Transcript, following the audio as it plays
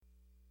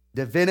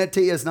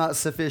Divinity is not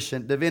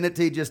sufficient.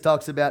 Divinity just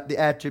talks about the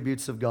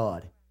attributes of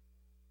God.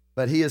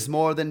 But He is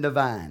more than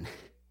divine.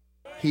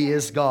 He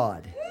is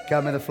God,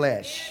 come in the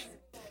flesh.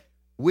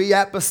 We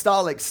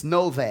apostolics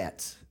know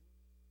that.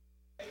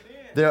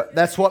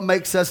 That's what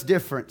makes us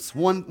different.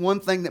 One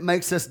thing that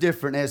makes us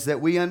different is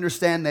that we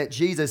understand that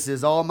Jesus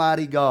is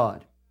Almighty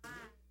God.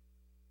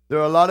 There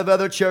are a lot of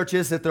other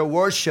churches that their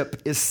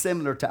worship is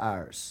similar to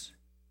ours.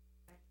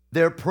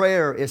 Their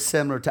prayer is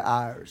similar to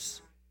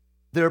ours.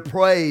 Their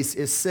praise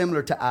is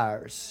similar to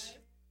ours.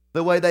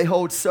 The way they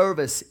hold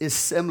service is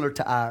similar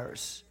to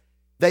ours.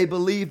 They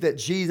believe that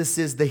Jesus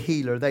is the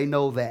healer. They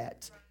know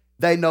that.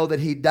 They know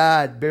that He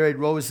died, buried,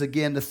 rose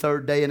again the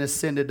third day, and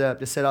ascended up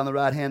to sit on the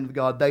right hand of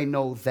God. They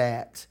know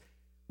that.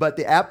 But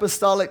the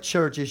apostolic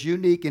church is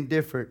unique and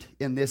different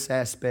in this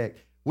aspect.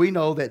 We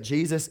know that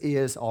Jesus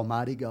is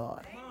Almighty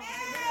God.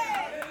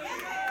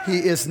 He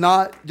is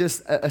not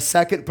just a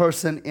second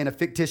person in a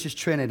fictitious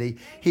Trinity.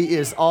 He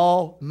is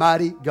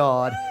Almighty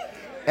God.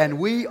 And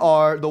we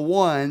are the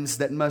ones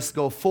that must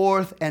go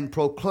forth and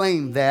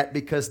proclaim that,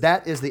 because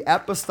that is the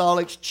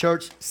apostolic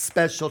church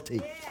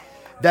specialty.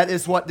 That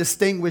is what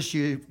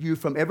distinguishes you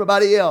from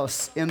everybody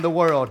else in the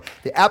world.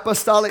 The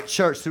apostolic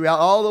church throughout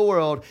all the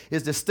world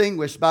is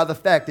distinguished by the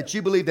fact that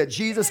you believe that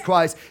Jesus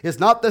Christ is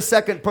not the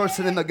second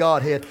person in the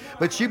Godhead,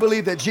 but you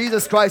believe that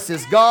Jesus Christ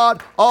is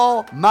God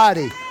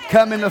Almighty,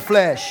 come in the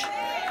flesh.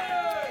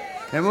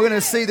 And we're going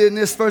to see that in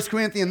this 1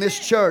 Corinthians,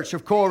 this church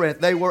of Corinth,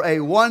 they were a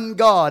one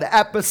God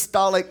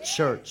apostolic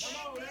church.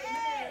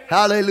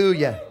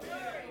 Hallelujah.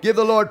 Give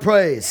the Lord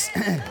praise.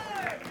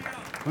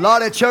 A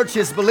lot of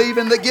churches believe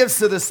in the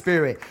gifts of the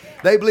Spirit.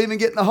 They believe in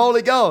getting the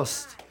Holy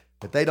Ghost.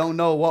 But they don't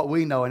know what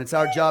we know, and it's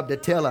our job to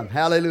tell them.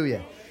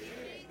 Hallelujah.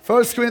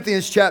 1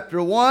 Corinthians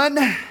chapter 1.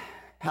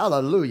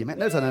 Hallelujah. Man,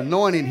 there's an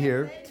anointing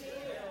here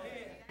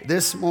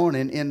this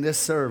morning in this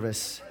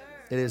service.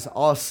 It is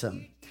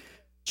awesome.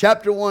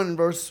 Chapter 1,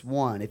 verse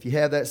 1. If you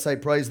have that, say,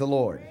 praise the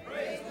Lord.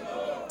 Praise the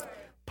Lord.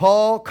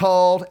 Paul,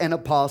 called an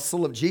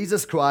apostle of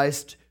Jesus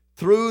Christ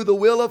through the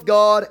will of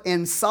God,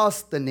 and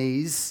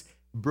Sosthenes,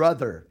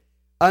 brother,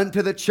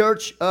 unto the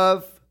church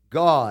of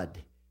God,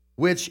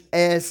 which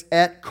is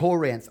at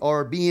Corinth,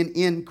 or being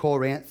in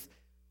Corinth,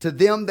 to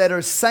them that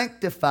are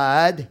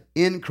sanctified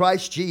in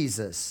Christ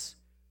Jesus,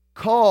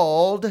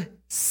 called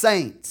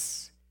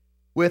saints,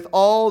 with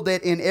all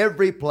that in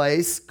every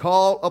place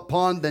call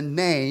upon the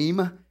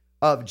name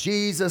of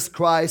Jesus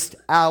Christ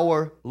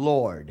our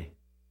Lord,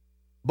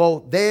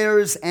 both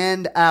theirs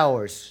and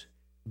ours.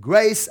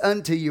 Grace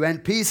unto you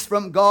and peace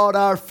from God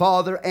our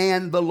Father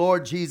and the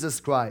Lord Jesus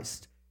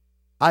Christ.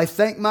 I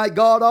thank my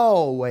God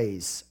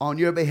always on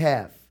your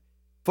behalf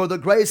for the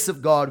grace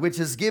of God which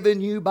is given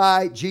you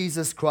by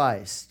Jesus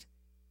Christ,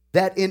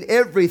 that in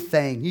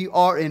everything you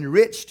are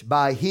enriched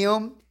by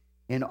Him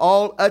in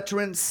all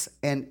utterance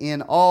and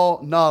in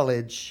all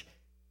knowledge,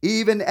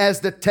 even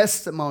as the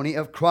testimony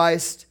of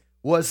Christ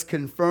was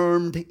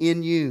confirmed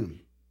in you,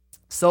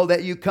 so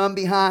that you come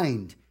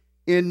behind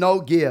in no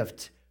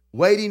gift,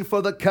 waiting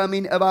for the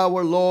coming of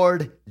our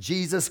Lord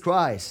Jesus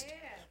Christ,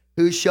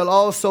 who shall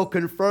also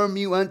confirm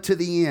you unto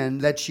the end,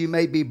 that you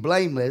may be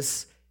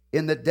blameless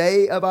in the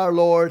day of our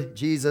Lord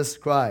Jesus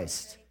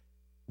Christ.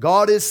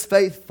 God is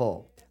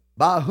faithful,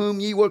 by whom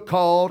ye were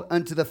called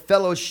unto the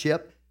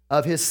fellowship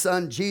of His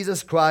Son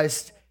Jesus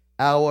Christ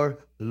our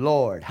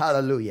Lord.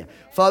 Hallelujah.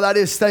 Father, I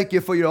just thank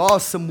you for your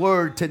awesome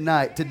word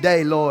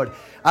today, Lord.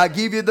 I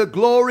give you the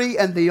glory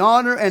and the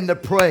honor and the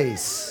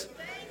praise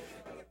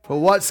for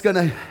what's going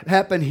to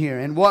happen here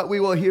and what we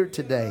will hear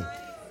today.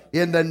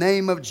 In the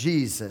name of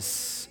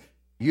Jesus,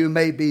 you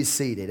may be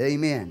seated.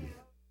 Amen.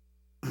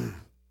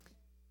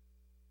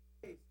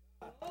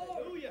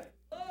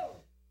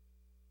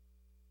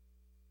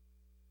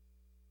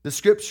 The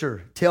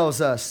scripture tells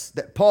us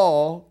that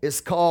Paul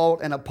is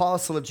called an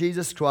apostle of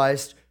Jesus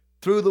Christ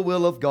through the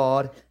will of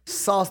God,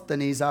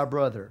 Sosthenes our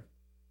brother.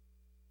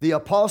 The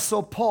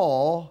apostle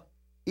Paul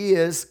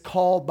is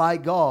called by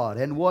God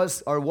and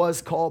was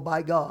called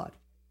by God.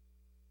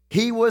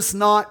 He was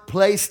not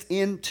placed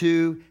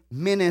into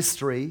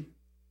ministry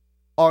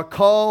or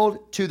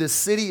called to the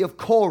city of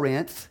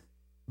Corinth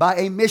by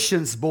a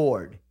missions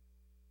board.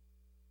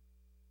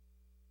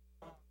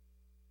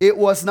 It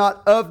was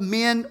not of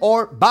men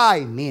or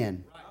by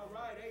men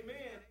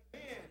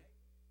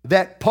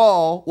that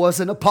Paul was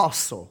an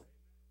apostle.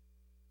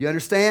 You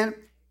understand?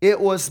 It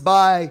was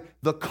by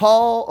the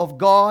call of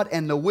God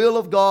and the will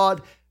of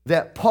God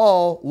that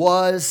Paul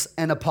was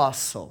an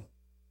apostle.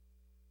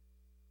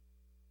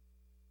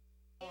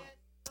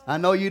 I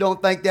know you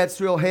don't think that's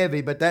real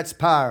heavy, but that's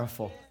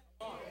powerful.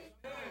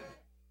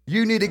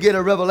 You need to get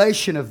a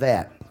revelation of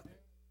that.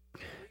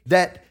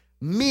 That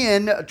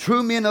men,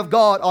 true men of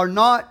God, are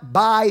not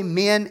by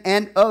men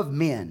and of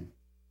men.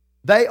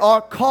 They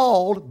are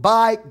called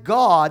by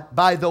God,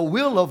 by the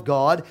will of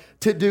God,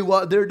 to do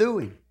what they're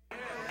doing.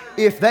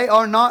 If they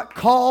are not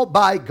called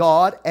by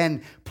God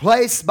and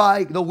placed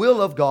by the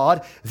will of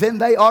God, then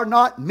they are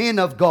not men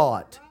of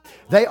God.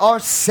 They are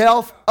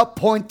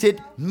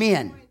self-appointed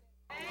men.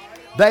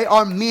 They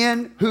are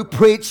men who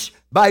preach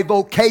by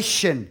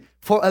vocation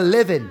for a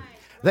living.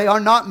 They are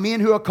not men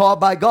who are called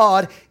by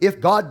God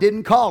if God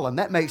didn't call them.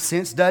 That makes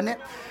sense, doesn't it?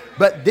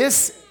 But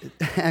this,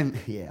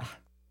 yeah.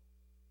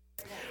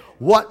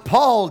 What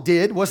Paul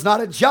did was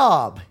not a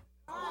job.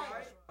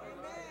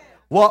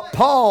 What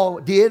Paul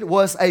did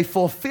was a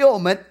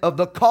fulfillment of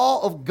the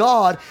call of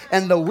God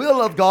and the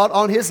will of God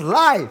on his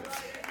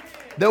life.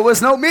 There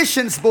was no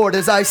missions board,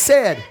 as I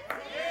said,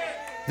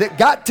 that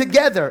got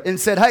together and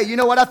said, hey, you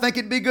know what? I think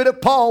it'd be good if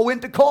Paul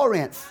went to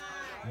Corinth.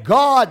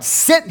 God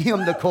sent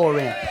him to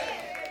Corinth.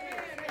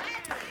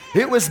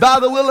 It was by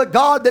the will of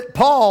God that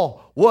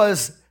Paul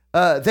was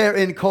there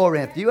in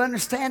Corinth. Do you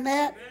understand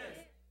that?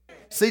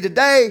 See,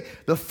 today,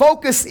 the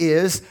focus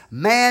is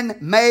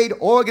man-made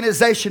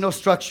organizational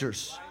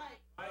structures.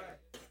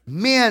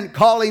 Men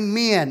calling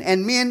men,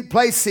 and men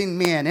placing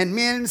men, and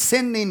men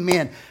sending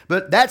men.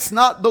 But that's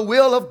not the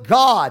will of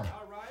God.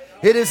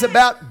 It is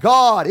about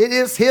God. It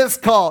is His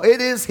call. It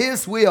is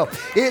His will.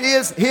 It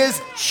is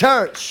His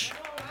church.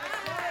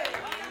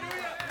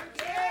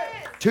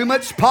 Too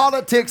much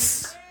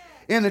politics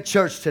in the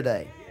church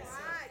today.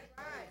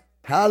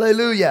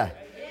 Hallelujah.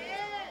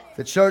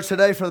 The church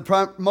today, for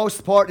the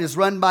most part, is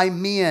run by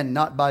men,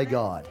 not by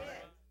God.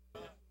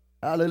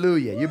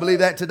 Hallelujah. You believe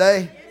that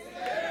today?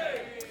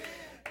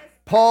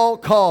 Paul,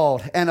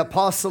 called an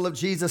apostle of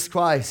Jesus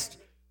Christ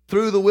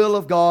through the will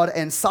of God,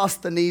 and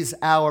Sosthenes,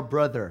 our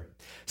brother.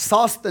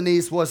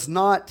 Sosthenes was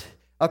not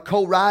a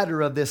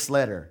co-writer of this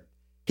letter.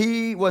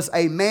 He was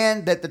a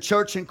man that the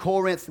church in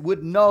Corinth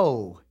would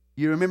know.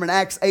 You remember in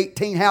Acts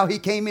 18 how he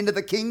came into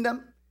the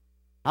kingdom?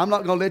 I'm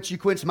not going to let you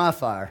quench my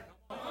fire.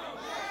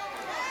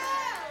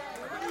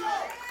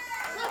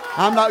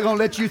 I'm not going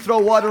to let you throw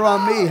water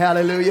on me.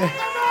 Hallelujah.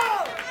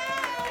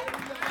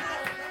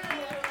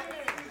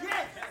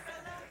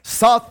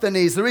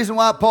 Sosthenes. The reason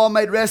why Paul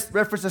made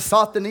reference to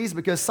Sosthenes,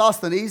 because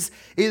Sosthenes,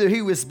 either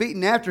he was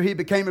beaten after he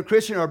became a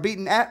Christian or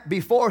beaten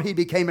before he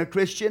became a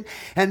Christian,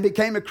 and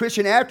became a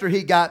Christian after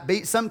he got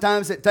beat.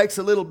 Sometimes it takes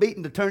a little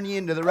beating to turn you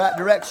into the right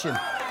direction.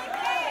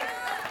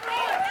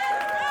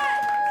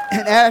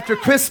 And after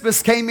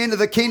Crispus came into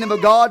the kingdom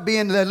of God,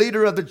 being the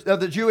leader of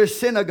the Jewish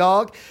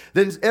synagogue,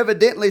 then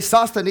evidently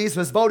Sosthenes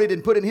was voted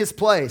and put in his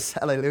place.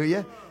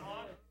 Hallelujah.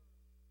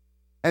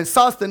 And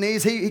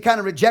Sosthenes, he kind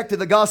of rejected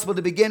the gospel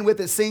to begin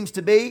with, it seems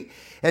to be.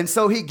 And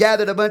so he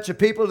gathered a bunch of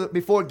people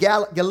before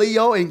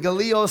Gallio, and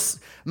Gallio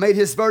made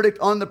his verdict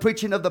on the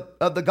preaching of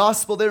the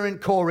gospel there in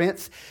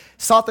Corinth.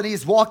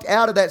 Sosthenes walked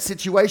out of that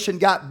situation,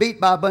 got beat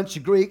by a bunch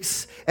of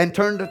Greeks, and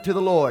turned to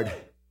the Lord.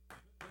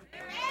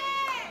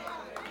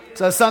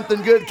 So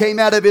something good came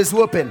out of his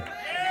whooping.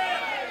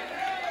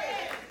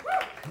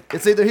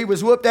 It's either he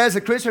was whooped as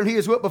a Christian or he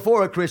was whooped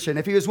before a Christian.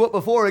 If he was whooped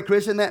before a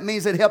Christian, that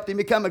means it helped him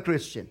become a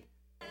Christian.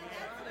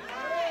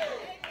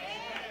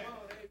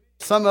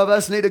 Some of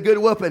us need a good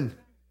whooping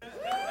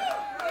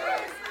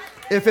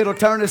if it'll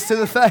turn us to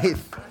the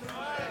faith.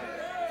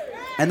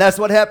 And that's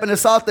what happened to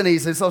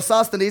Sosthenes. And so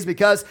Sosthenes,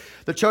 because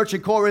the church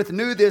in Corinth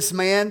knew this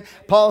man,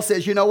 Paul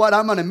says, you know what?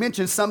 I'm going to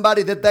mention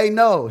somebody that they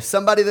know,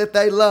 somebody that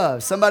they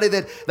love, somebody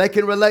that they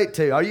can relate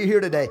to. Are you here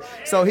today?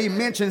 So he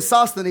mentioned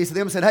Sosthenes to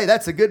them and said, hey,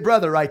 that's a good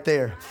brother right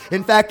there.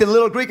 In fact, in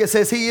Little Greek, it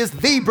says he is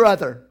the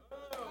brother.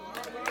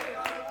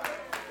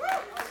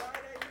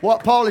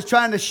 What Paul is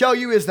trying to show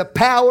you is the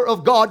power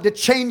of God to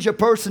change a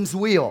person's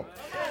will.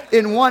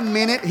 In 1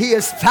 minute, he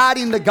is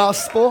fighting the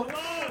gospel.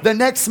 The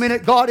next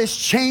minute, God is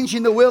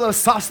changing the will of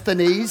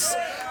Sosthenes,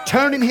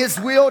 turning his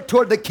will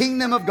toward the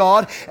kingdom of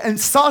God, and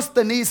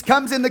Sosthenes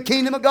comes in the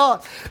kingdom of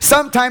God.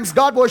 Sometimes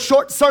God will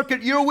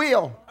short-circuit your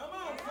will.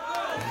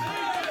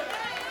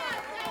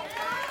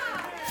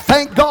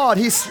 Thank God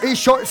he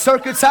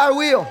short-circuits our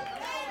will.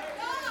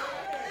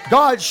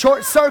 God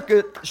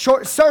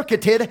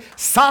short-circuited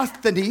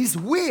Sosthenes'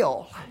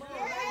 will.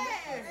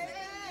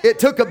 It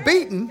took a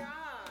beating.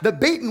 The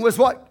beating was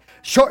what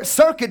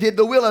short-circuited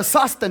the will of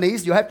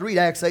Sosthenes. You'll have to read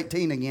Acts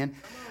 18 again.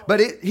 But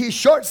he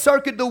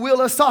short-circuited the will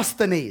of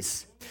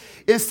Sosthenes.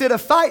 Instead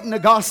of fighting the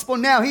gospel,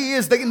 now he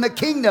is in the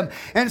kingdom.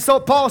 And so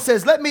Paul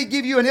says, let me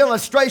give you an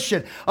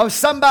illustration of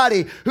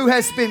somebody who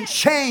has been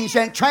changed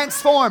and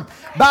transformed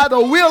by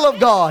the will of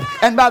God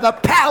and by the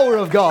power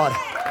of God.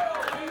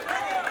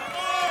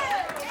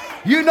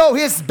 You know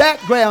his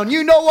background.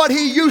 You know what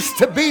he used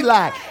to be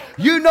like.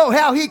 You know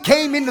how he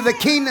came into the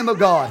kingdom of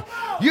God.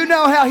 You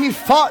know how he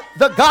fought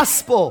the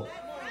gospel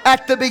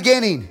at the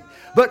beginning.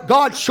 But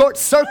God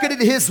short-circuited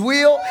his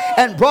will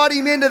and brought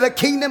him into the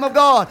kingdom of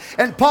God.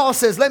 And Paul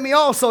says, let me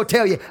also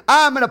tell you,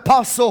 I'm an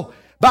apostle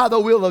by the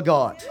will of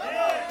God.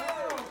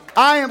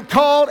 I am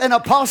called an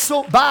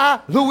apostle by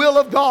the will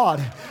of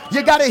God.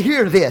 You got to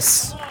hear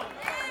this.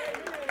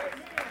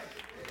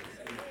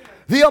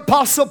 The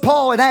apostle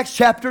Paul in Acts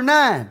chapter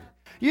 9.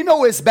 You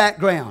know his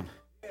background.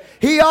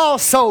 He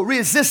also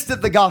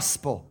resisted the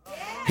gospel.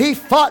 He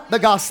fought the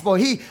gospel.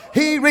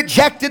 He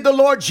rejected the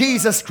Lord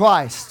Jesus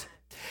Christ.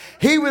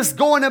 He was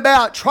going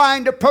about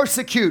trying to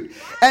persecute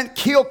and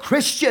kill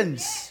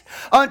Christians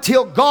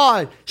until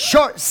God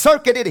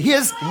short-circuited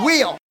his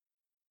will.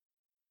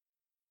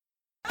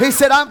 He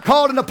said, I'm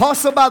called an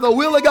apostle by the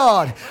will of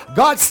God.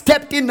 God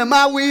stepped into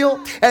my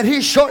will and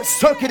he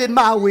short-circuited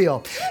my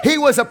will. He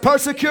was a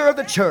persecutor of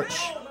the church,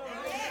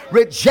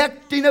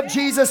 rejecting of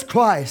Jesus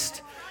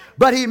Christ.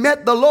 But he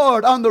met the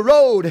Lord on the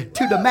road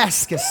to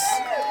Damascus.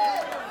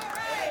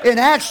 In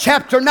Acts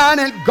chapter 9,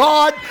 and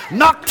God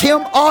knocked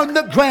him on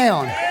the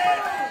ground.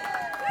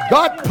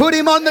 God put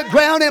him on the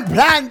ground and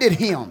blinded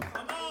him.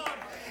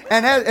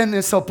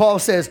 And so Paul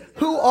says,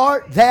 who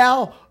art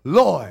thou,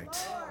 Lord?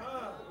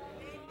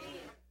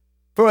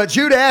 For a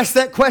Jew to ask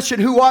that question,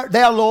 who art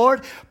thou,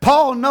 Lord?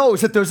 Paul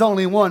knows that there's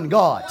only one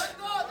God.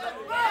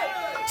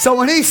 So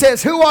when he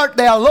says, who art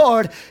thou,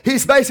 Lord?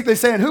 He's basically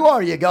saying, who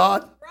are you,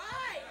 God?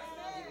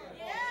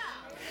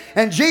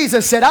 And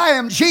Jesus said, I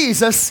am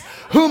Jesus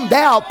whom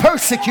thou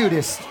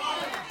persecutest.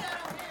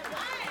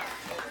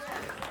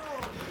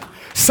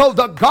 So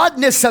the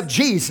godness of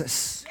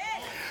Jesus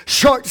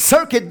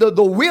short-circuited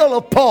the will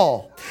of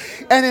Paul.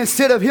 And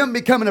instead of him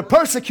becoming a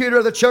persecutor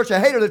of the church, a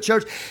hater of the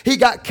church, he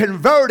got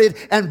converted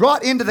and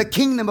brought into the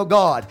kingdom of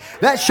God.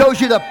 That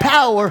shows you the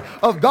power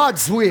of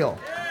God's will.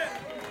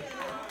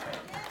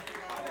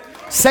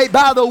 Say,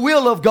 by the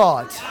will of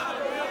God.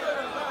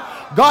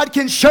 God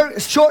can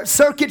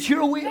short-circuit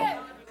your will.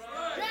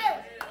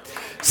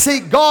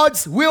 See,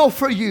 God's will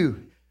for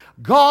you.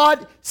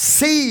 God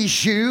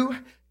sees you.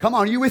 Come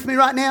on, are you with me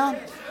right now?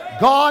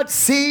 God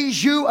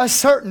sees you a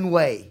certain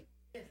way.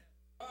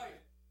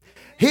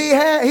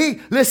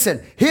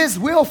 Listen, his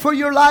will for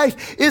your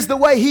life is the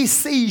way he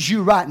sees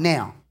you right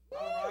now.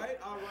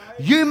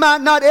 You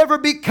might not ever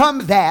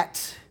become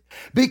that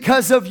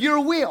because of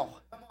your will.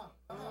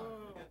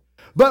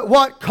 But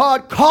what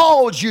God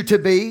called you to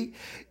be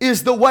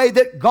is the way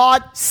that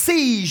God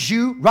sees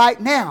you right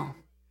now.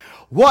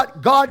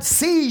 What God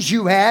sees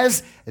you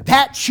as,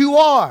 that you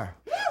are.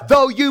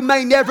 Though you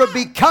may never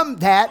become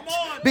that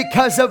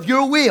because of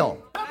your will.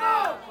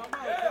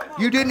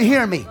 You didn't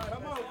hear me.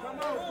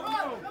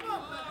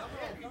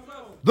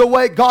 The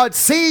way God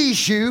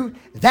sees you,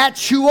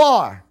 that you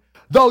are.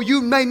 Though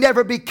you may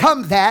never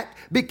become that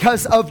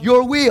because of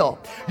your will.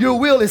 Your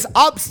will is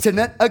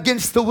obstinate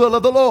against the will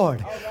of the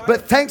Lord.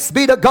 But thanks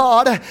be to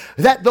God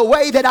that the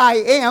way that I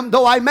am,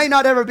 though I may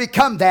not ever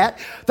become that,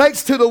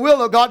 thanks to the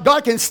will of God,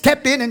 God can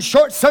step in and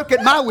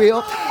short-circuit my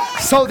will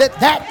so that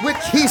that which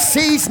he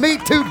sees me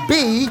to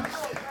be,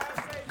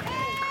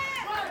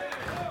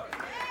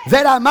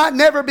 that I might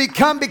never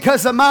become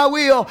because of my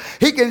will,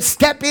 he can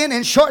step in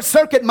and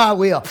short-circuit my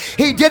will.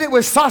 He did it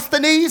with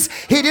Sosthenes,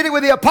 he did it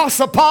with the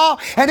Apostle Paul,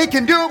 and he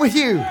can do it with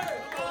you.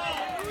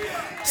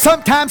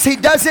 Sometimes he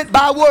does it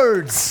by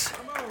words.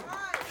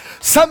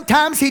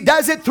 Sometimes he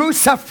does it through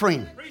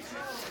suffering.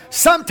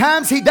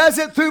 Sometimes he does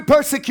it through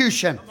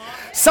persecution.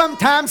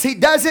 Sometimes he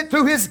does it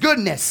through his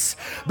goodness.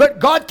 But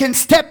God can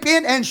step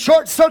in and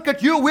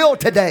short-circuit your will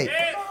today,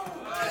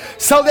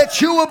 so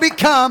that you will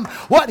become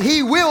what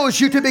he wills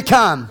you to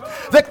become.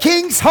 The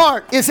king's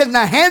heart is in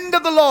the hand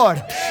of the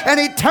Lord, and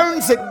he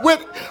turns it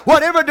with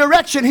whatever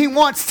direction he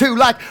wants to,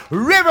 like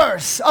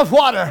rivers of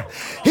water.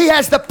 He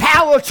has the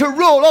power to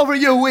rule over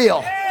your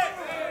will.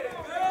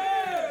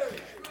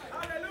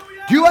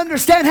 Do you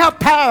understand how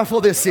powerful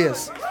this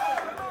is?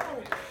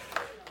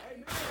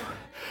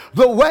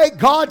 The way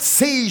God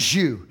sees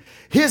you,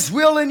 his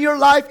will in your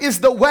life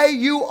is the way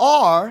you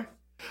are,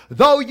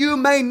 though you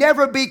may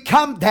never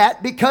become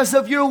that because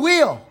of your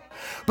will.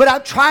 But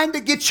I'm trying to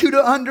get you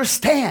to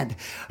understand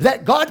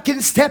that God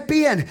can step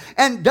in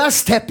and does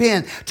step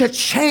in to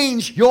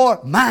change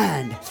your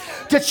mind,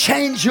 to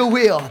change your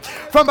will.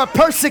 From a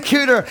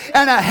persecutor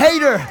and a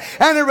hater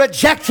and a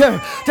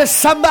rejecter to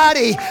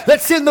somebody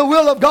that's in the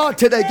will of God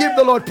today. Give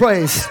the Lord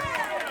praise.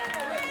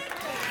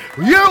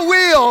 Your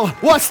will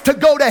was to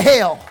go to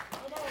hell.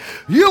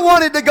 You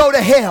wanted to go to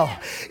hell.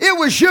 It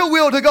was your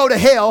will to go to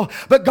hell,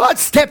 but God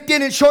stepped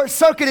in and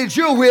short-circuited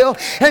your will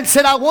and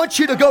said, I want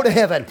you to go to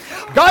heaven.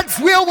 God's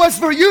will was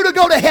for you to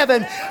go to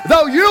heaven,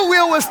 though your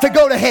will was to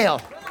go to hell.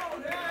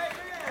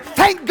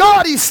 Thank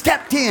God he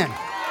stepped in.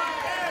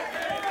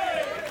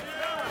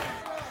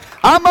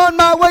 I'm on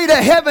my way to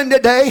heaven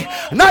today,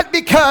 not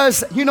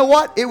because, you know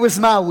what, it was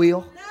my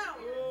will.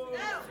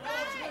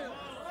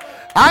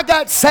 I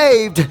got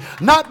saved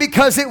not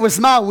because it was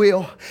my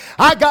will.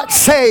 I got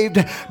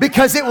saved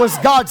because it was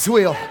God's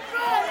will.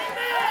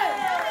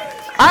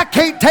 I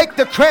can't take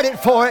the credit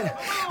for it.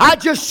 I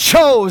just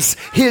chose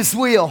his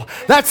will.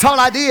 That's all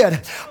I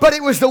did. But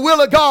it was the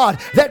will of God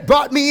that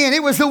brought me in.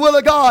 It was the will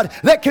of God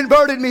that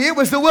converted me. It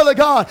was the will of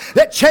God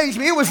that changed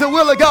me. It was the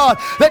will of God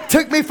that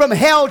took me from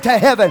hell to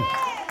heaven.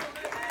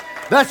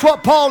 That's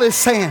what Paul is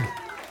saying.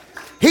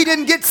 He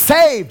didn't get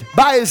saved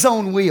by his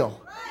own will.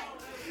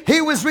 He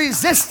was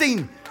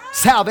resisting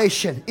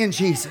salvation in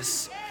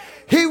Jesus.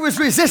 He was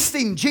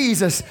resisting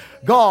Jesus,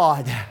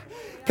 God,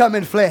 come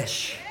in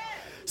flesh.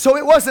 So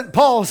it wasn't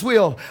Paul's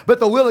will, but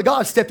the will of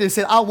God stepped in and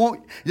said,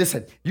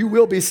 listen, you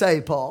will be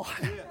saved, Paul.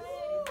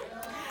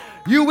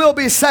 You will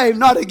be saved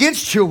not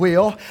against your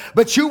will,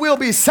 but you will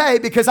be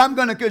saved because I'm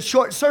going to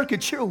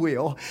short-circuit your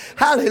will.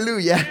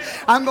 Hallelujah.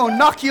 I'm going to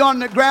knock you on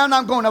the ground.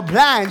 I'm going to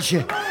blind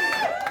you.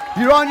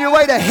 You're on your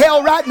way to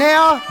hell right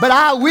now, but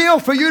I will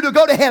for you to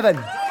go to heaven.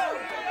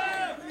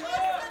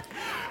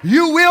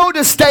 You will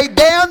to stay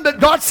down, but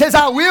God says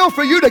I will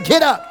for you to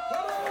get up.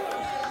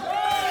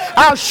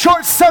 I'll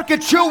short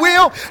circuit your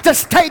will to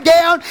stay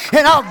down,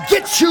 and I'll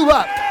get you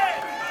up.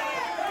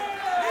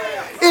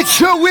 It's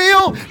your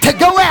will to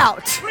go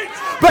out,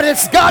 but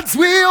it's God's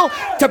will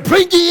to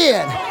bring you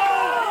in.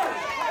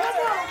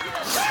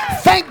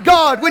 Thank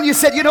God when you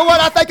said, you know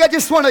what, I think I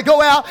just want to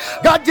go out.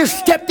 God just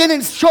stepped in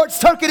and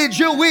short-circuited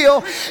your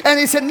will. And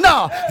he said,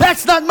 no,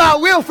 that's not my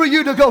will for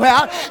you to go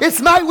out. It's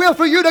my will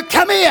for you to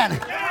come in.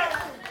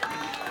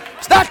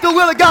 It's not the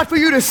will of God for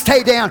you to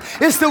stay down.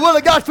 It's the will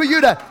of God for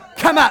you to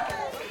come up.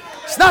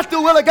 It's not the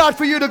will of God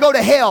for you to go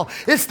to hell.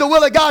 It's the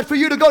will of God for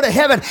you to go to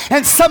heaven.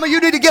 And some of you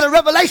need to get a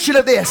revelation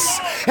of this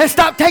and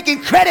stop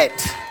taking credit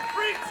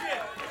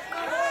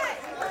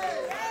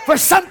for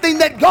something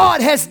that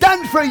God has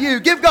done for you.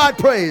 Give God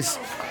praise.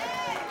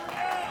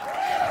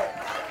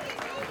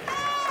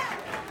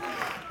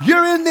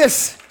 You're in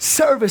this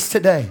service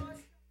today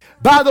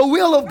by the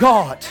will of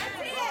God.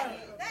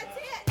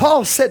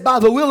 Paul said, by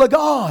the will of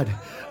God,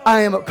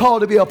 I am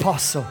called to be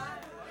apostle.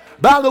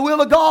 By the will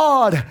of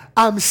God,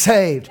 I'm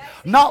saved.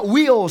 Not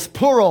wills,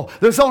 plural.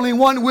 There's only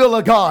one will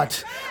of God.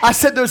 I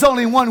said there's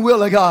only one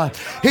will of God.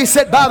 He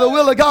said, by the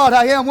will of God,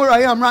 I am where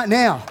I am right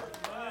now.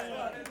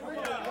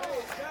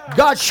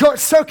 God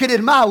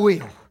short-circuited my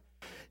will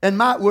and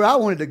where I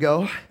wanted to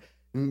go.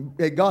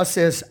 And God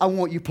says, I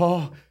want you,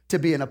 Paul, to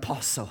be an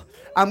apostle.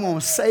 I'm going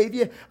to save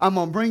you. I'm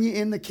going to bring you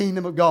in the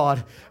kingdom of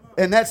God.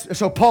 And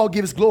so Paul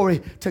gives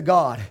glory to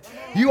God.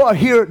 You are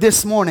here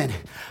this morning,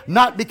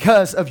 not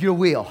because of your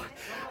will.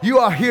 You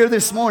are here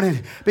this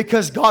morning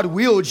because God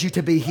willed you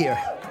to be here.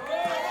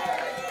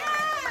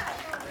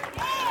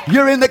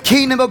 You're in the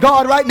kingdom of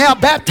God right now,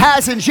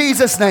 baptized in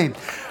Jesus' name.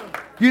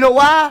 You know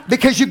why?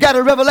 Because you got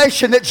a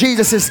revelation that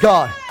Jesus is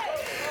God.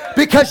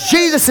 Because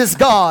Jesus is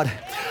God,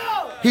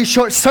 he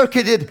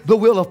short-circuited the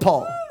will of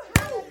Paul.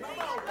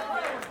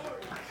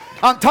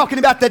 I'm talking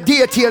about the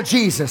deity of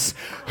Jesus.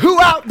 Who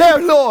art thou,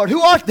 Lord?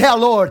 Who art thou,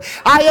 Lord?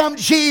 I am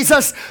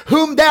Jesus,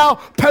 whom thou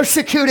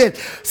persecuted.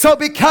 So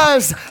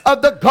because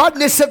of the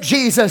godness of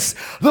Jesus,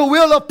 the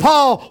will of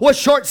Paul was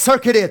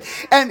short-circuited,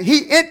 and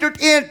he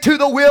entered into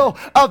the will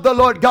of the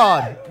Lord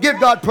God. Give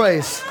God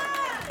praise.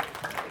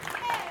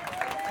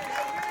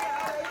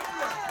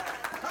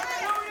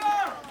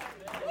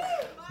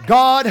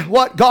 God,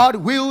 what God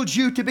willed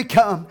you to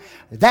become,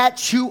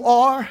 that you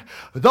are,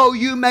 though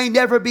you may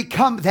never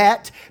become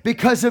that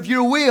because of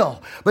your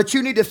will. But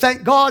you need to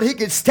thank God he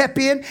can step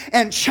in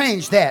and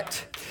change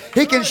that.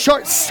 He can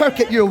short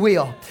circuit your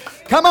will.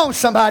 Come on,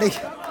 somebody.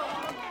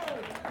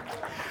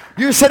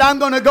 You said, I'm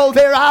going to go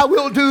there. I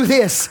will do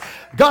this.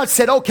 God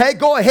said, okay,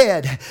 go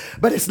ahead.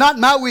 But it's not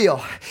my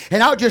will.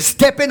 And I'll just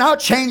step in. I'll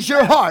change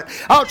your heart.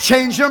 I'll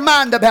change your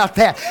mind about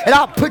that. And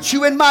I'll put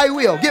you in my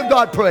will. Give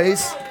God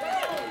praise.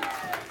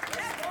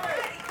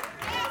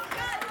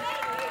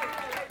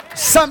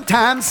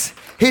 Sometimes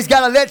he's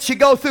got to let you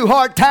go through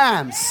hard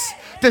times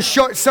to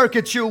short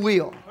circuit your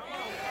will.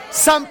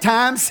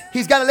 Sometimes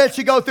he's got to let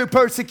you go through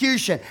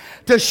persecution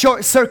to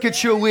short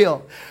circuit your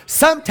will.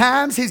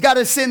 Sometimes he's got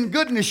to send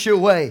goodness your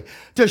way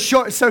to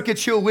short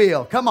circuit your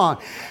will. Come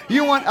on.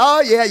 You want,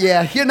 oh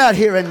yeah, you're not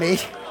hearing me.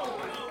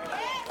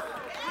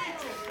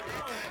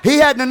 He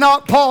had to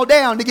knock Paul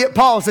down to get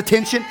Paul's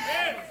attention.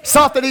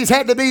 Sophanes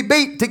had to be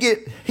beat to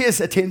get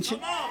his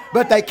attention.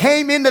 But they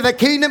came into the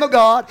kingdom of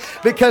God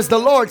because the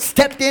Lord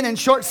stepped in and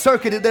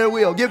short-circuited their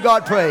will. Give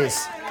God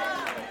praise.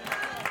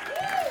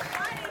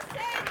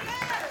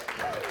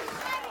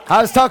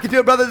 I was talking to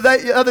a brother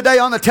the other day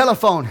on the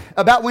telephone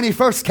about when he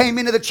first came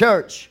into the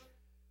church.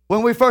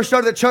 When we first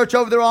started the church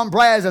over there on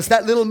Brazos,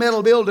 that little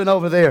metal building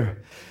over there.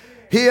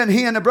 He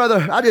and the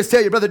brother, I just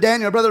tell you, Brother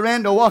Daniel, Brother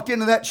Randall walked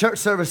into that church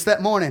service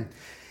that morning.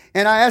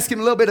 And I asked him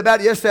a little bit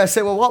about it yesterday. I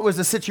said, well, what was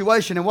the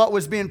situation and what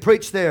was being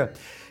preached there?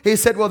 He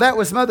said, well, that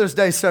was Mother's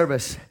Day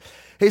service.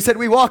 He said,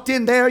 we walked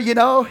in there, you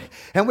know,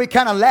 and we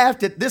kind of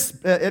laughed at this,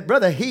 at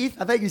Brother Heath.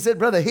 I think he said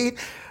Brother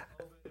Heath.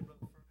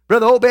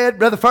 Brother Obed,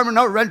 Brother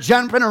Furman,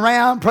 jumping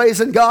around,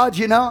 praising God,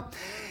 you know.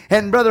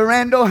 And Brother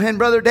Randall and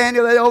Brother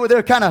Daniel, they over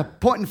there kind of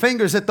pointing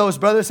fingers at those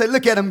brothers. Say,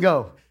 look at them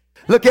go.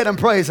 Look at them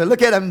praising.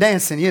 Look at them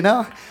dancing, you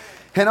know.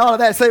 And all of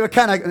that. So they were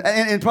kind of,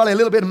 and probably a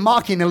little bit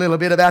mocking a little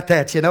bit about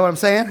that, you know what I'm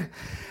saying?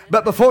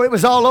 But before it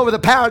was all over, the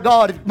power of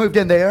God moved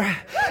in there.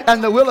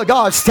 And the will of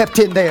God stepped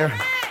in there.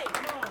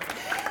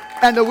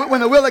 And when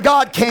the will of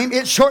God came,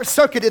 it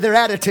short-circuited their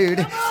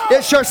attitude.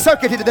 It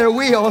short-circuited their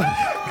will.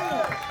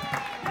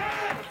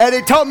 And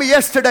he told me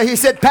yesterday, he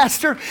said,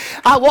 Pastor,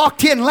 I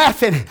walked in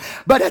laughing,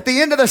 but at the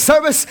end of the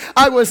service,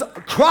 I was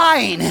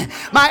crying.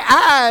 My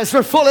eyes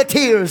were full of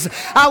tears.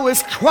 I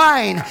was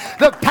crying.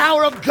 The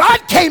power of God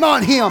came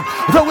on him.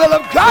 The will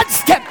of God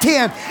stepped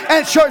in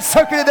and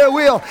short-circuited their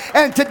will.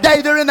 And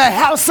today they're in the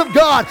house of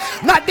God,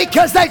 not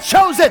because they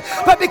chose it,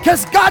 but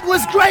because God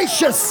was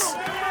gracious.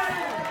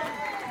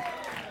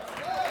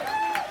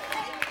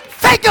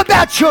 Think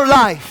about your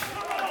life.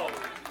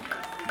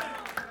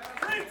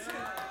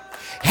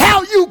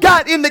 How you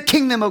got in the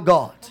kingdom of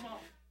God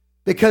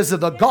because of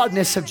the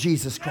godness of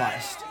Jesus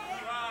Christ.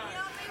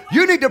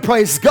 You need to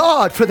praise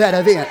God for that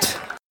event.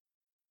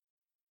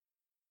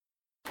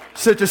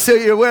 Sister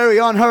Celia Wary,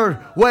 on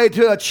her way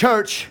to a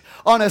church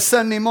on a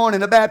Sunday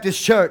morning, a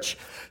Baptist church,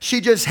 she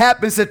just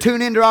happens to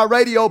tune into our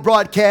radio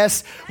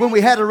broadcast when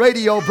we had a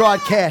radio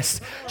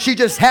broadcast. She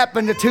just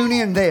happened to tune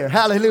in there.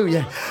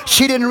 Hallelujah.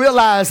 She didn't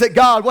realize that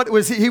God,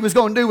 He was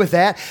going to do with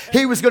that.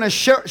 He was going to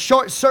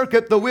short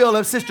circuit the will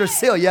of Sister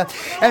Celia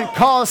and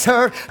cause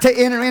her to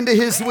enter into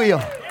His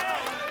will.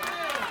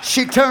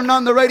 She turned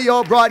on the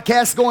radio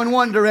broadcast going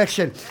one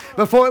direction.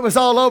 Before it was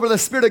all over, the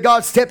Spirit of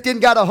God stepped in,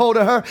 got a hold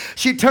of her.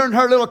 She turned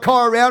her little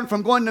car around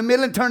from going to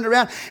Midland, turned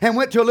around and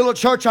went to a little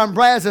church on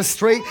Brazos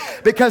Street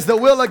because the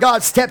will of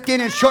God stepped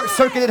in and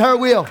short-circuited her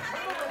will.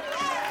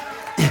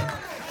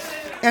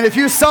 And if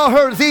you saw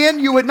her then,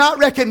 you would not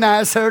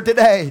recognize her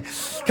today.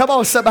 Come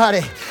on,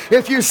 somebody.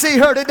 If you see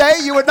her today,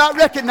 you would not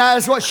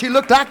recognize what she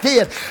looked like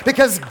then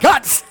because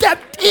God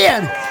stepped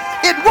in.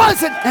 It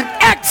wasn't an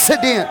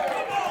accident.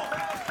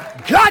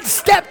 God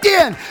stepped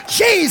in.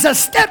 Jesus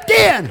stepped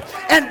in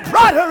and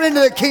brought her into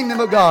the kingdom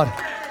of God.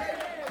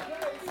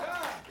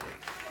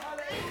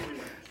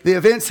 The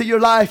events of your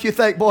life, you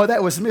think, boy,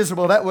 that was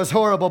miserable, that was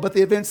horrible. But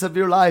the events of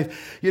your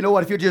life, you know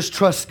what? If you just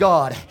trust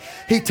God,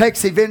 He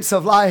takes events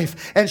of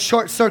life and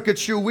short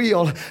circuits your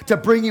will to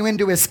bring you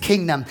into His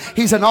kingdom.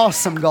 He's an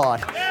awesome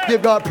God.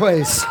 Give God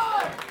praise.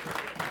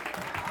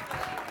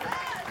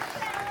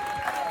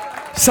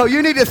 So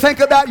you need to think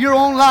about your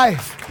own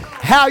life.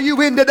 How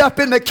you ended up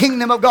in the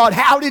kingdom of God.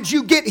 How did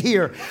you get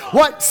here?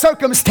 What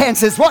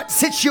circumstances, what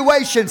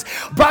situations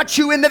brought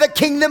you into the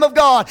kingdom of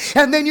God?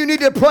 And then you need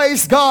to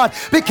praise God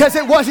because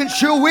it wasn't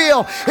your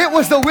will. It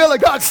was the will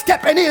of God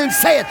stepping in and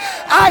saying,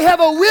 I have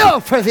a will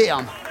for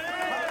them.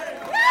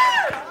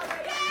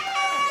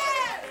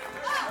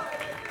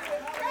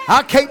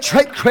 I can't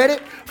take credit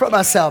for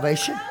my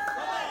salvation.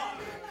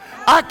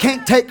 I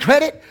can't take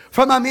credit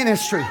for my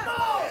ministry.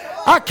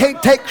 I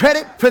can't take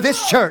credit for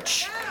this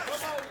church.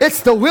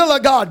 It's the will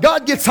of God.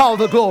 God gets all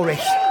the glory.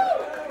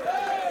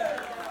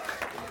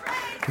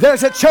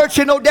 There's a church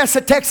in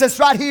Odessa,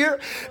 Texas right here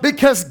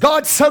because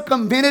God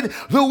circumvented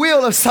the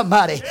will of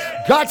somebody.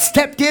 God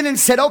stepped in and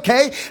said,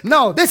 okay,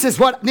 no, this is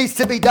what needs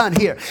to be done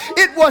here.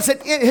 It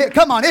wasn't,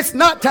 come on, it's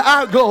not to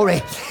our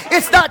glory.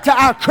 It's not to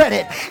our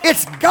credit.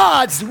 It's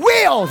God's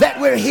will that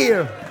we're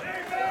here.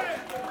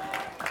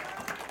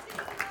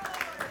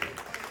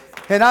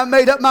 And I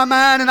made up my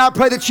mind, and I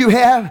pray that you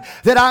have,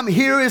 that I'm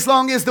here as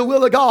long as the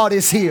will of God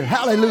is here.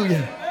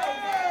 Hallelujah.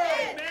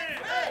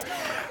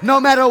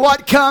 No matter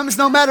what comes,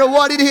 no matter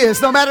what it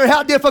is, no matter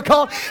how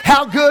difficult,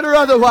 how good or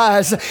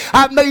otherwise,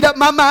 I've made up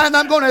my mind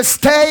I'm going to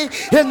stay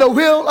in the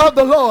will of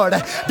the Lord.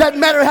 Doesn't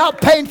matter how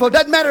painful,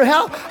 doesn't matter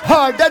how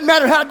hard, doesn't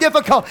matter how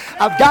difficult.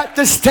 I've got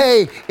to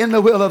stay in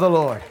the will of the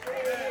Lord.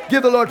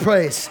 Give the Lord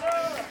praise.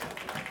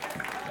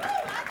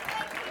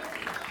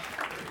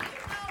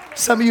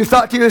 Some of you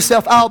thought to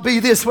yourself, I'll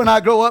be this when I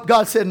grow up.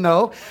 God said,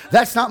 no,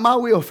 that's not my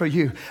will for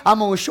you. I'm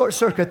going to short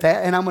circuit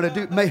that, and I'm going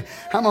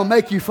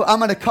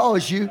to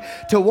cause you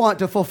to want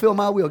to fulfill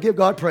my will. Give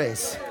God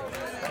praise.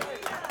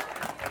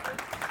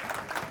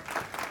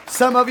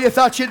 Some of you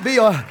thought you'd be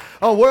a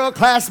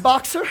world-class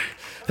boxer.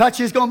 Thought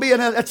you was going to be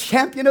a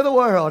champion of the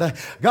world.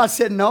 God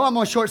said, no, I'm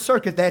going to short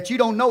circuit that. You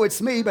don't know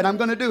it's me, but I'm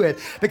going to do it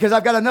because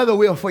I've got another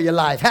will for your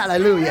life.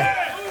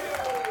 Hallelujah.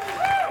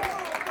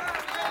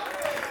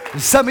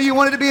 Some of you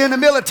wanted to be in the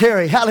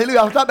military. Hallelujah.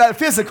 I'm talking about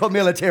physical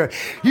military.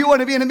 You want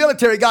to be in the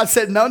military. God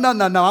said, no. I'm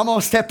going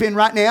to step in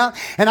right now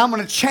and I'm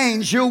going to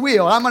change your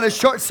will. I'm going to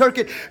short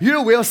circuit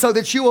your will so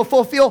that you will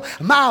fulfill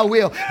my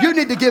will. You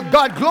need to give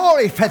God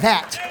glory for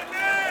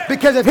that.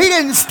 Because if He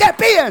didn't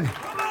step in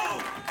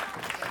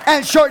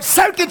and short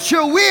circuit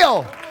your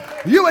will,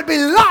 you would be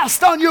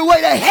lost on your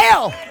way to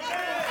hell.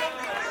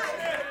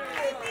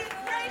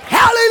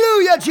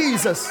 Hallelujah,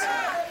 Jesus.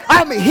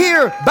 I'm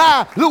here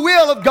by the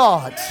will of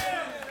God.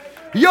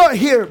 You're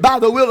here by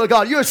the will of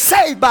God. You're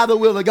saved by the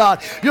will of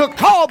God. You're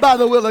called by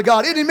the will of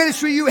God. Any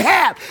ministry you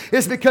have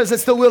is because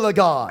it's the will of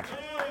God.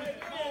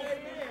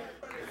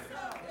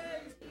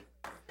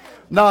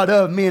 Not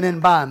of men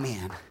and by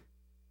men.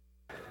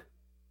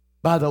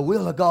 By the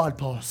will of God,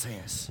 Paul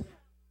says.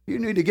 You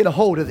need to get a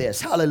hold of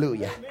this.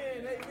 Hallelujah.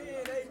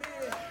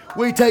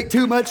 We take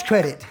too much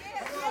credit.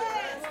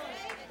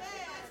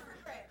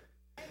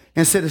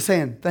 Instead of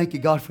saying, thank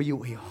you, God, for your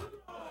will.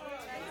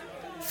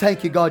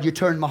 Thank you, God, you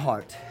turned my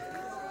heart.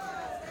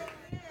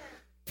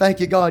 Thank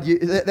you, God,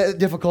 that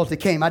difficulty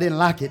came. I didn't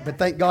like it, but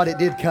thank God it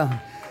did come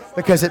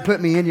because it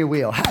put me in your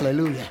will.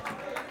 Hallelujah.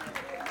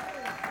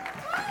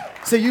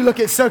 So you look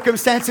at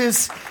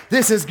circumstances.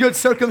 This is good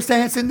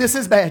circumstance and this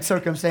is bad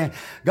circumstance.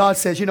 God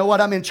says, you know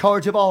what? I'm in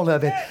charge of all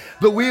of it.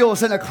 The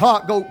wheels in a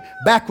clock go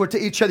backward to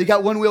each other. You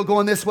got one wheel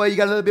going this way. You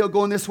got another wheel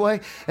going this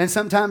way. And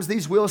sometimes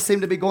these wheels seem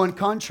to be going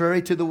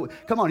contrary to the,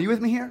 come on, are you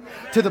with me here?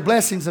 To the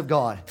blessings of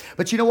God.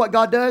 But you know what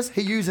God does?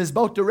 He uses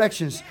both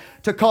directions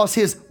to cause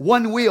His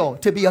one will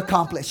to be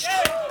accomplished.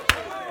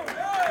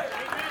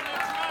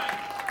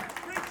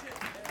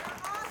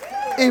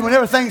 Even when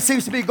everything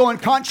seems to be going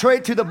contrary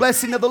to the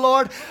blessing of the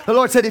Lord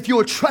said, if you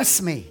will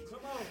trust me,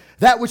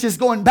 that which is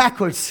going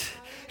backwards,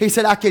 He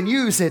said, I can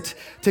use it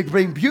to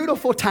bring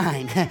beautiful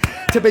time,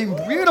 to bring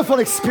beautiful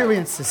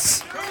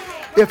experiences.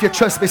 If you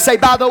trust me, say,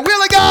 by the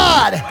will of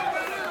God.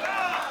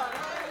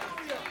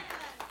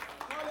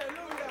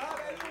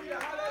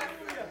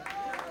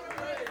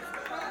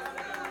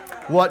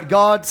 What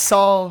God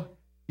saw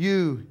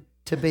you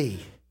to be,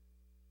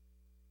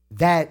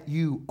 that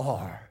you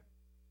are.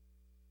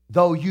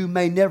 Though you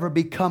may never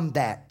become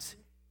that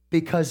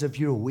because of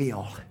your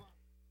will.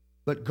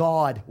 But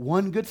God,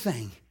 one good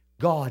thing,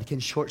 God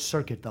can short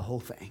circuit the whole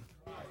thing.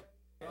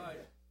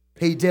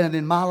 He did it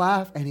in my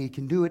life, and He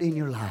can do it in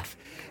your life.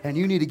 And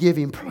you need to give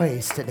Him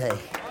praise today.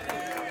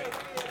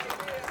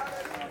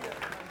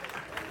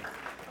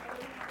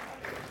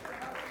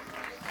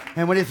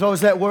 And when He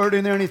throws that word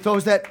in there, and He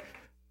throws that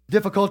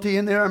difficulty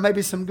in there, or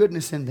maybe some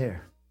goodness in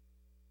there,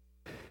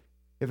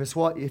 if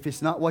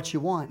it's not what you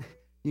want,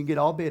 you can get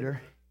all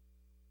bitter.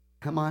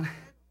 Come on.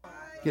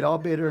 Get all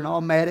bitter and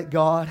all mad at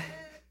God.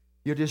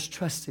 You'll just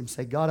trust Him.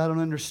 Say, God, I don't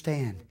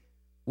understand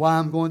why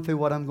I'm going through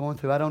what I'm going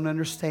through. I don't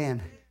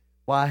understand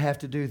why I have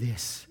to do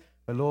this.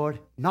 But Lord,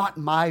 not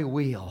my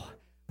will,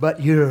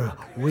 but your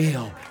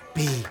will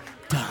be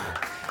done.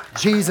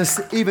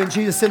 Even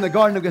Jesus in the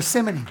Garden of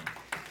Gethsemane,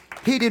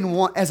 He didn't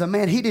want, as a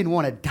man, He didn't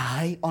want to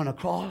die on a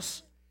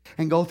cross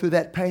and go through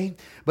that pain.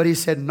 But He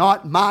said,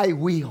 not my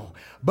will,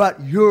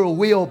 but your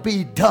will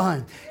be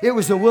done. It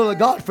was the will of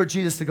God for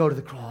Jesus to go to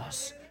the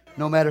cross,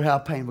 no matter how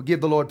painful.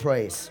 Give the Lord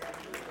praise.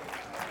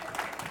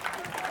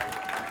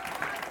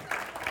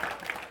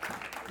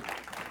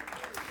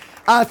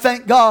 I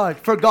thank God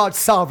for God's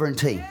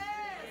sovereignty.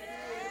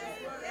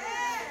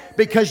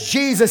 Because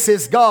Jesus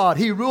is God.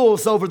 He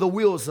rules over the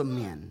wills of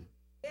men.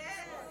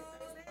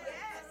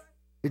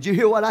 Did you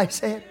hear what I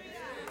said?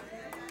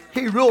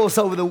 He rules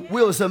over the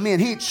wills of men.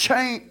 He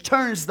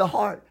turns the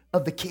heart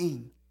of the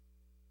king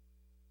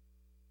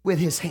with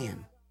His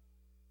hand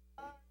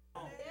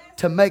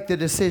to make the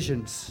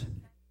decisions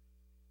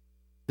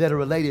that are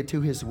related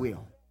to His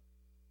will.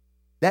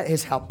 That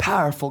is how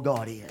powerful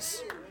God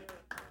is.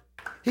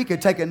 He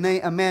could take a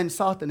man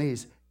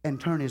Sosthenes and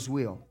turn his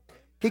will.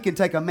 He can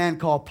take a man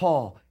called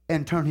Paul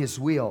and turn his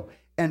will.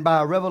 And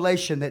by a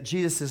revelation that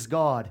Jesus is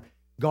God,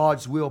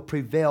 God's will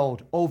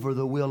prevailed over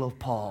the will of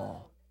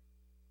Paul.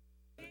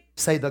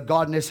 Say, the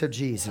godness of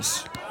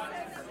Jesus.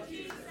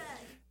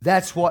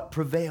 That's what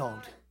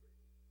prevailed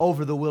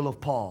over the will of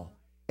Paul.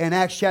 In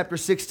Acts chapter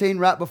 16,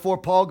 right before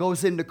Paul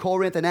goes into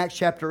Corinth, in Acts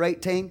chapter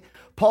 18,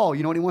 Paul,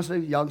 you know what he wants to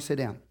do? Y'all can sit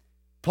down.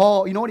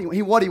 Paul, you know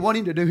what he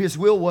wanted to do? His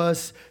will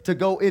was to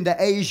go into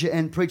Asia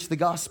and preach the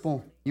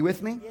gospel. You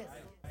with me? Yes.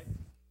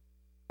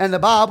 And the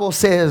Bible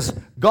says,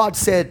 God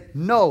said,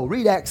 no.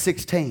 Read Acts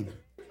 16.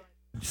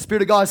 The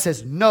Spirit of God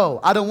says, no,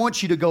 I don't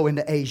want you to go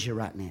into Asia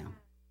right now.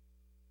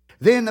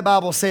 Then the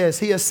Bible says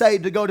he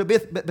essayed to go to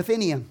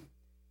Bithynia.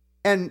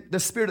 And the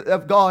Spirit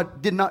of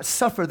God did not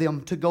suffer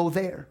them to go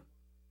there.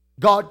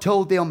 God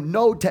told them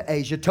no to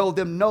Asia, told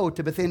them no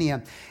to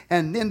Bithynia.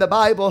 And then the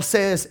Bible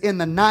says in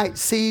the night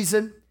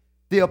season,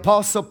 the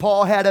Apostle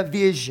Paul had a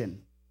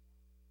vision.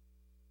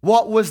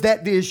 What was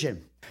that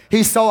vision?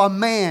 He saw a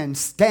man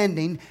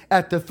standing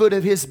at the foot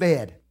of his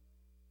bed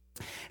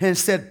and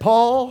said,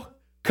 Paul,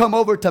 come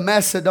over to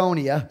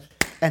Macedonia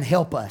and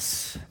help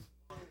us.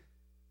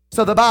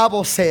 So the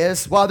Bible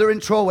says, while they're in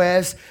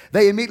Troas,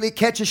 they immediately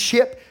catch a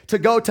ship to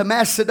go to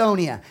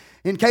Macedonia.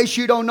 In case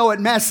you don't know it,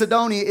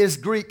 Macedonia is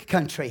Greek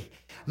country.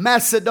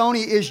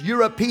 Macedonia is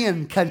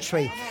European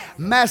country.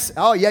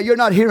 Oh yeah, you're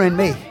not hearing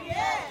me.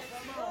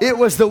 It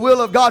was the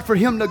will of God for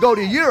him to go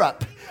to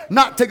Europe,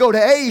 not to go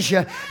to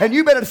Asia. And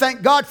you better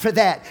thank God for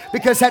that.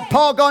 Because had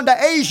Paul gone to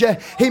Asia,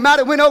 he might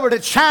have went over to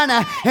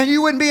China and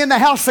you wouldn't be in the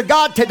house of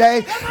God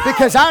today.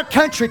 Because our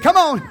country, come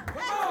on.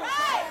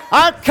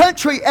 Our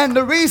country, and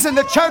the reason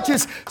the church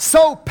is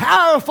so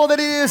powerful that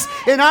it is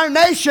in our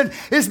nation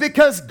is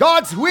because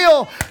God's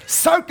will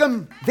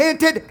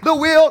circumvented the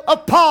will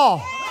of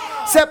Paul.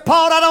 Said,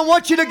 Paul, I don't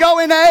want you to go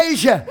into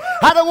Asia.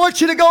 I don't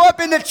want you to go up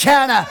into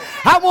China.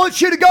 I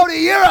want you to go to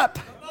Europe.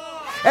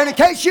 And in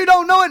case you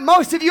don't know it,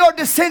 most of you are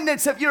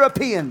descendants of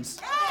Europeans.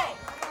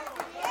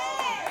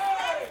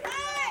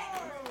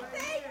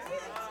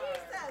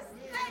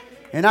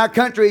 And our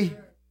country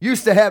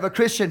used to have a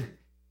Christian,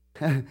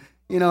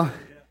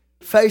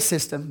 faith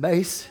system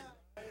base.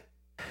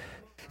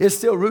 It's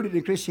still rooted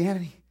in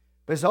Christianity.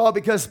 But it's all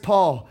because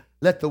Paul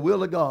let the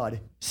will of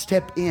God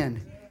step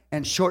in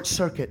and short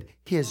circuit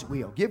his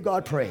will. Give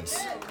God praise.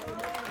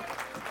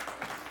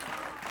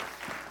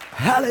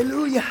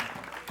 Hallelujah.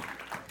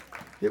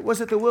 It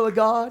wasn't the will of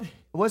God.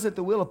 It wasn't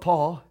the will of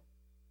Paul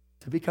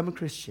to become a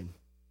Christian.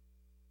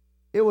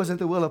 It wasn't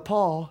the will of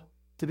Paul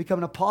to become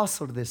an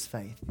apostle to this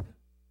faith.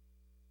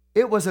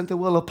 It wasn't the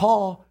will of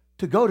Paul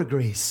to go to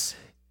Greece.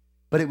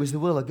 But it was the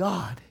will of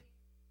God.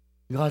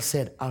 God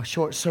said, I'll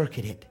short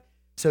circuit it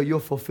so you'll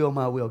fulfill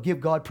my will.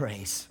 Give God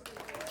praise.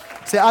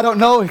 See, I don't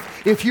know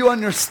if you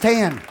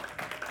understand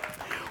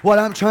what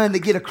I'm trying to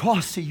get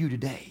across to you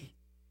today.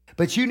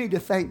 But you need to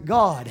thank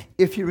God,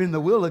 if you're in the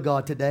will of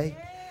God today,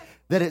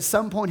 that at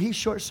some point He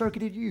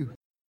short-circuited you.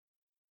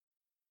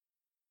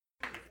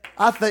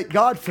 I thank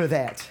God for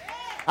that.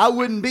 I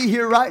wouldn't be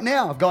here right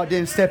now if God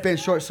didn't step in and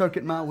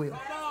short-circuit my will.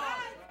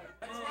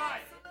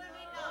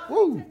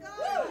 Woo.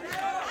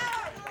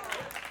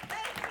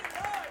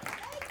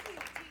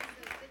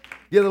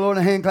 Give the Lord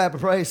a hand clap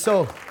of praise.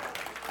 So,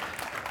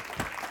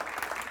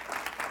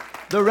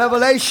 the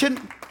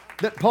revelation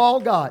that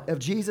Paul got of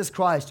Jesus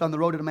Christ on the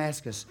road to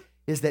Damascus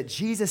is that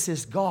Jesus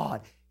is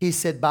God. He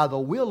said, by the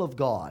will of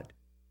God.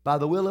 By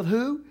the will of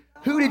who?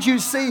 Who did you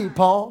see,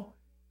 Paul?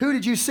 Who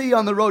did you see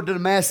on the road to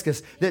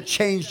Damascus that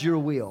changed your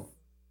will?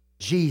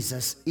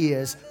 Jesus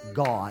is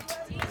God.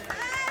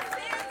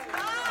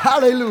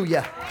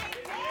 Hallelujah.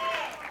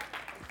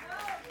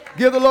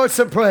 Give the Lord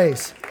some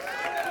praise.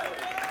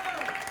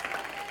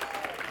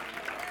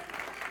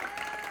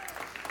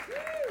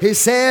 He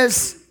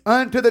says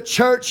unto the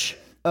church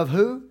of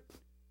who?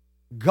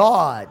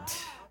 God.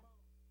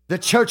 The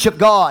church of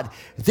God.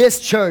 This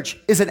church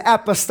is an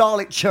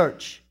apostolic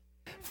church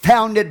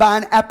founded by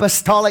an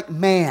apostolic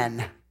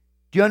man.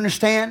 Do you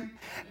understand?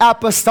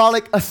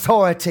 Apostolic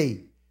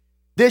authority.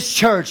 This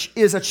church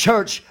is a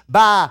church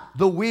by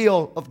the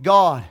will of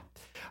God.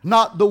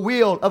 Not the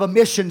will of a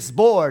missions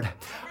board.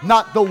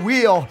 Not the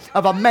will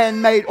of a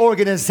man-made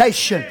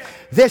organization.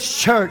 This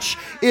church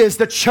is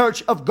the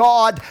church of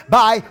God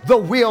by the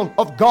will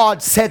of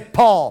God, said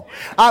Paul.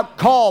 I'm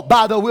called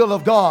by the will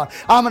of God.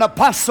 I'm an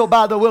apostle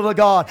by the will of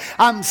God.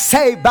 I'm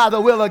saved by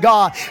the will of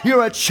God.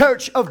 You're a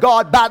church of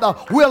God by the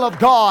will of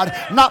God,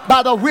 not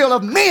by the will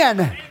of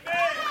men.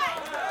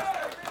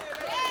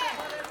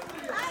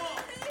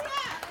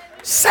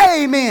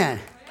 Say amen.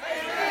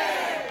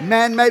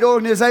 Man-made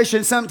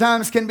organizations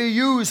sometimes can be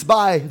used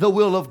by the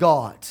will of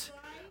God.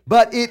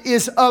 But it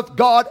is of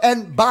God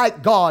and by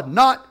God,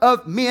 not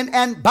of men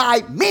and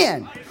by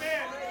men.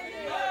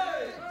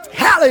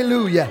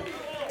 Hallelujah.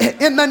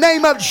 In the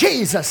name of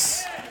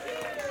Jesus.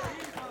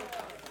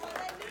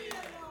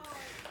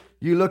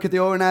 You look at the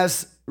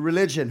organized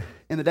religion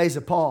in the days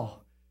of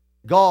Paul.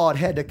 God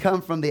had to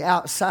come from the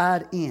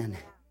outside in.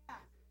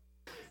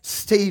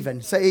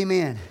 Stephen, say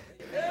amen.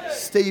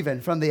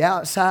 Stephen, from the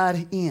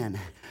outside in.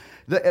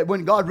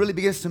 When God really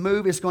begins to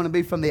move, it's going to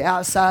be from the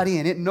outside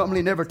in. It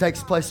normally never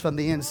takes place from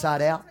the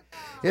inside out.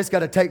 It's got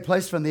to take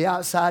place from the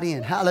outside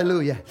in.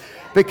 Hallelujah.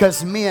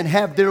 Because men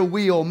have their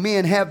will.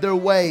 Men have their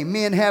way.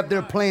 Men have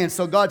their plans.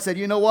 So God said,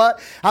 you know what?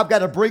 I've got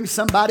to bring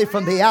somebody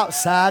from the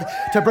outside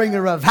to bring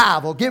a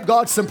revival. Give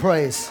God some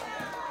praise.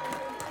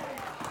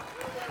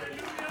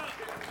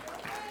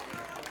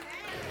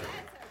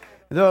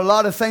 There are a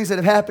lot of things that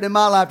have happened in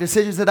my life,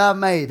 decisions that I've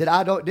made that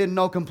I didn't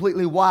know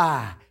completely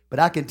why. But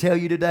I can tell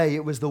you today,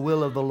 it was the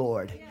will of the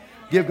Lord.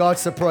 Give God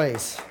some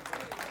praise.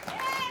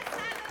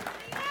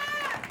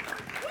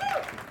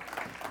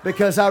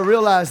 Because I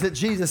realize that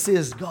Jesus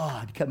is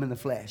God come in the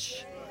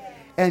flesh.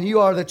 And you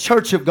are the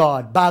church of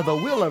God by the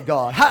will of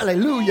God.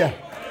 Hallelujah.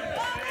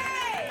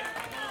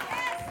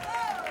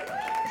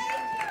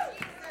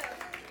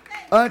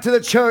 Unto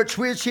the church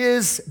which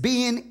is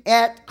being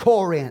at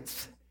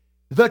Corinth.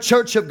 The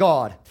church of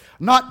God.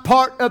 Not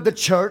part of the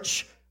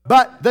church,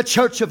 but the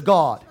church of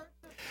God.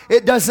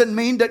 It doesn't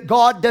mean that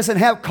God doesn't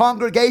have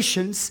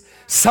congregations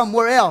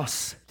somewhere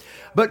else.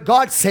 But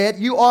God said,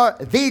 you are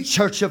the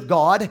church of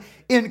God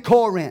in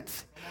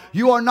Corinth.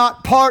 You are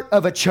not part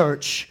of a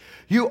church.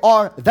 You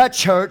are the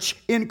church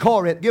in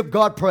Corinth. Give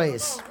God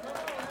praise.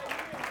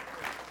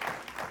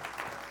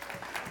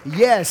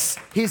 Yes,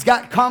 He's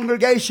got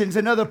congregations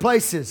in other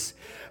places.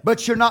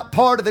 But you're not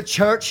part of the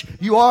church.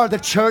 You are the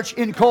church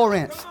in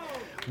Corinth.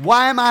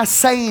 Why am I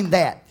saying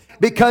that?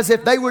 Because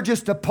if they were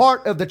just a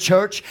part of the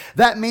church,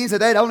 that means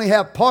that they'd only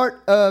have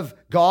part of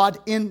God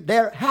in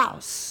their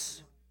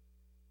house.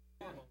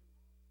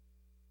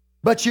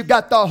 But you've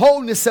got the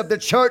wholeness of the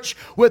church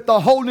with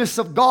the wholeness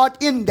of God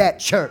in that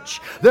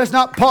church. There's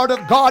not part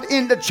of God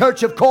in the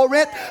church of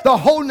Corinth. The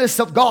wholeness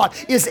of God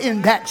is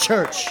in that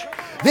church.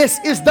 This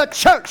is the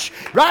church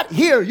right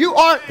here. You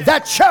are the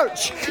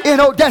church in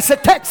Odessa,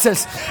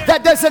 Texas.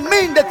 That doesn't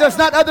mean that there's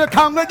not other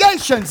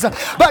congregations,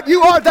 but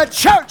you are the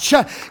church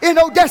in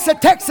Odessa,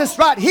 Texas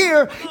right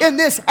here in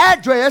this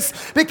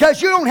address,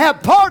 because you don't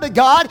have part of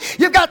God.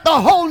 You've got the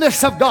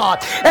wholeness of God.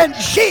 And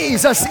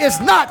Jesus is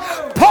not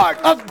part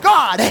of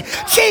God.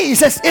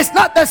 Jesus is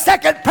not the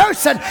second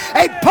person,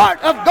 a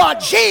part of God.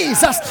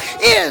 Jesus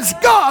is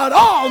God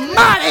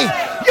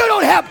Almighty. You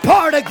don't have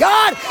part of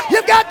God.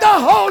 You've got the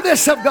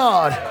wholeness of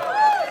God.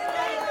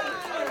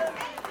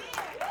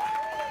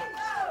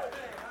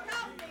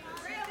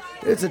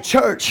 It's a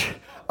church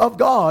of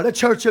God, a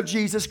church of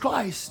Jesus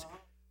Christ,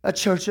 a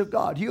church of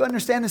God. Do you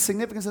understand the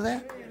significance of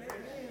that?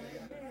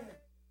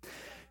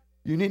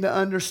 You need to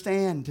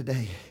understand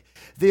today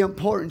the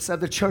importance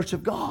of the church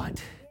of God.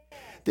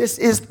 This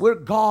is where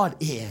God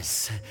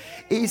is.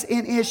 He's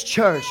in His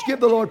church. Give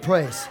the Lord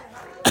praise.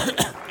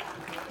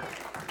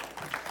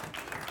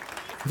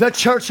 The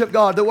church of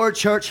God, the word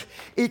church,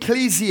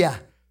 ecclesia.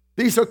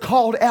 These are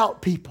called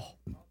out people.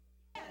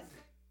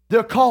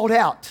 They're called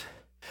out.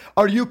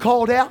 Are you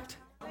called out?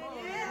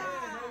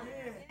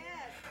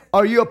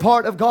 Are you a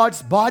part of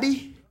God's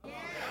body?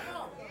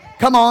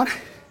 Come on.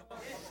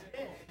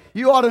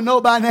 You ought to know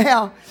by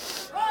now.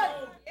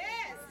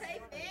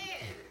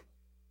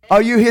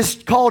 Are you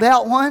His called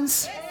out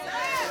ones?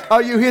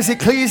 Are you His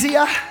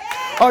ecclesia?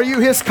 Are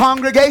you His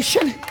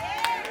congregation?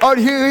 Are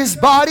you His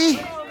body?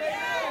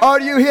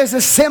 Are you His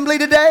assembly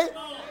today?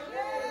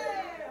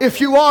 If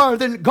you are,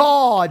 then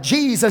God,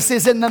 Jesus,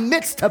 is in the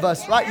midst of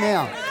us right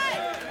now.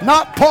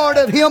 Not part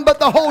of Him, but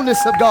the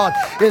wholeness of God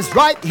is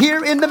right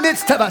here in the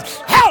midst of us.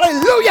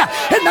 Hallelujah!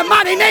 In the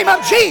mighty name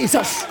of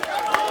Jesus.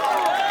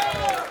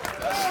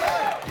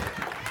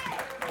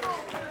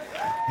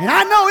 And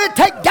I know it'd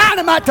take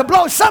dynamite to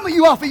blow some of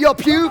you off of your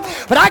pew,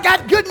 but I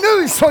got good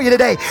news for you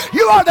today.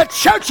 You are the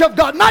church of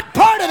God, not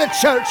part of the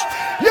church.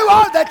 You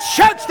are the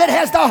church that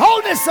has the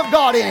wholeness of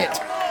God in it.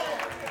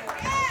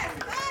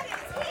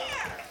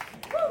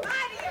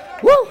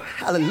 Woo!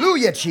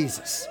 Hallelujah,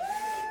 Jesus.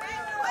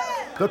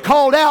 The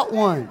called out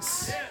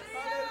ones.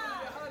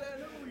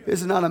 This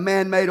is not a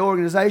man-made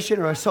organization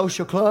or a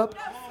social club.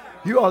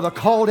 You are the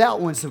called out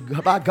ones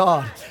by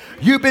God.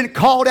 You've been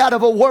called out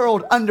of a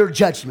world under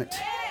judgment.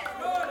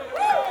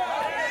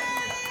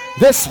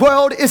 This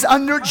world is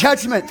under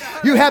judgment.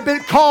 You have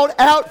been called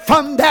out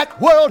from that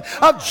world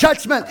of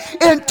judgment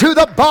into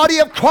the body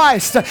of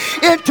Christ,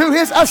 into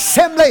His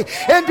assembly,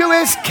 into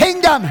His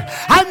kingdom.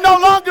 I'm no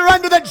longer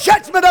under the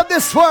judgment of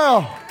this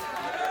world.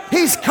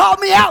 He's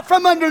called me out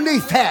from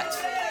underneath that.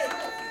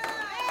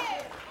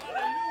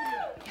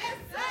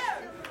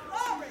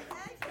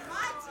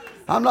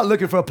 I'm not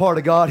looking for a part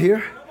of God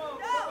here.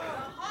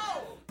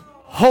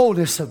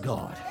 Wholeness of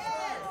God.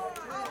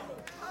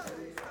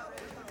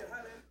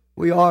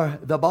 We are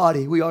the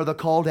body. We are the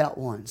called out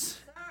ones.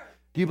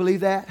 Do you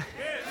believe that?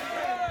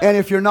 And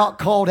if you're not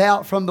called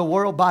out from the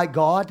world by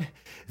God,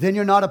 then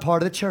you're not a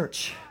part of the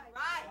church.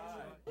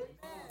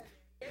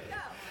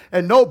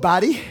 And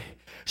nobody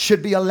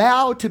should be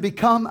allowed to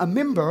become a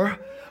member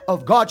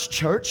of God's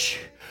church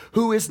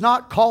who is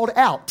not called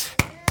out.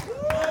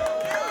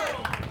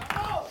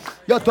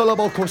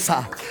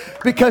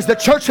 Because the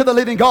church of the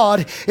living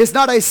God is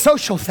not a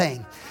social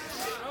thing.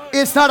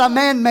 It's not a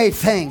man-made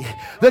thing.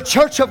 The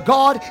church of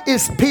God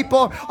is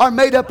people, are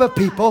made up of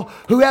people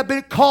who have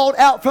been called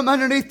out from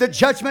underneath the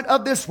judgment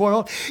of this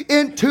world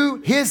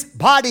into His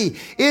body,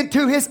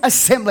 into His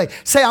assembly.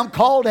 Say, I'm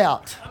called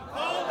out. I'm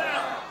called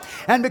out.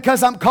 And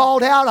because I'm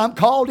called out, I'm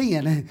called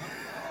in.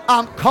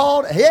 I'm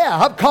called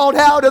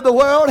out of the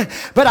world,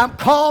 but I'm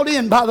called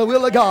in by the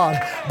will of God.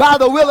 By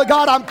the will of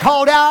God, I'm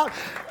called out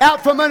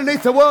from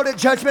underneath the world at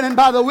judgment, and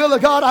by the will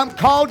of God, I'm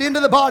called into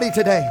the body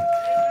today.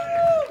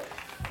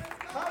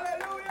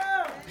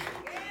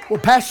 Well,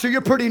 Pastor,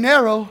 you're pretty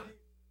narrow.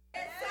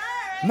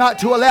 Not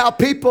to allow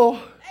people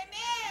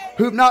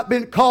who've not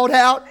been called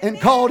out and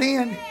called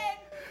in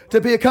to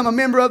become a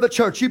member of the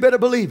church. You better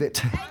believe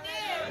it.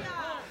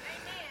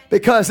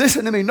 Because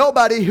listen to me,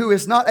 nobody who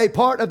is not a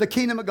part of the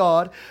kingdom of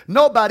God,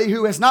 nobody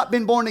who has not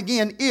been born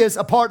again is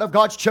a part of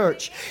God's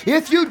church.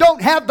 If you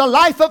don't have the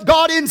life of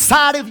God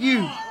inside of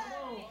you,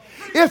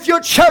 if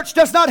your church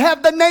does not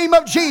have the name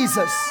of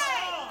Jesus,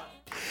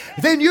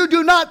 then you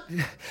do not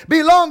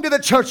belong to the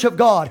church of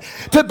God.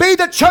 To be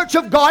the church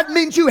of God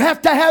means you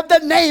have to have the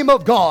name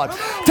of God.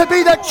 To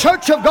be the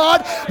church of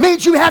God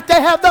means you have to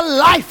have the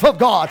life of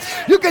God.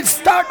 You can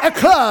start a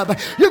club.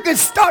 You can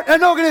start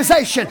an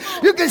organization.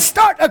 You can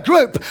start a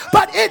group.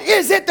 But it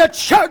isn't the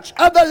church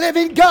of the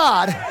living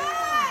God.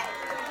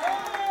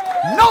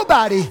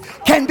 Nobody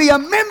can be a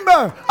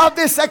member of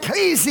this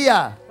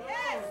ecclesia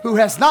who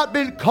has not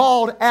been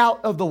called out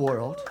of the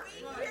world,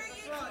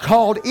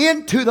 called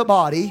into the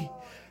body,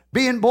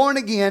 being born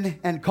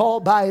again and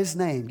called by His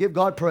name. Give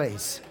God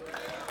praise.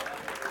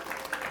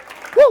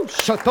 Woo!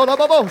 So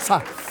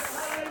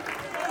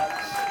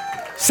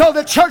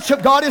the church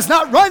of God is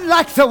not run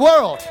like the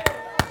world.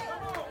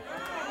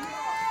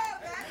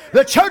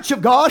 The church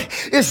of God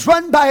is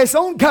run by His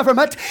own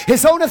government,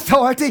 His own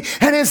authority,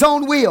 and His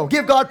own will.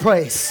 Give God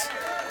praise.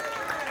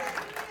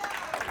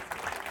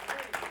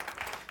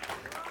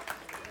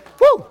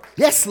 Woo!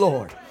 Yes,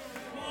 Lord.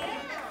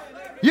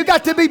 You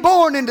got to be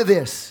born into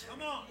this.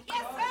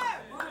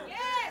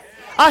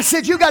 I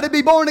said, you got to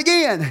be born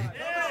again.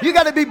 You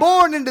got to be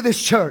born into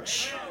this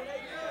church.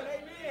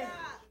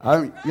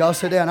 Y'all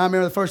sit down. I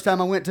remember the first time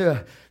I went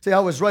to, I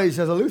was raised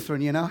as a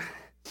Lutheran, you know.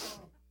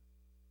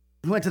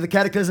 Went to the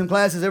catechism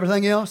classes,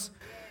 everything else.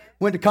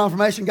 Went to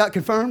confirmation, got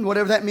confirmed,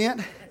 whatever that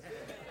meant.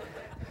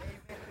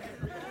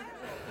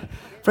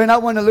 Friend, I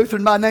wasn't a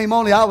Lutheran by name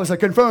only. I was a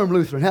confirmed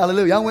Lutheran.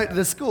 Hallelujah. I went to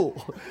the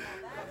school.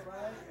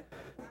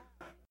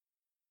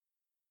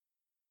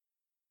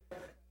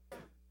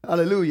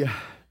 Hallelujah.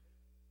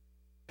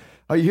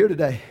 Are you here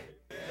today?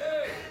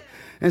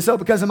 And so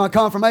because of my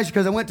confirmation,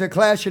 because I went to a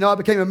class, I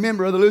became a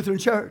member of the Lutheran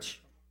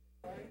Church.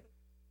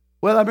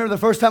 Well, I remember the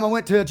first time I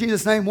went to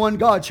Jesus' Name One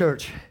God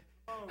Church.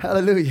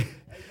 Hallelujah.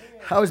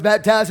 I was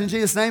baptized in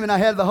Jesus' name and I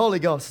had the Holy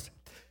Ghost.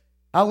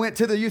 I went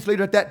to the youth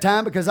leader at that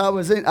time because I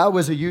was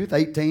a youth,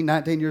 18,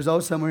 19 years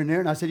old, somewhere in there.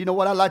 And I said, you know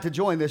what? I'd like to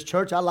join this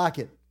church. I like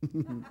it.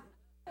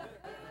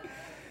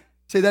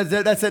 See, that's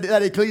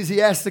that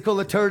ecclesiastical,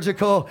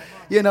 liturgical,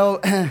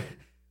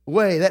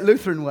 way, that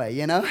Lutheran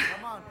way,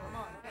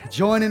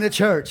 Joining a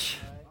church.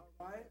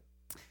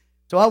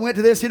 So I went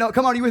to this,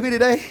 come on, you with me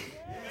today?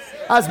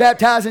 I was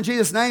baptized in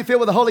Jesus' name,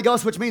 filled with the Holy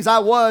Ghost, which means I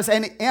was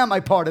and am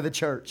a part of the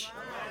church.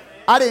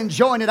 I didn't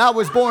join it, I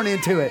was born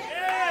into it.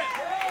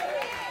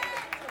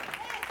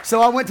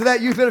 So I went to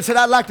that youth leader and said,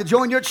 I'd like to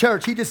join your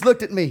church. He just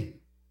looked at me.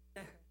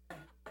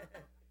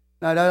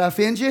 Now, did I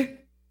offend you? Did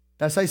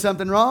I say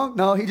something wrong?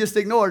 No, he just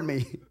ignored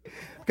me.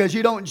 Because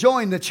you don't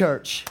join the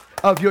church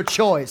of your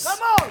choice. Come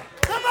on,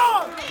 come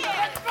on.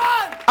 That's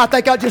fun. I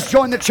think I just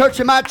joined the church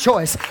of my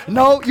choice.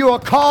 No, you are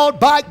called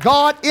by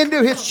God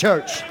into His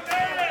church.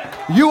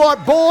 You are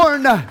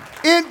born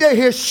into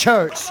His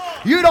church.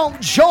 You don't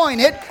join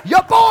it,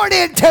 you're born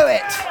into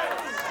it.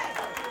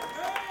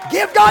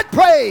 Give God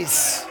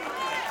praise.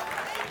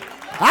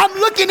 I'm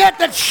looking at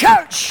the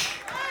church.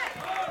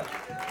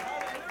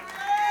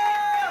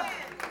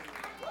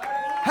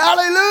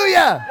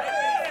 Hallelujah.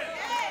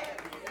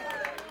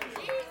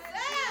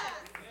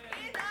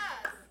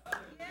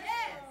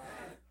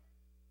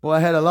 Well, I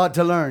had a lot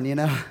to learn,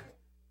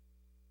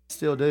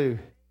 Still do.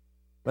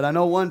 But I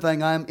know one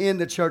thing, I am in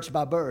the church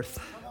by birth.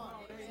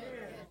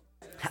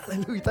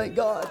 Hallelujah, thank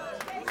God.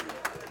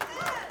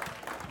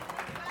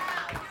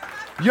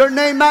 Your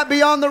name might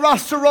be on the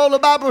roster roll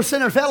of Bible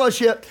Center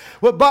Fellowship,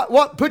 but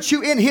what put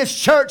you in His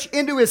church,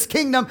 into His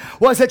kingdom,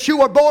 was that you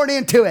were born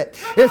into it.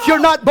 If you're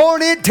not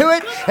born into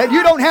it, and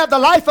you don't have the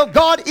life of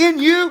God in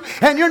you,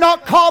 and you're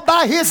not called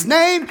by His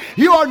name,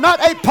 you are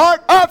not a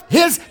part of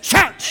His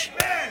church.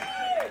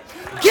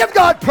 Give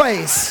God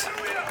praise.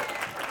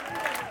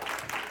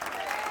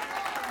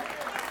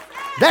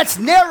 That's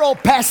narrow,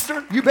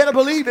 Pastor. You better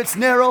believe it's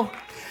narrow,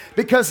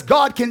 because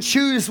God can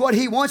choose what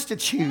He wants to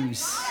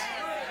choose.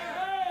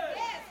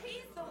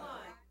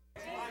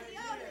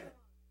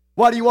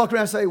 Why do you walk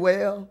around and say,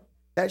 well,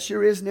 that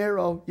sure is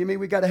narrow? You mean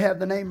we got to have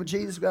the name of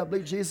Jesus? We got to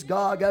believe Jesus is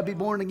God. Got to be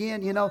born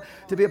again,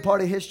 to be a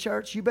part of His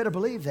church. You better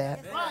believe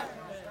that.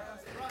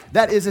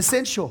 That is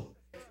essential.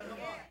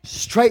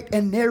 Straight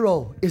and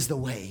narrow is the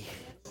way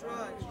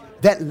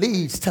that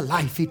leads to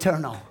life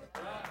eternal.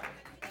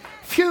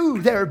 Few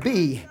there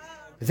be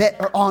that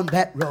are on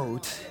that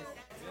road.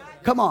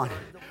 Come on.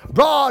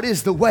 Broad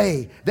is the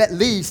way that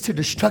leads to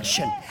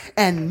destruction,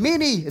 and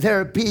many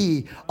there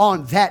be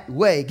on that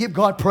way. Give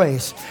God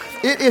praise.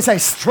 It is a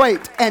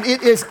straight and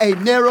it is a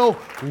narrow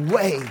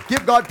way.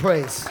 Give God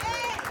praise.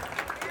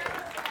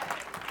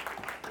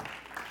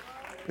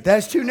 But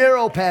that's too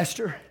narrow,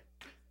 Pastor.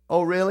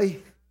 Oh,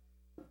 really?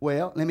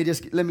 Well, let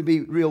me be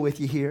real with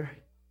you here.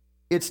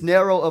 It's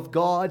narrow of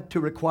God to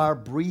require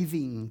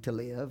breathing to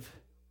live.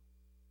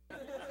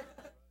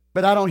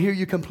 But I don't hear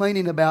you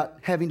complaining about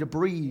having to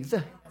breathe.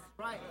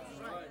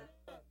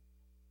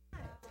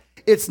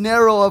 It's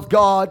narrow of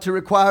God to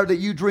require that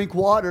you drink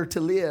water to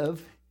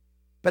live.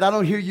 But I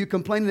don't hear you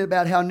complaining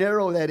about how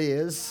narrow that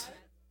is.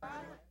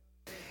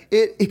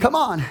 Come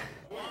on.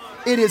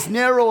 It is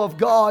narrow of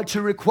God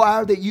to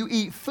require that you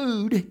eat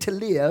food to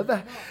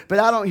live. But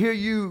I don't hear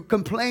you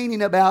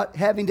complaining about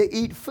having to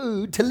eat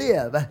food to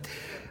live.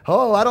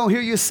 Oh, I don't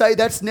hear you say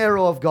that's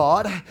narrow of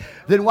God.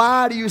 Then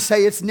why do you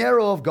say it's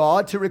narrow of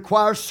God to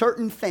require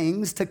certain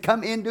things to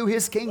come into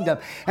His kingdom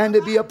and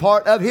to be a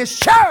part of His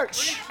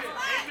church?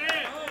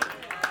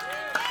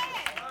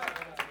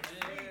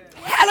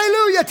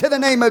 Hallelujah to the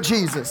name of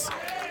Jesus.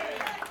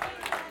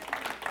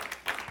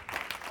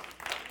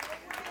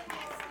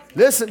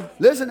 Listen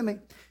to me.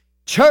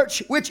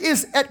 Church, which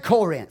is at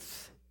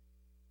Corinth.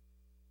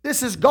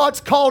 This is God's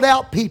called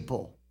out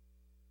people.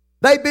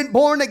 They've been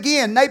born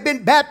again. They've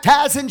been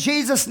baptized in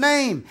Jesus'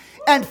 name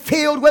and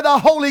filled with the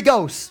Holy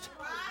Ghost.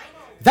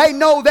 They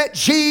know that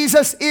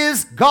Jesus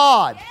is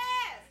God.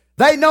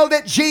 They know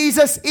that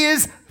Jesus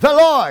is the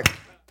Lord.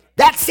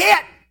 That's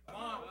it.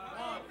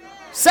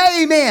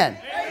 Say amen.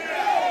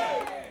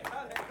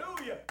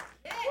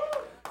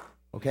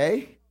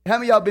 Okay? How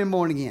many of y'all been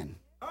born again?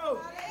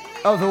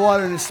 Of the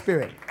water and the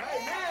Spirit.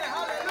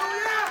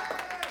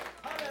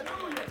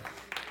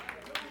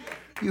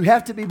 You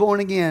have to be born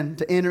again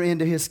to enter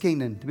into His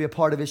kingdom, to be a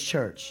part of His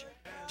church.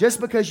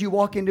 Just because you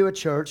walk into a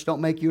church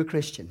don't make you a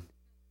Christian.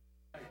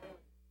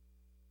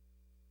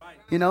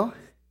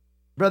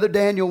 Brother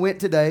Daniel went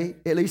today,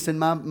 at least in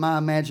my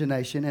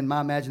imagination, and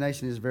my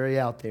imagination is very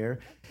out there.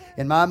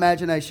 In my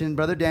imagination,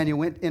 Brother Daniel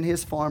went in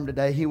his farm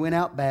today. He went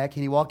out back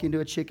and he walked into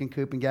a chicken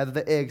coop and gathered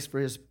the eggs for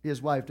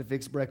his wife to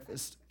fix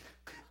breakfast.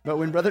 But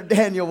when Brother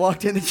Daniel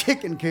walked in the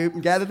chicken coop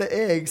and gathered the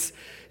eggs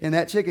in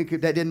that chicken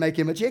coop, that didn't make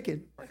him a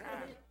chicken.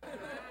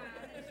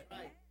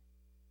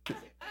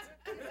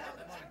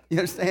 You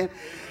understand?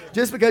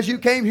 Just because you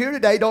came here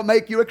today don't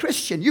make you a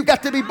Christian. You've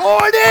got to be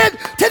born in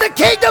to the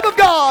kingdom of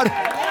God.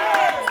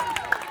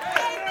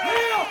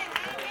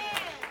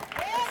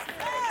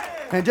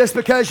 And just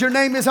because your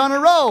name is on a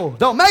roll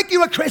don't make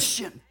you a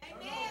Christian.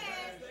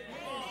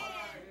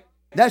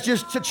 That's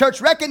just the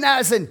church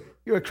recognizing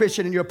you're a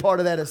Christian and you're a part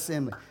of that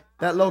assembly,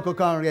 that local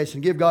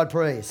congregation. Give God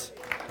praise.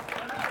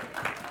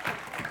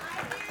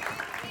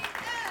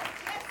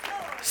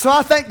 So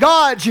I thank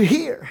God you're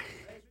here.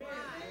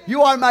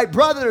 You are my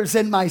brothers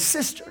and my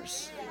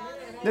sisters.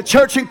 The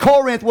church in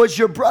Corinth was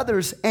your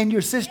brothers and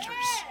your sisters.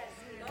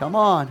 Come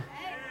on.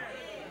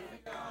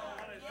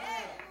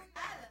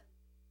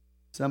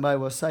 Somebody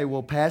will say,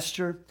 well,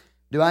 Pastor,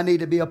 do I need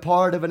to be a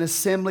part of an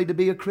assembly to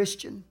be a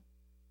Christian?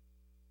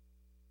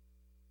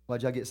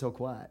 Why'd y'all get so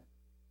quiet?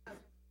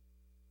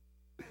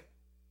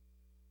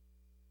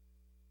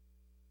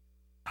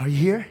 Are you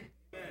here?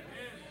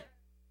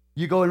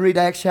 You go and read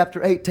Acts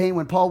chapter 18.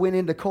 When Paul went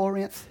into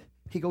Corinth,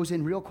 he goes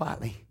in real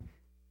quietly.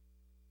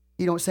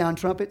 He don't sound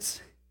trumpets.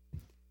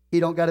 He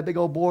don't got a big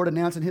old board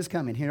announcing his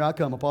coming. Here I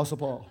come, Apostle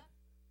Paul.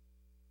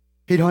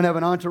 He don't have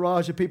an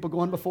entourage of people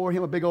going before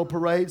him, a big old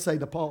parade, say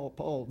the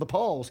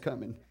Paul's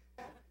coming.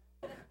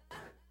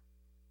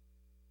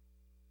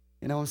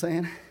 You know what I'm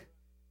saying?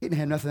 He didn't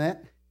have nothing of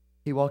that.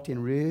 He walked in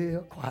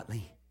real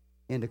quietly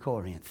into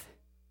Corinth.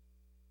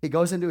 He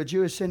goes into a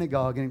Jewish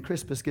synagogue and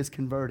Crispus gets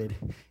converted.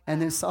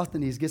 And then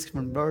Sosthenes gets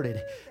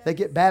converted. They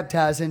get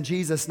baptized in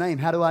Jesus' name.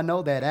 How do I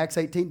know that? Acts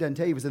 18 doesn't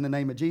tell you it was in the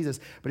name of Jesus.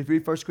 But if you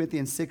read 1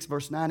 Corinthians 6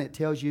 verse 9, it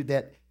tells you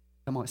that,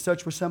 come on,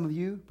 such were some of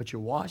you, but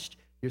you're washed,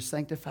 you're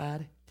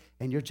sanctified,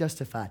 and you're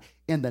justified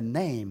in the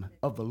name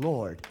of the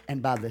Lord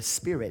and by the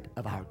Spirit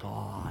of our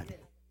God.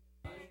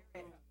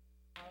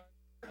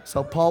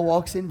 So Paul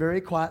walks in very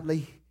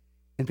quietly,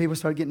 and people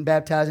start getting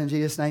baptized in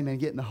Jesus' name and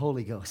getting the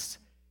Holy Ghost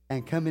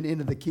and coming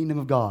into the kingdom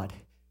of God.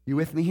 You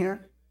with me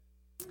here?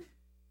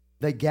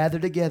 They gather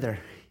together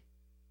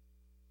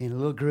in a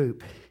little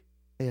group.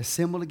 They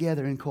assemble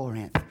together in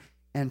Corinth.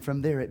 And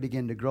from there it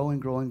began to grow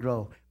and grow and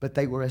grow. But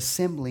they were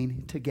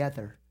assembling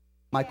together.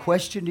 My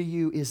question to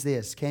you is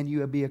this: can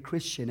you be a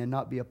Christian and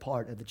not be a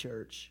part of the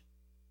church?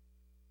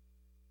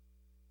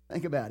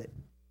 Think about it.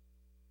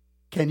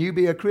 Can you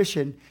be a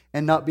Christian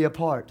and not be a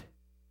part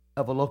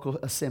of a local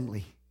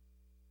assembly?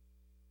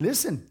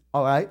 Listen,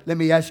 all right, let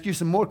me ask you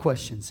some more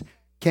questions.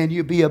 Can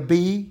you be a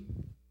bee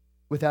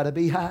without a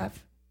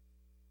beehive?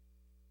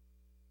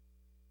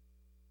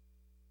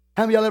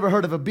 How many of y'all ever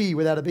heard of a bee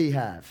without a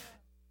beehive?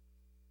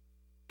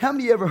 How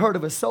many of you ever heard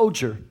of a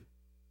soldier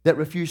that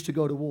refused to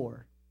go to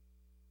war?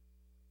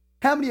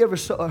 How many of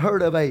you ever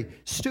heard of a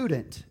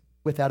student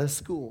without a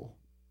school?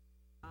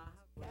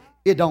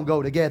 It don't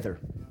go together.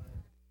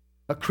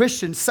 A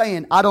Christian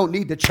saying, I don't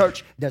need the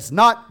church, does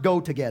not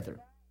go together.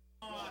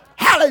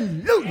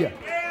 Hallelujah.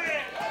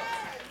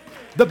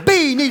 The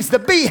bee needs the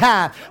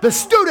beehive. The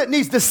student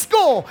needs the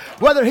school.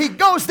 Whether he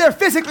goes there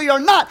physically or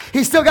not,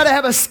 he's still got to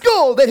have a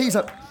school that he's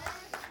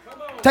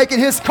taking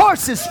his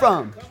courses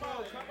from.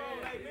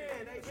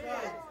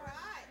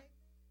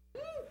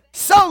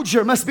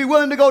 Soldier must be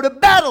willing to go to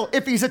battle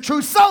if he's a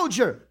true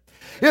soldier.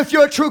 If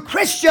you're a true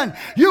Christian,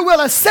 you will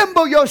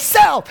assemble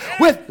yourself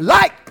with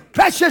like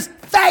precious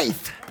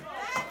faith.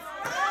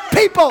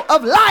 People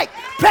of like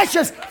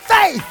precious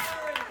faith.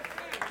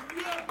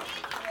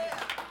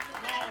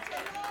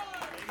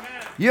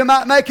 You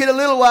might make it a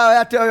little while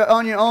out there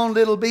on your own,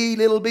 little bee,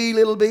 little bee,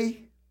 little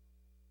bee.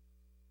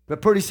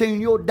 But pretty soon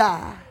you'll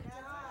die.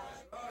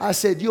 I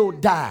said you'll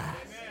die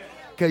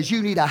because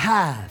you need a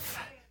hive.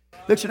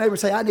 Look at your neighbor and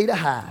say, I need a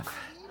hive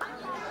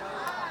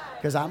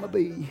because I'm a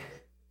bee.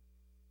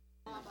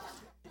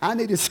 I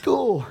need a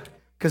school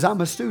because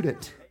I'm a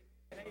student.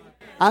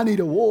 I need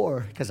a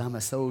war because I'm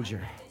a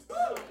soldier.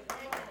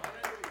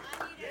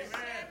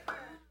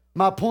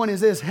 My point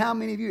is this: how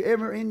many of you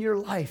ever in your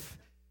life,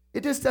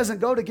 it just doesn't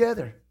go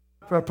together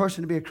for a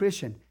person to be a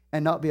Christian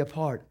and not be a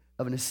part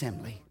of an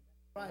assembly?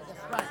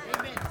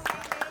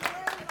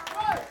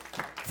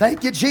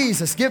 Thank you,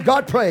 Jesus. Give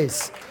God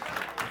praise.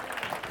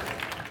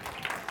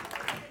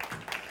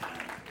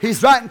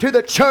 He's writing to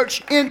the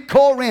church in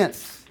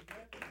Corinth,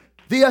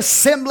 the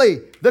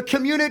assembly, the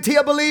community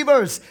of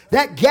believers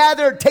that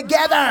gathered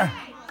together.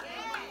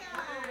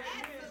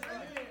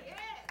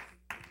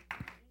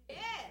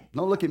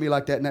 Don't look at me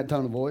like that in that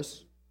tone of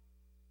voice.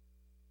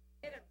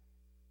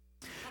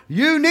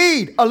 You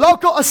need a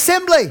local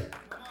assembly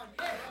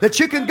that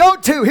you can go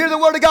to, hear the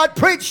word of God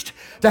preached,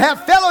 to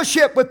have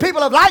fellowship with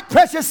people of like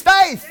precious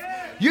faith.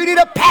 You need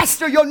a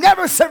pastor. You'll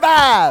never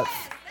survive.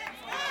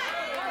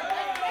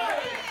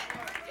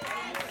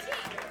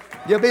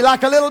 You'll be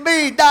like a little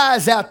bee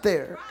dies out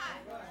there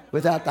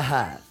without the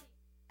hive.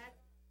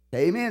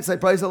 Amen. Say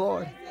praise the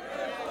Lord.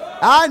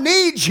 I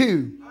need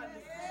you.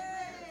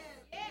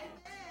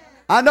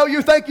 I know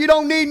you think you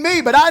don't need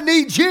me, but I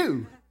need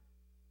you.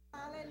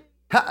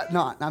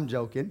 No, I'm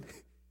joking.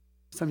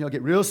 Some of y'all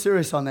get real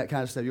serious on that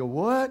kind of stuff. You're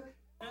what?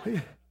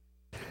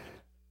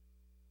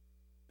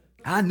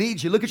 I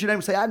need you. Look at your neighbor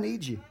and say, I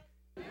need you.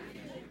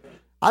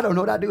 I don't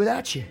know what I'd do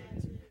without you.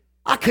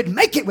 I couldn't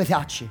make it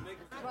without you.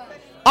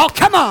 Oh,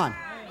 come on.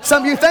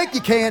 Some of you think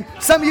you can.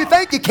 Some of you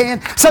think you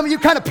can. Some of you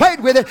kind of played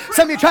with it.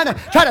 Some of you trying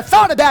to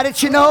thought about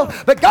it, you know.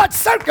 But God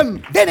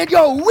circumvented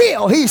your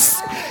will. He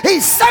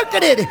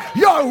circuited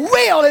your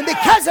will. And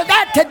because of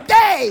that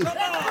today,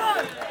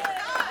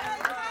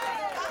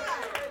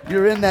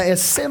 you're in the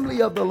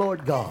assembly of the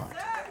Lord God.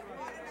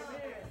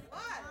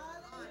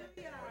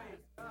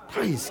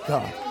 Praise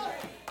God.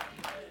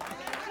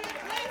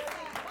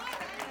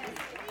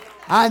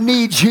 I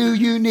need you.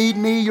 You need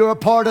me. You're a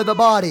part of the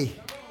body.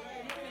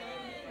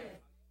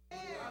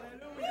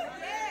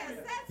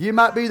 You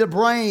might be the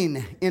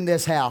brain in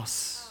this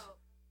house.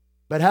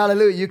 But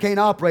hallelujah, you can't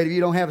operate if you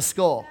don't have a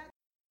skull.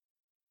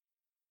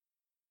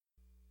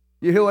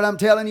 You hear what I'm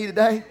telling you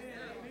today?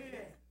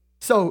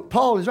 So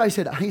Paul is right.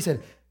 He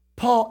said,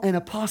 Paul, an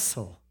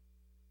apostle,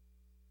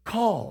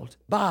 called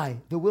by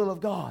the will of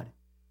God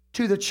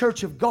to the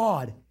church of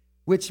God,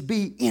 which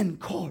be in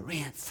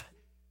Corinth.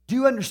 Do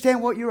you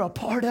understand what you're a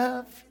part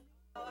of?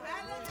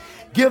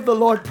 Give the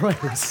Lord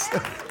praise.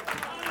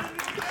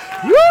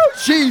 Woo,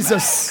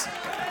 Jesus.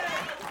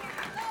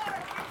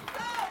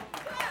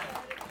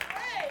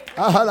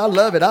 I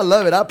love it. I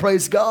love it. I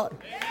praise God.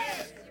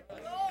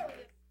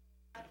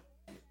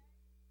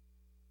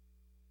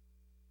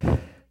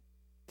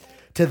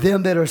 To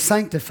them that are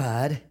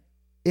sanctified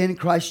in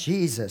Christ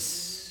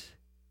Jesus,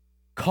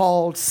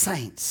 called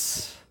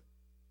saints.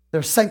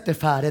 They're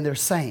sanctified and they're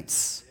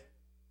saints.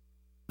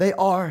 They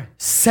are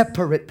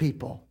separate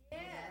people.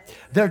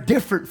 They're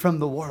different from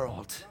the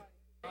world.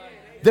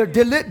 They're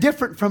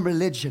different from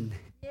religion.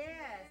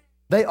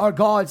 They are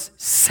God's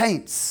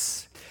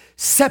saints,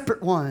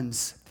 separate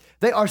ones.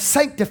 They are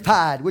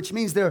sanctified, which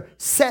means they're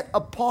set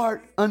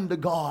apart unto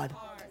God.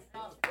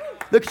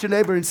 Look at your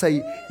neighbor and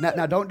say,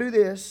 now don't do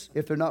this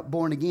if they're not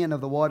born again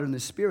of the water and the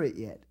Spirit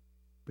yet.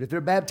 But if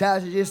they're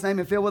baptized in Jesus' name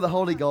and filled with the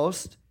Holy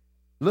Ghost,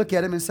 look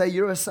at him and say,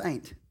 you're a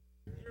saint.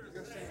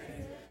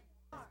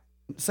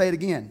 Say it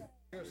again.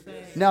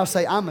 Now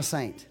say, I'm a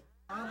saint.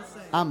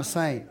 I'm a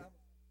saint.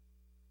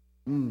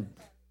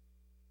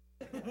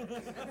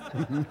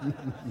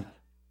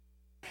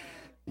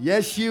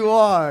 Yes, you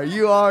are.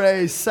 You are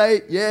a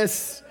saint.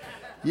 Yes.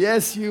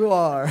 Yes, you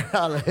are.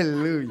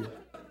 Hallelujah.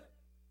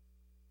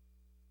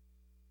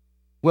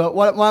 Well,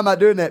 why am I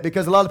doing that?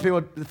 Because a lot of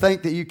people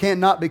think that you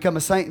cannot become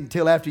a saint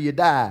until after you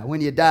die. When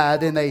you die,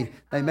 then they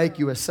make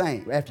you a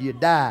saint after you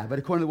die. But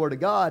according to the Word of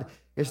God,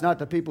 it's not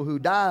the people who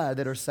die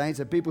that are saints,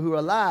 it's people who are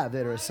alive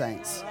that are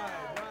saints.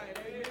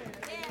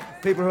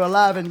 People who are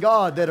alive in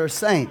God that are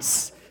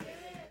saints.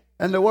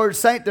 And the word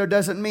saint there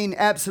doesn't mean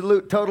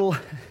absolute total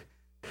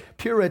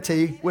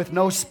purity with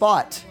no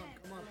spot.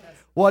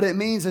 What it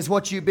means is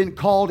what you've been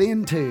called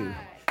into.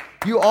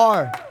 You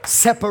are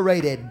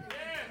separated.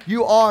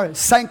 You are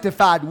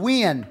sanctified.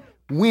 When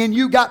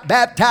you got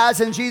baptized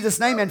in Jesus'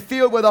 name and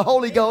filled with the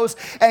Holy Ghost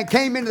and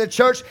came into the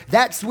church,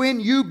 that's when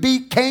you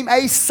became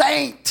a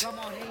saint.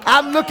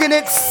 I'm looking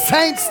at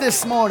saints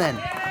this morning.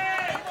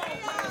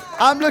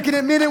 I'm looking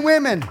at men and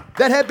women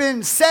that have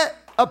been set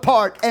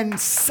apart and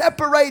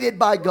separated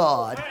by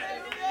God.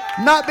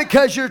 Not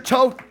because you're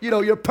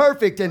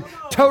perfect and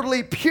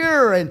totally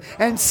pure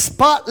and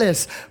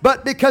spotless,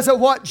 but because of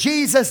what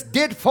Jesus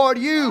did for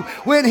you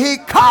when He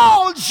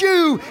called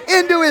you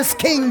into His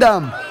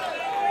kingdom.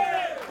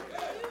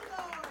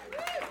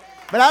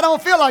 But I don't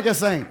feel like a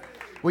saint.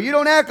 Well, you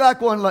don't act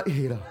like one,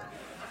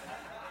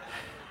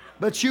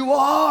 but you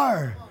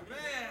are.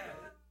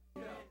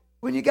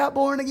 When you got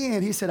born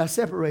again, He said, I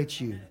separate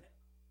you.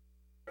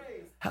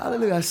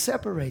 Hallelujah, I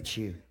separate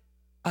you.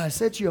 I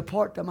set you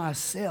apart to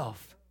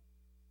myself.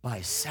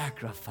 By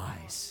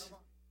sacrifice.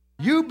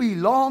 You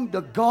belong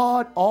to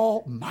God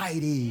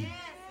Almighty.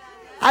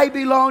 I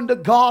belong to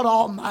God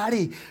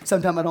Almighty.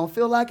 Sometimes I don't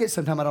feel like it.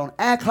 Sometimes I don't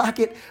act like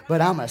it.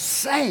 But I'm a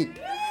saint.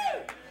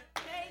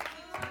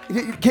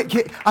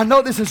 I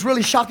know this is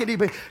really shocking to you,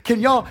 but can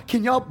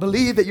y'all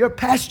believe that your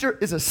pastor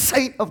is a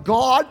saint of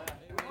God?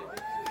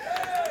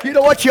 You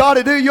know what you ought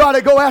to do? You ought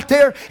to go out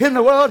there in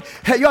the world.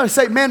 You ought to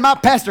say, man, my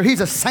pastor,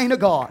 he's a saint of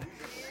God.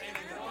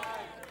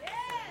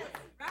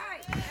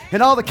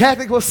 And all the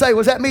Catholics will say,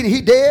 was that mean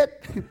he dead?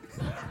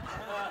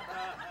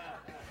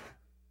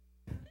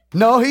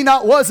 No, he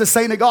not was a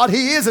saint of God.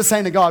 He is a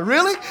saint of God.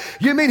 Really?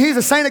 You mean he's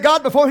a saint of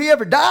God before he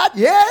ever died?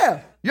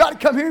 Yeah. You ought to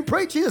come here and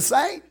preach. He's a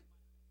saint.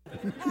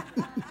 And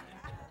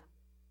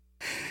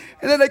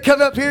then they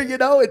come up here, and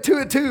 2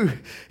 and 2.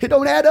 It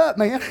don't add up,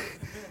 man.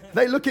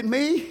 They look at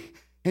me,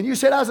 and you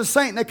said I was a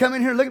saint. And they come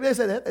in here and look at me and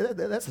say,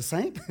 that's a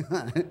saint?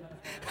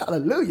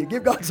 Hallelujah.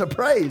 Give God some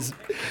praise.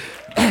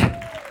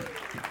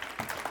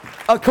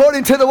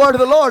 According to the word of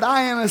the Lord,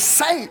 I am a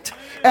saint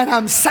and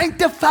I'm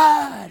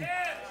sanctified.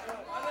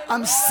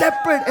 I'm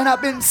separate and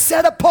I've been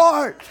set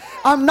apart.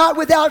 I'm not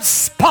without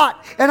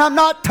spot and I'm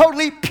not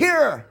totally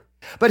pure.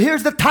 But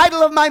here's the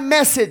title of my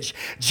message.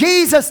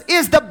 Jesus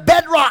is the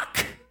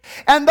bedrock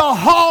and the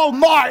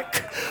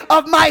hallmark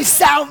of my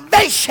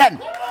salvation.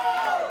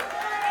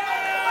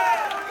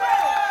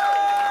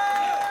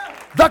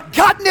 The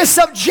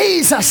godness of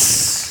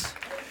Jesus,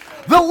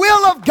 the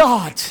will of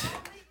God.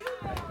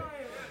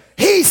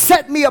 He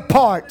set me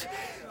apart.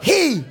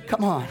 He,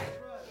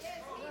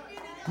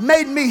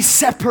 made me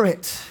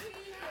separate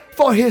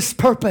for His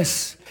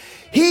purpose.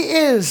 He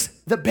is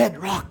the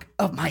bedrock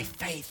of my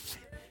faith.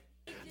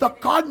 The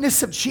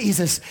godness of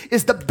Jesus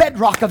is the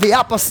bedrock of the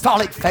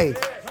apostolic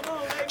faith.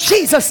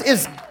 Jesus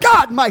is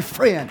God, my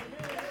friend.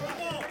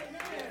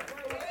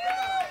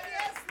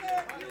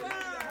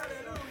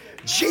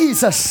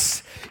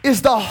 Jesus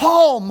is the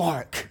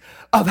hallmark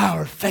of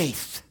our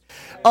faith.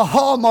 A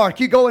hallmark.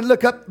 You go and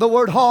look up the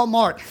word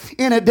hallmark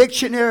in a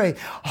dictionary.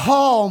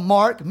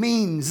 Hallmark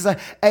means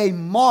a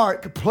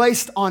mark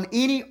placed on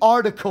any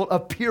article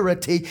of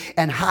purity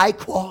and high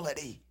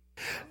quality.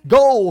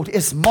 Gold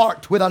is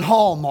marked with a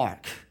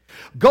hallmark.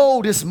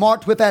 Gold is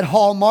marked with that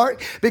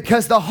hallmark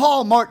because the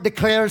hallmark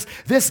declares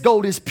this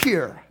gold is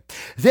pure.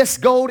 This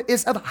gold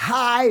is of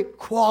high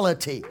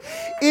quality.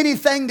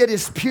 Anything that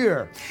is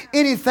pure,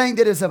 anything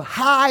that is of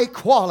high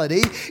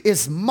quality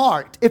is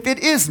marked. If it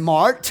is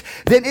marked,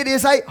 then it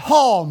is a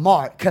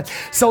hallmark.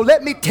 So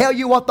let me tell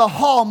you what the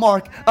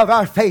hallmark of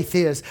our faith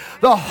is.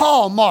 The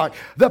hallmark,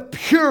 the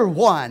pure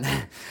one,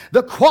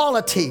 the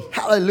quality,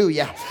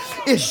 hallelujah,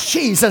 is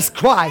Jesus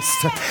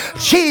Christ.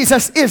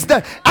 Jesus is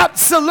the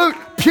absolute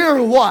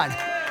pure one.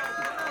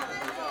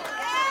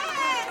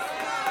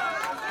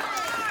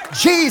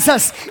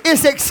 Jesus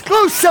is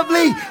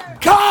exclusively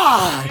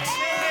God.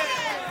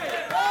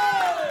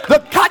 The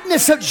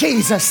godness of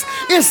Jesus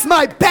is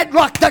my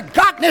bedrock. The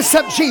godness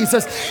of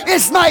Jesus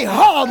is my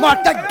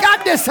hallmark. The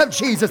godness of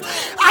Jesus.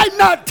 I'm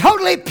not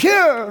totally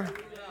pure,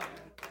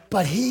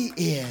 but He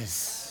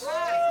is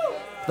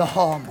the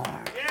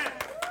hallmark.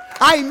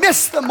 I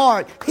missed the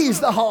mark.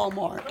 He's the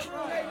hallmark.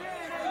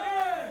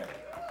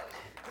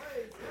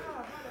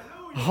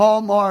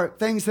 Hallmark,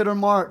 things that are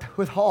marked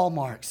with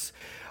hallmarks,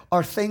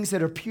 are things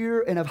that are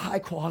pure and of high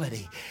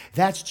quality.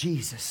 That's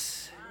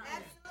Jesus.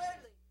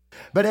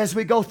 But as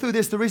we go through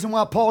this, the reason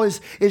why Paul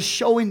is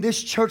showing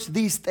this church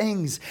these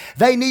things,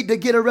 they need to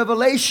get a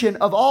revelation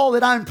of all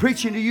that I'm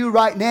preaching to you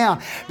right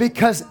now,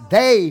 because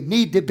they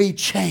need to be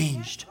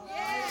changed.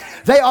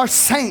 They are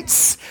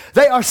saints.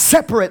 They are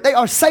separate. They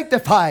are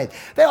sanctified.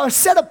 They are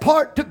set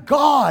apart to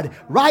God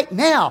right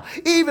now,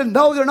 even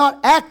though they're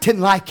not acting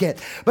like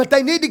it. But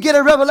they need to get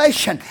a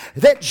revelation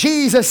that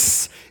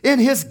Jesus in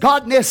His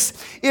godness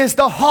is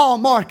the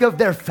hallmark of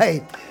their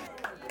faith.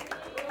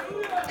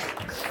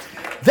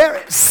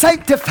 They're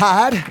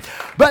sanctified,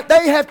 but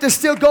they have to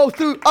still go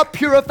through a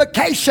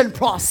purification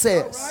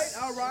process.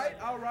 All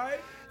right.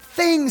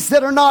 Things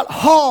that are not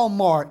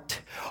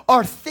hallmarked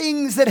are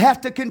things that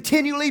have to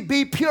continually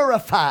be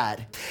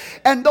purified.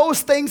 And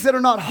those things that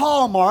are not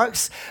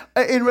hallmarks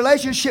in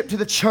relationship to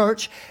the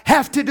church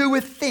have to do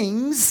with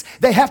things,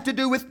 they have to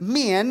do with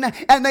men,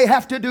 and they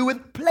have to do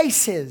with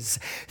places.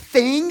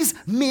 Things,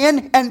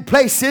 men, and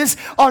places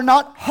are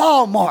not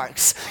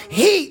hallmarks.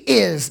 He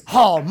is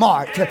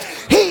hallmarked.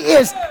 He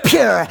is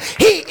pure.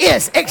 He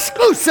is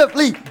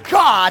exclusively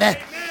God.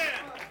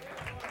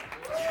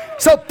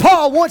 So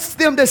Paul wants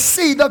them to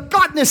see the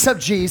godness of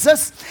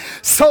Jesus,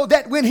 so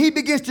that when he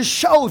begins to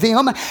show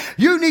them,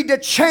 you need to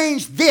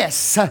change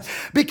this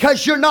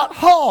because you're not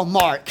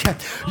hallmark.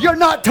 You're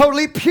not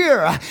totally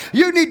pure.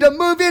 You need to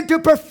move into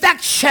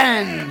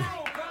perfection.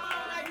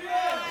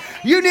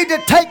 You need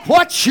to take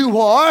what you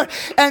are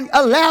and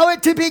allow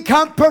it to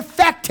become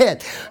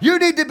perfected. You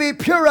need to be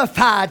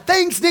purified.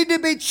 Things need to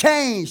be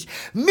changed.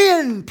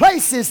 Men,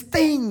 places,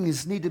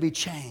 things need to be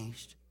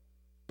changed.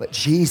 But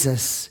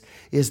Jesus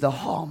is the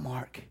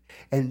hallmark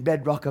and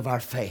bedrock of our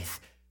faith.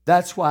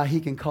 That's why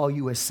He can call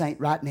you a saint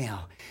right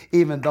now,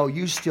 even though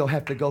you still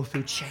have to go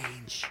through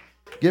change.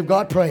 Give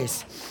God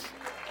praise.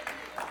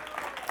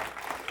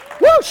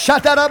 Woo!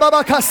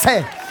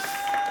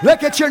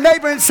 Look at your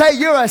neighbor and say,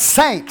 you're a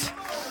saint.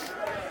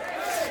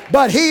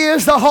 But He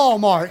is the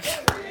hallmark.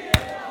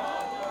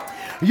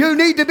 You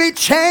need to be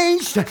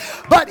changed,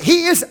 but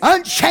He is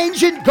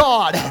unchanging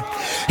God.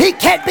 He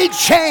can't be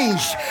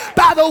changed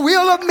by the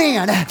will of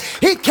men.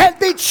 He can't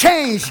be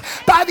changed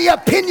by the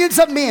opinions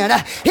of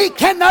men. He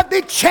cannot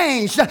be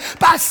changed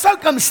by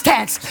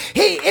circumstance.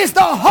 He is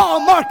the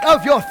hallmark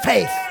of your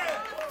faith.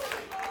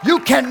 You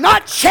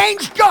cannot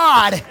change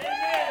God.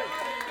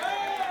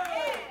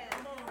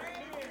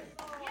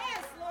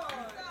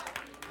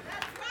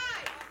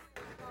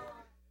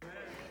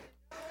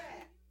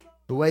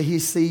 The way He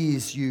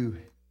sees you,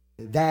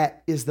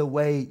 that is the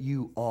way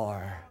you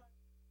are.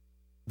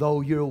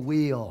 Though your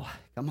will,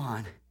 come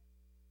on,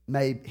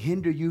 may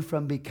hinder you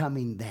from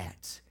becoming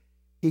that,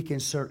 He can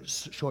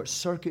short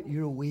circuit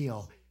your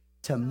will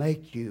to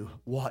make you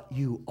what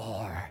you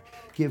are.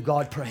 Give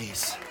God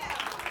praise.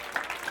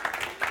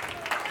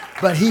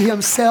 But He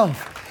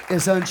Himself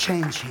is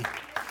unchanging.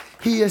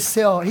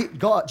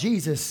 God,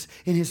 Jesus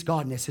in His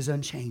godness is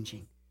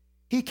unchanging.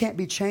 He can't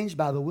be changed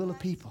by the will of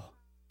people.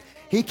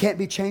 He can't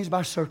be changed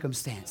by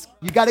circumstance.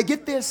 You got to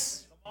get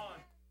this.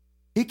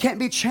 He can't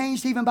be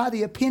changed even by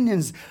the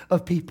opinions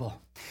of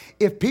people.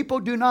 If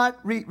people do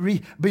not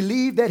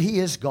believe that He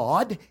is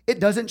God, it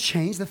doesn't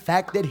change the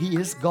fact that He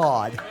is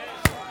God.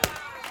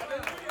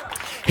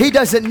 He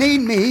doesn't need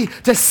me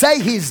to say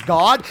He's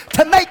God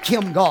to make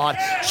Him God.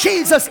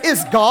 Jesus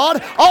is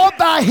God all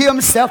by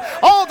Himself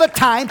all the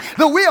time.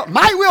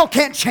 My will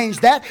can't change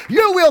that.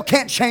 Your will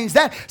can't change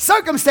that.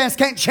 Circumstance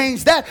can't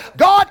change that.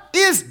 God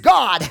is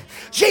God.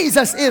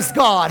 Jesus is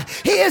God.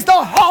 He is the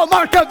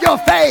hallmark of your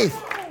faith.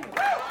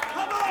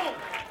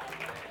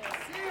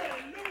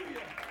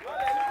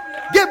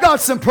 Give God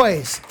some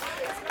praise.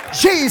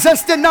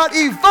 Jesus did not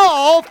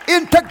evolve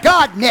into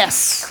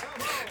godness.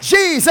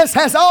 Jesus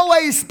has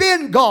always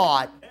been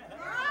God.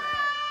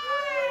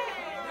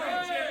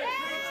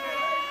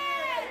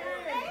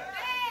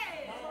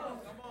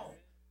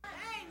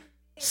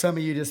 Some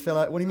of you just feel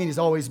like, what do you mean he's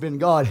always been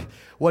God?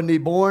 Wasn't he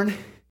born?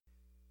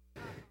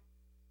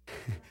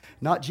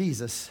 Not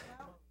Jesus.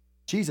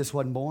 Jesus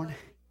wasn't born.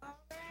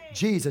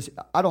 Jesus,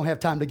 I don't have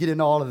time to get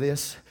into all of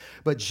this,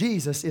 but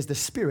Jesus is the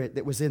Spirit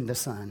that was in the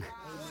Son.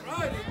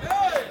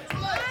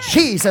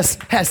 Jesus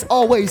has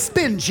always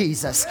been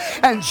Jesus,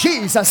 and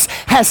Jesus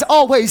has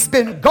always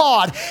been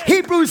God.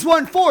 Hebrews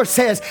 1:4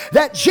 says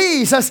that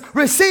Jesus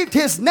received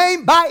his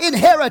name by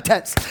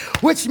inheritance,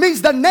 which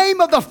means the name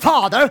of the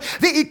Father,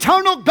 the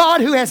eternal God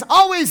who has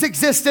always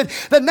existed.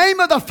 The name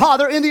of the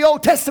Father in the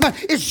Old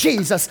Testament is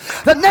Jesus.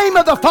 The name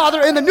of the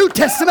Father in the New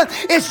Testament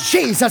is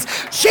Jesus.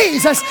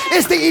 Jesus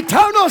is the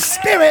eternal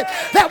Spirit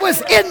that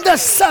was in the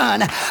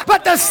Son,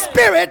 but the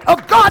Spirit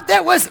of God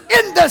that was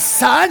in the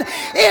Son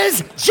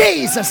is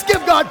Jesus.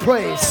 Give God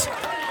praise.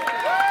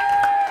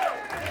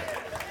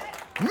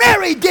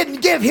 Mary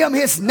didn't give him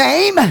his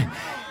name.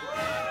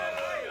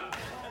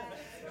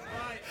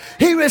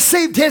 He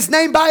received his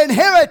name by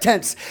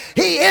inheritance.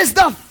 He is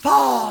the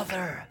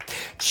Father.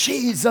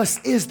 Jesus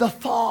is the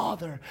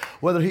Father.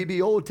 Whether he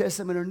be Old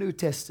Testament or New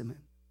Testament,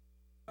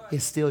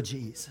 it's still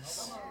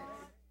Jesus.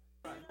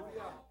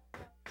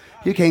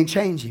 You can't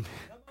change him.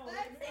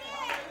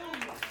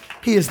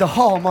 He is the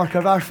hallmark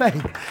of our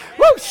faith.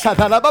 Woo!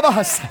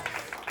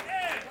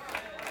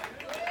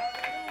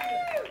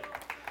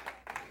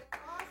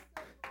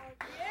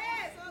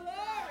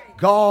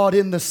 God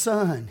in the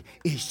Son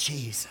is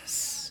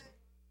Jesus.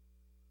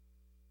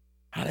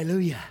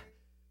 Hallelujah.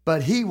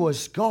 But he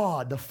was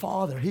God, the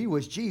Father. He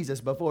was Jesus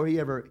before he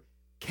ever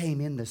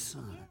came in the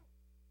Son.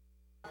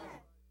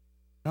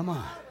 Come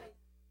on.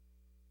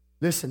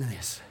 Listen to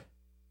this.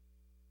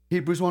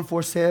 Hebrews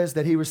 1:4 says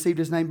that he received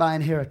his name by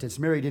inheritance.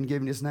 Mary didn't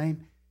give him his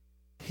name.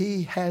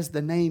 He has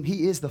the name.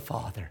 He is the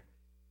Father.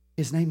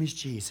 His name is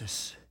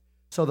Jesus.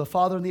 So the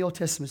Father in the Old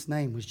Testament's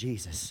name was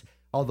Jesus,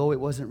 although it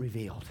wasn't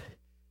revealed.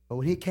 But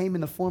when he came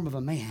in the form of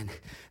a man,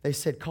 they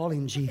said, call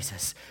him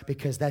Jesus,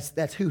 because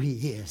that's who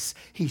he is.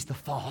 He's the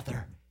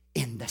Father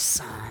in the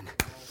Son.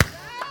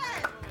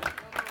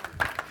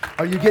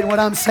 Are you getting what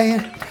I'm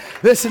saying?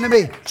 Listen to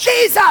me.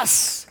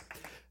 Jesus,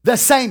 the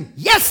same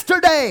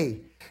yesterday,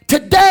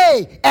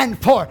 today, and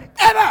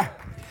forever.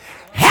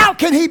 How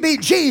can he be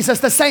Jesus,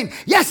 the same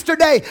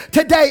yesterday,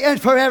 today,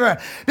 and forever?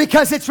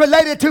 Because it's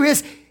related to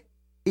his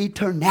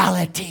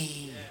eternality.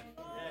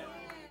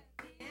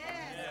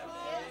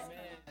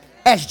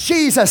 As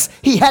Jesus,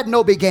 he had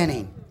no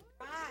beginning.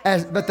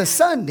 But the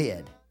Son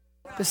did.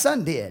 The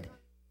Son did.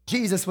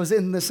 Jesus was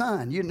in the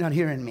Son. You're not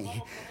hearing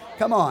me.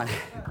 Come on.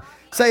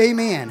 Say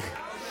amen.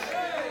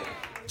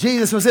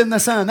 Jesus was in the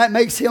Son. That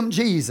makes him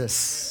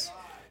Jesus.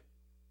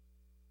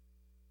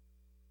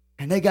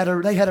 And they had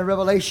a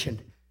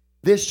revelation.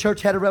 This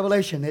church had a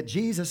revelation that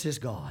Jesus is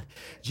God.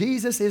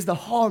 Jesus is the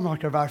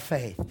hallmark of our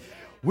faith.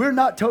 We're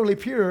not totally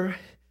pure,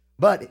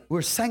 but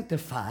we're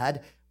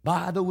sanctified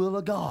by the will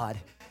of God.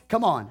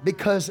 Come on,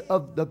 because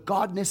of the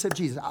godness of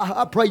Jesus.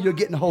 I pray you're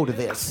getting a hold of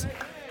this.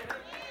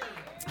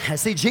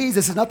 See,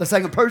 Jesus is not the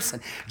second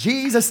person.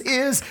 Jesus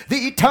is the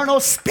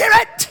eternal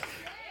Spirit.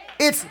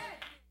 It's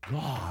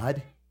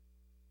God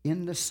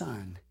in the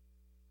Son,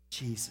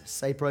 Jesus.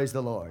 Say praise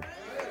the Lord.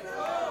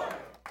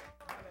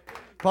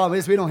 Problem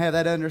is we don't have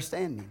that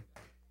understanding.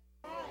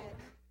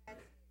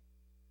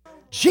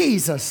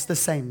 Jesus the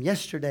same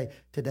yesterday,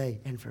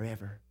 today, and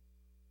forever.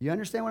 You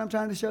understand what I'm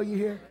trying to show you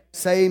here?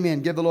 Say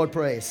amen. Give the Lord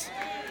praise.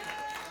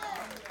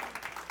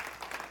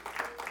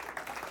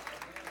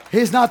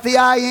 He's not the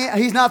I am.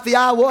 He's not the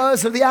I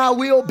was or the I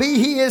will be.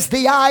 He is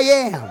the I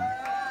am.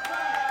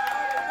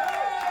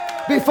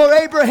 Before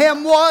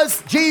Abraham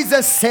was,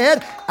 Jesus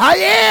said, I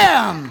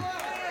am.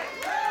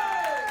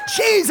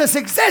 Jesus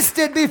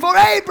existed before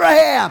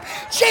Abraham.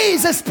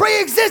 Jesus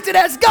pre-existed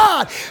as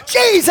God.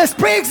 Jesus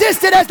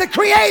pre-existed as the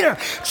Creator.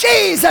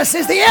 Jesus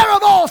is the heir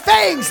of all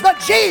things, but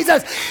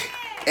Jesus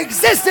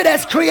existed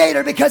as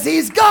Creator because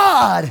He's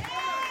God.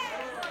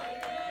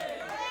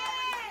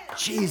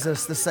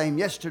 Jesus the same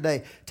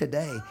yesterday,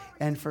 today,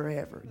 and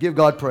forever. Give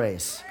God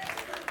praise.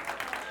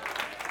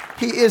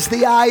 He is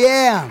the I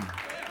am.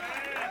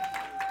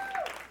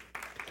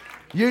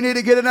 You need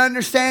to get an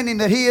understanding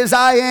that He is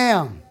I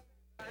am.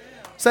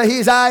 Say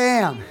He's I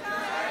am.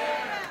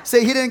 See,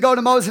 He didn't go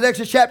to Moses in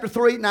Exodus chapter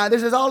 3. Now,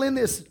 this is all in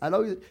this. I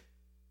know He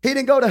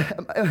didn't go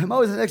to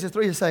Moses in Exodus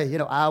 3 to say,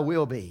 I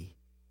will be.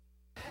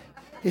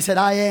 He said,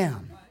 I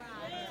am.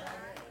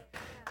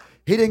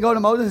 He didn't go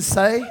to Moses and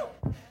say,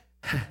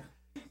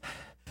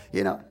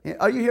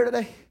 are you here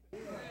today?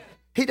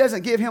 He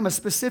doesn't give him a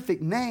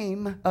specific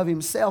name of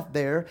himself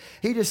there.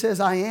 He just says,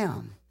 I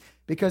am.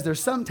 Because there's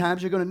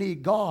sometimes you're going to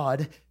need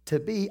God to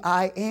be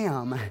I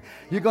am.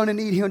 You're going to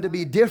need Him to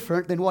be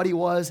different than what He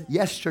was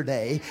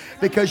yesterday.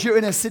 Because you're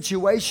in a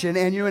situation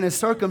and you're in a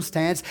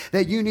circumstance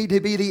that you need to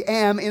be the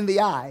am in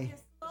the I.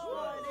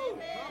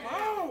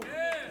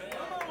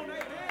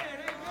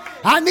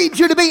 I need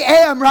you to be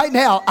am right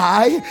now.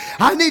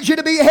 I need you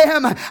to be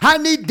am. I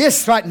need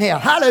this right now.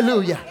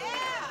 Hallelujah.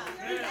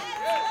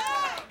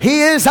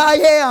 He is I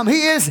am.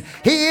 He is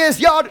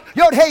Yod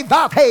Hey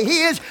Vav Hey.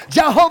 He is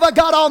Jehovah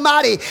God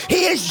Almighty.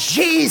 He is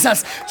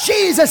Jesus.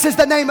 Jesus is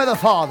the name of the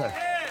Father.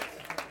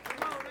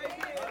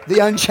 The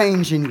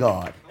unchanging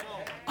God.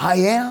 I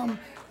am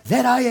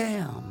that I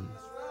am.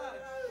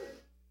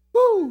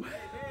 Woo.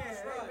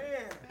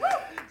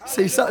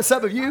 See,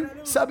 some of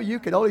you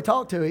can only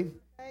talk to him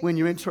when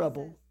you're in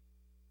trouble.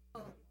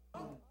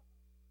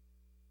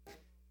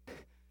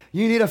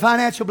 You need a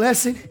financial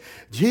blessing?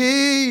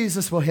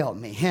 Jesus will help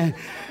me.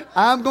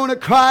 I'm going to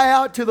cry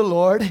out to the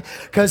Lord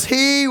because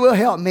he will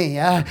help me.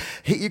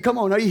 Come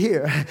on, are you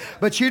here?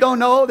 But you don't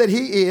know that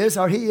he is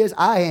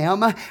I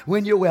am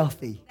when you're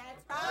wealthy.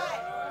 That's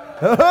right.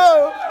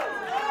 Oh.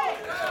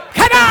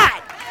 Come on!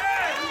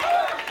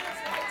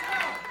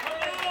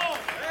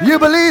 You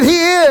believe he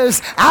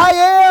is I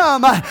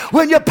am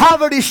when you're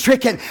poverty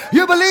stricken.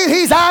 You believe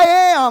he's I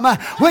am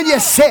when you're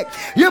sick.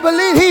 You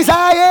believe he's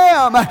I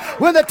am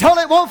when the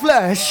toilet won't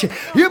flush.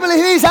 You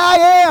believe he's I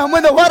am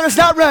when the water's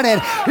not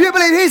running. You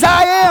believe he's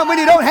I am when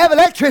you don't have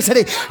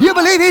electricity. You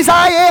believe he's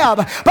I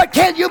am. But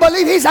can't you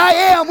believe he's I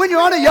am when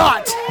you're on a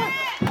yacht?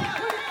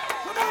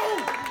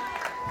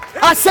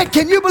 I said,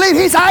 can you believe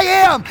he's I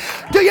am?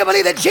 Do you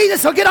believe that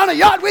Jesus will get on a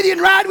yacht with you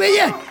and ride with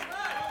you?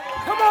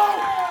 Come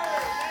on.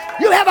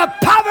 You have a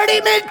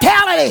poverty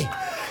mentality.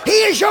 He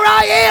is your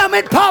I am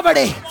in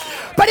poverty.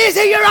 But is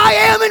he your I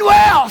am in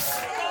wealth?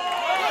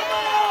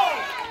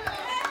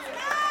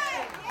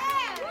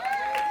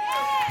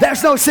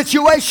 There's no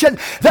situation,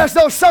 there's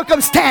no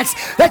circumstance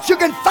that you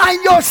can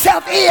find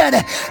yourself in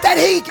that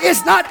he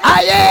is not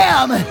I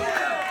am.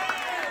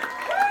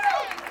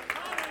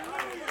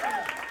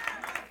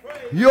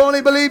 You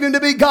only believe him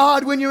to be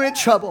God when you're in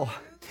trouble.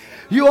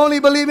 You only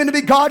believe him to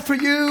be God for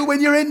you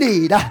when you're in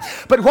need.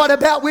 But what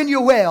about when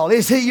you're well?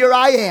 Is he your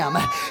I am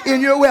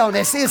in your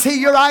wellness? Is he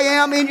your I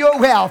am in your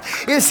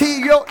wealth? Is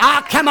he your...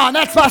 come on,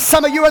 that's why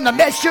some of you are in the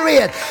mess you're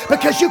in.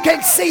 Because you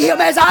can't see him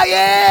as I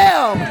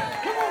am.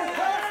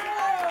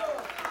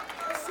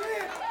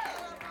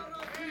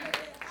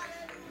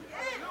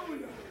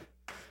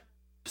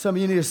 Some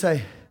of you need to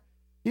say,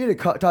 you need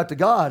to talk to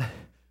God,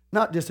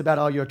 not just about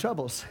all your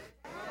troubles.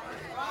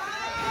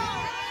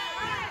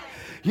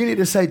 You need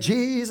to say,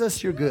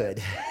 Jesus, you're good.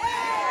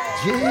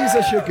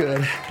 Jesus, you're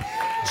good.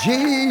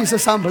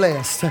 Jesus, I'm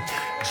blessed.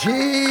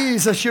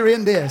 Jesus, you're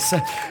in this.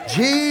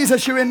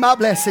 Jesus, you're in my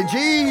blessing.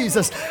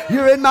 Jesus,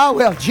 you're in my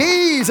wealth.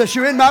 Jesus,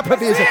 you're in my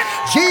provision.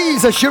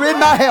 Jesus, you're in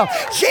my health.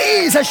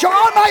 Jesus, you're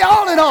on my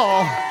all in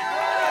all.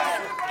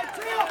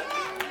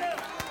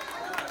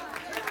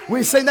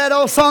 We sing that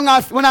old song,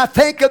 when I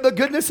think of the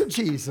goodness of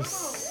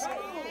Jesus.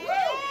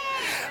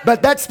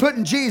 But that's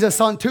putting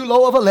Jesus on too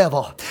low of a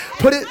level.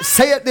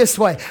 Say it this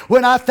way.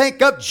 When I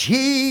think of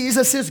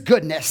Jesus'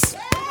 goodness.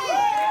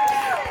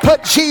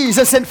 Put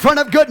Jesus in front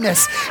of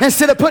goodness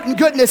instead of putting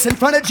goodness in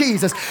front of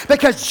Jesus.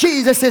 Because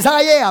Jesus is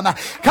I am.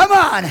 Come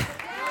on.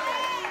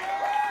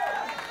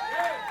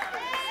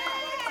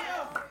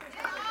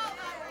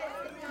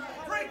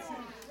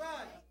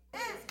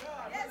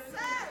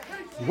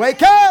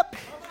 Wake up.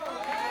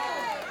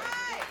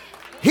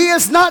 He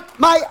is not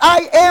my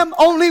I am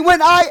only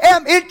when I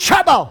am in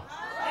trouble.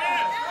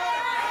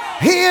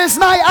 He is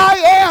my I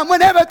am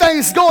when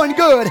everything's going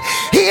good.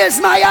 He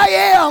is my I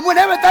am when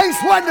everything's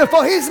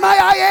wonderful. He's my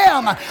I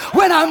am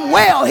when I'm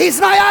well. He's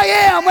my I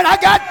am when I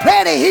got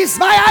plenty. He's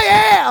my I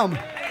am.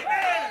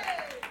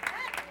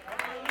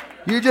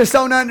 You just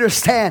don't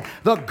understand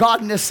the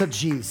godness of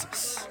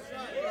Jesus.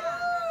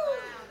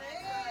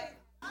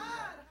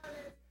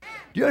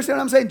 Do you understand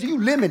what I'm saying? Do you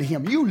limit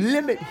him? You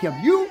limit him.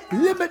 You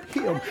limit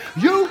him.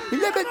 You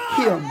limit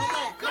him.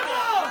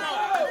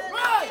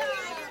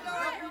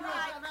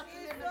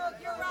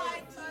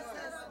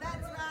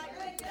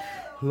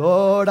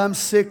 Lord, I'm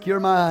sick. You're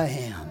my I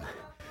am.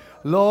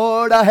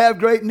 Lord, I have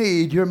great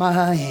need. You're my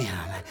I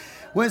am.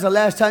 When's the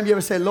last time you ever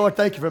said, Lord,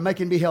 thank you for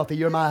making me healthy.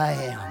 You're my I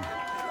am.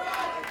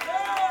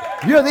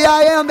 You're the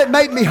I am that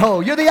made me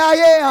whole. You're the I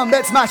am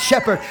that's my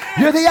shepherd.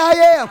 You're the I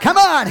am. Come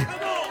on.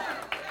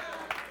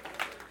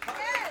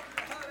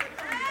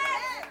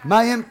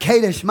 My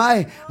Kadesh,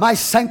 my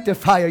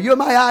sanctifier. You're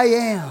my I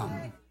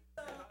am.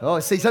 Oh,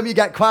 see, some of you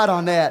got quiet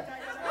on that.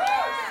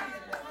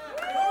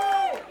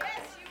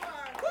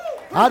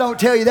 I don't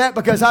tell you that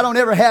because I don't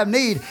ever have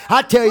need.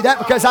 I tell you that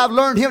because I've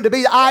learned him to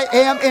be I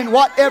am in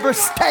whatever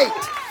state.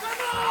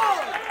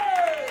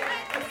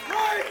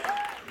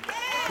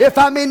 If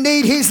I'm in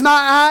need, he's my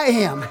I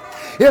am.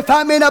 If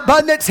I'm in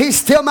abundance, he's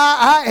still my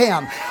I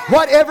am.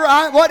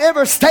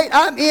 Whatever state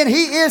I'm in,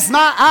 he is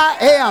my I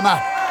am.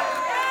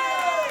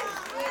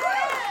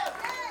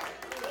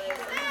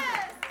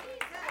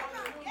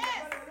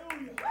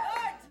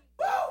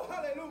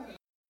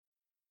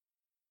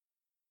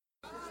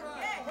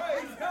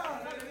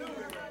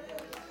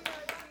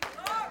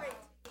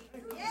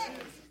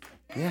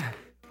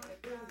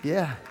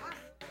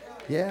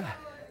 Yeah.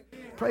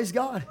 Praise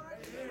God.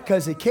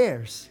 Because he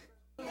cares.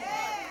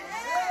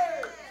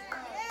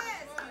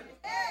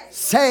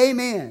 Say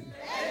amen.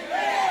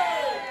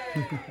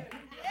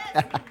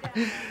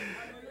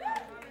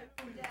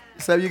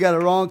 So you got a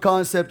wrong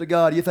concept of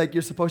God. You think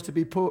you're supposed to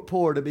be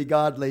poor to be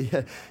godly.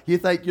 You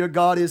think your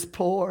God is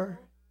poor.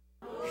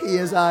 He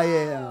is I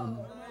am.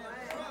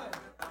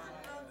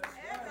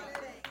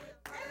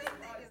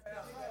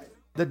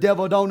 The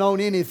devil don't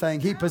own anything.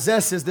 He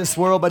possesses this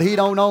world, but he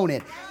don't own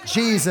it.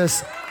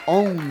 Jesus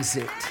owns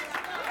it.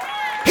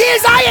 He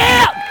is I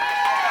am.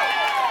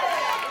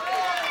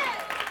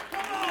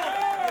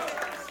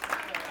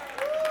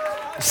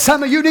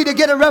 Some of you need to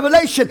get a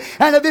revelation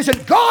and a vision.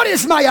 God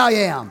is my I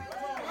am.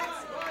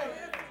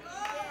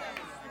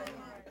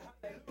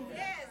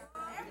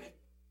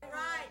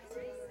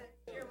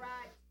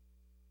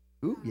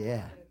 Ooh,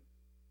 yeah.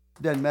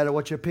 Doesn't matter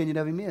what your opinion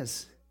of him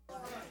is.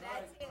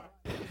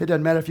 It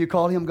doesn't matter if you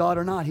call him God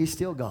or not. He's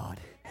still God.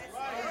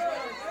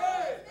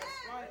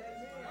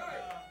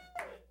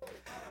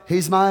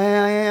 He's my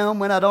I am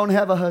when I don't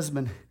have a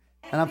husband.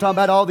 And I'm talking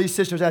about all these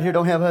sisters out here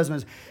don't have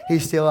husbands.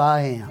 He's still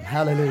I am.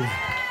 Hallelujah.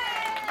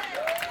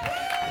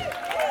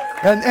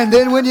 And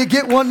then when you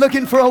get one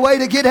looking for a way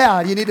to get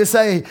out, you need to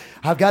say,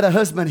 I've got a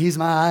husband. He's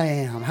my I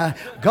am.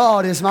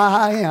 God is my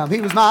I am. He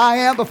was my I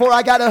am before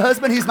I got a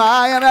husband. He's my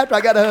I am after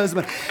I got a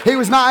husband. He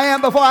was my I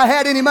am before I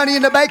had any money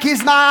in the bank.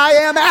 He's my I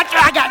am after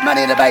I got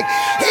money in the bank.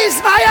 He's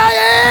my I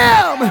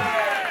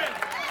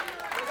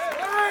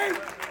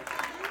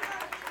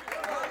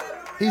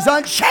am. He's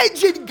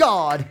unchanging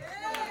God.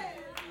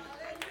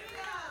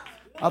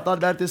 I thought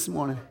about it this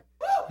morning.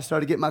 I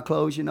started getting my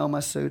clothes,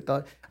 my suit.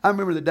 I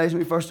remember the days when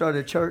we first started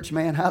at church,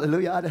 man,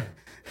 hallelujah.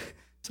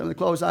 Some of the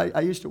clothes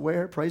I used to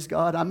wear, praise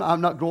God. I'm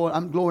not glorying,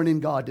 I'm glorying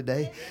in God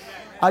today.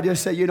 I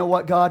just say, you know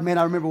what, God, man,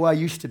 I remember where I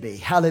used to be.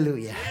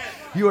 Hallelujah.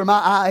 You were my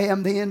I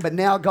am then, but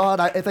now,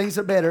 God, things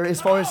are better. As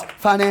far as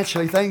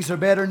financially, things are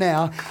better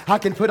now. I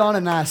can put on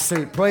a nice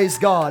suit. Praise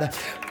God.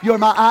 You were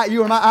my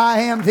I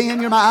am then.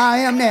 You're my I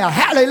am now.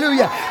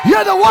 Hallelujah.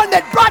 You're the one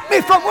that brought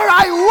me from where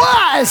I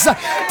was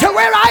to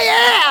where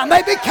I am.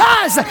 And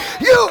because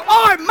you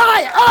are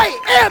my I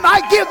am,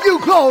 I give you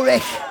glory.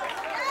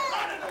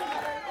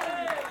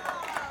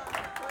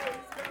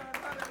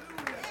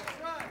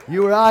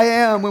 You were I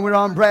am when we were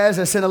on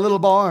Brazos in a little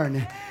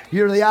barn.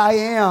 You're the I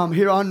am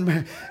here on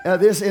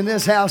in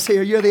this house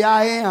here. You're the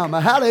I am.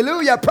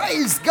 Hallelujah.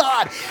 Praise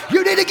God.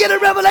 You need to get a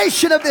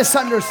revelation of this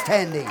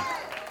understanding.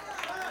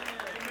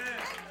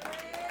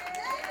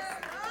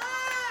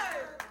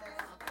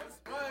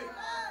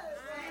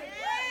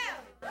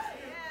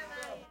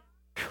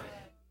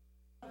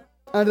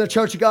 Unto the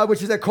church of God,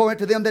 which is at Corinth,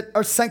 to them that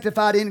are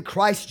sanctified in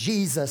Christ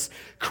Jesus.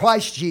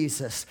 Christ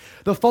Jesus.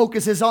 The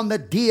focus is on the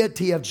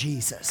deity of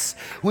Jesus.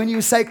 When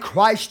you say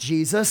Christ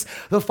Jesus,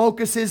 the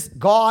focus is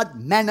God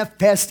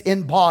manifest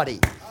in body.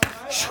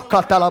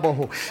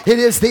 It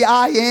is the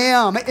I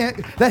am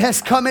that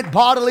has come in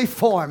bodily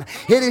form.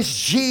 It is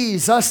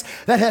Jesus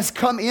that has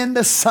come in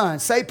the Son.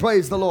 Say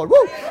praise the Lord.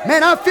 Woo!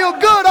 Man, I feel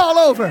good all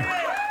over.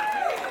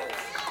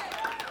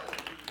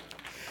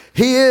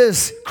 He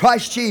is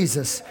Christ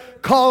Jesus.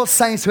 Call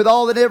saints with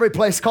all that every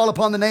place call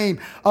upon the name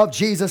of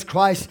Jesus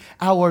Christ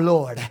our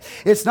Lord.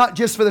 It's not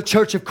just for the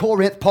church of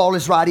Corinth Paul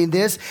is writing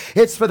this.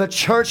 It's for the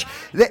church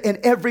that in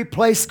every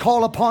place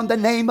call upon the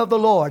name of the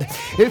Lord.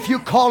 If you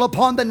call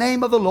upon the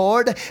name of the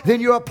Lord, then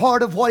you're a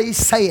part of what he's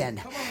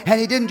saying. And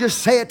he didn't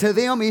just say it to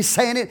them, he's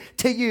saying it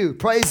to you.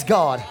 Praise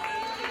God.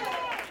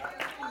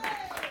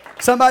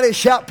 Somebody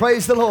shout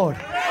praise the Lord.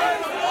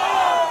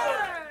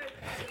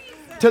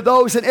 To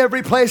those in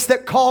every place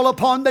that call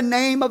upon the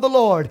name of the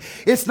Lord.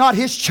 It's not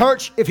his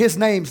church if his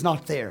name's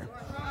not there.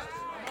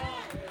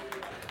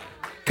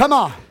 Come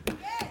on.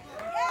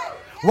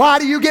 Why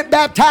do you get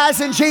baptized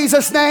in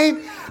Jesus'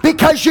 name?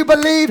 Because you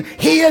believe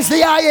he is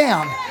the I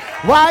am.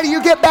 Why do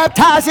you get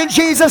baptized in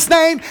Jesus'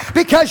 name?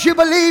 Because you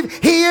believe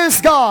he is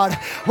God.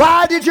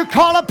 Why did you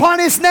call upon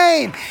his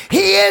name?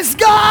 He is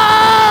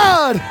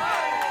God.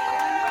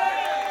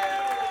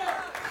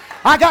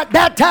 I got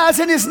baptized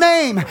in his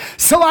name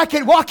so I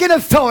can walk in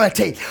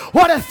authority.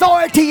 What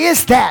authority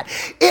is that?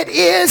 It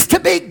is to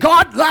be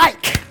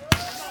God-like.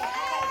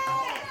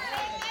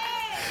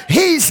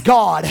 He's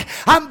God.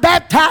 I'm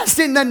baptized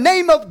in the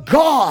name of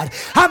God.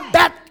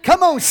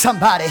 Come on,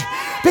 somebody.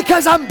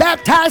 Because I'm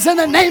baptized in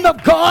the name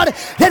of God,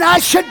 then I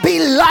should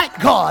be like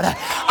God.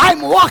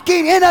 I'm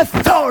walking in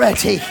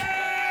authority.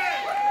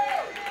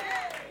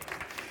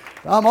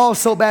 I'm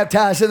also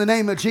baptized in the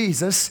name of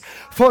Jesus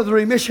for the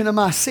remission of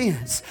my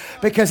sins,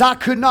 because I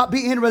could not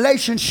be in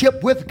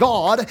relationship with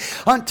God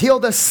until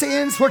the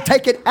sins were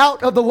taken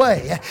out of the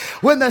way.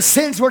 When the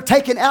sins were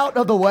taken out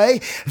of the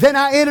way, then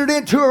I entered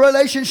into a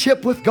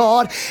relationship with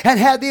God and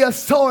had the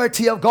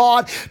authority of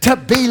God to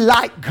be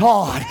like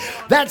God.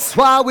 That's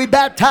why we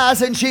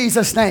baptize in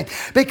Jesus' name,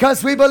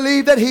 because we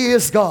believe that he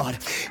is God.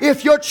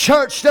 If your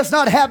church does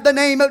not have the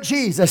name of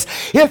Jesus,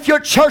 if your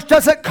church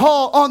doesn't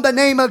call on the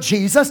name of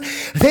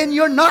Jesus, then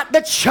you're not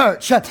the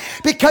church,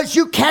 because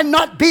you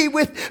cannot be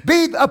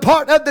a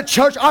part of the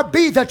church or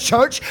be the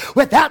church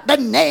without the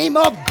name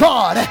of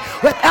God,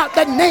 without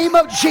the name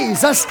of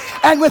Jesus,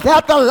 and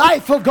without the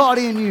life of God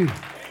in you.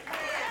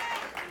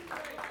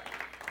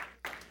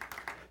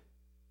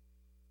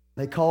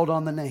 They called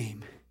on the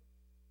name.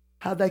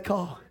 How'd they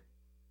call?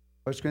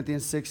 1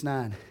 Corinthians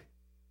 6:9.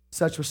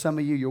 Such were some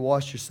of you. You're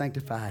washed, you're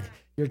sanctified,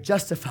 you're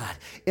justified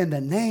in the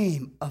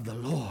name of the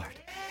Lord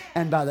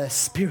and by the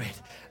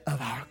Spirit of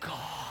our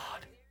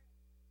God.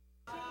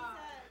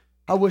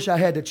 I wish I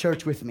had the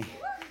church with me.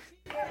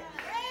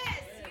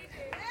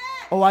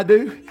 Oh, I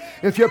do?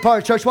 If you're a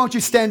part of church, won't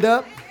you stand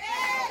up?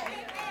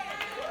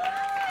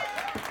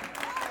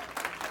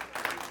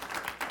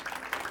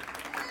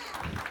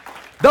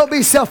 Don't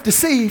be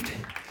self-deceived.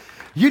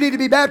 You need to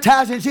be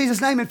baptized in Jesus'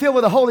 name and filled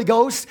with the Holy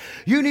Ghost.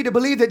 You need to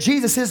believe that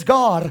Jesus is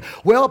God.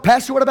 Well,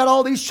 Pastor, what about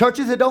all these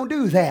churches that don't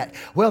do that?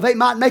 Well, they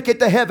might make it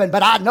to heaven,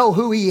 but I know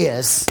who He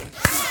is.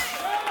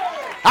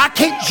 I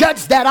can't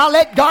judge that. I'll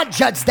let God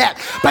judge that.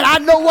 But I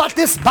know what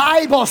this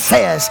Bible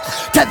says.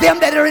 To them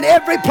that are in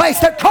every place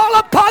that call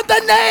upon the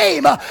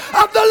name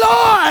of the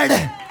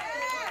Lord.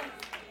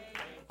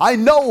 I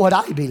know what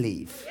I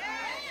believe.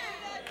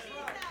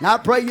 And I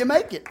pray you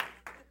make it.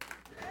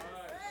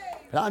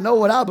 But I know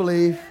what I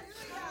believe.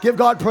 Give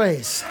God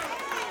praise.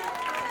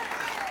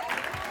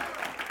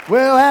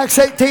 Well, Acts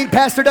 18,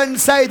 Pastor doesn't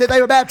say that they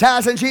were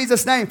baptized in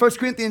Jesus' name. 1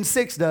 Corinthians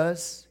 6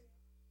 does.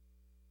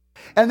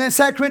 And then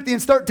 2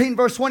 Corinthians 13,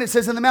 verse 1, it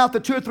says, in the mouth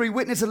of 2 or 3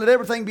 witnesses, let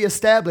everything be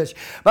established.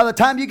 By the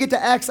time you get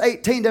to Acts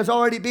 18, there's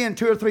already been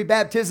 2 or 3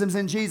 baptisms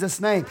in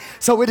Jesus' name.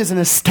 So it is an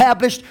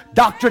established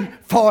doctrine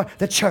for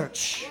the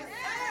church.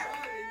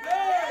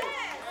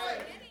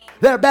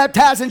 They're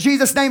baptized in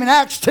Jesus' name in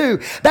Acts 2.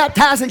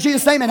 Baptized in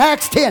Jesus' name in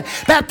Acts 10.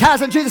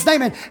 Baptized in Jesus'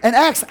 name in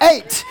Acts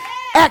 8.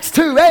 Acts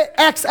 2,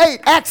 Acts 8,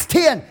 Acts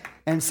 10.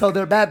 And so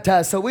they're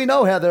baptized. So we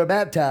know how they're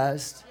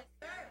baptized.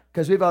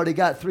 Because we've already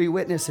got 3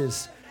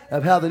 witnesses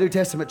of how the New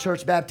Testament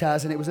church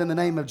baptized. And it was in the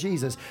name of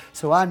Jesus.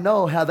 So I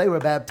know how they were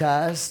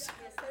baptized.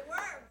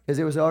 Because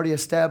it was already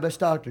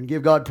established doctrine.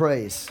 Give God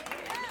praise.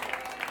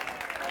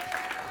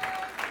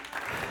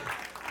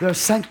 They're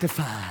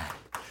sanctified.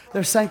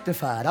 They're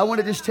sanctified. I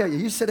want to just tell you.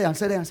 You sit down,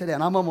 sit down, sit down.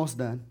 I'm almost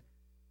done.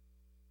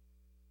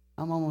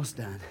 I'm almost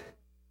done.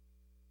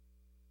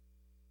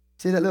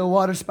 See that little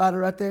water spider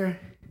right there?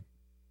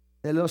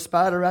 That little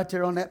spider right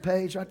there on that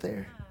page right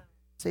there?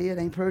 See it?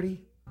 Ain't pretty?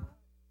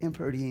 Ain't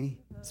pretty, ain't it?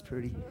 It's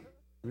pretty.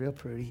 Real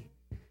pretty.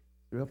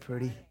 Real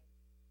pretty.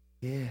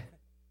 Yeah.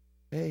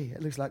 Hey,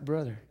 it looks like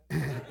brother.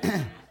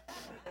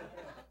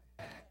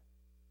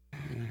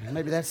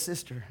 Maybe that's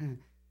sister.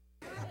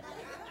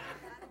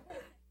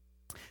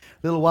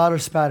 Little water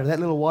spider. That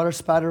little water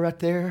spider right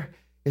there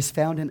is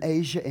found in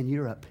Asia and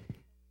Europe.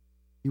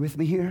 You with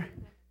me here?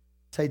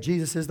 Say,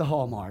 Jesus is the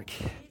hallmark.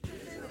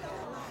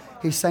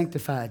 He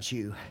sanctified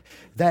you.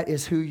 That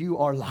is who you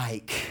are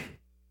like.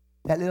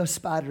 That little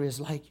spider is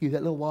like you.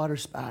 That little water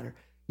spider.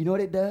 You know what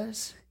it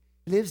does?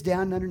 It lives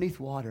down underneath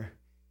water.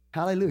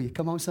 Hallelujah.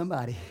 Come on,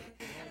 somebody.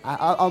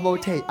 I'm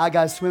going to tell you, I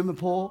got a swimming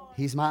pool.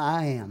 He's my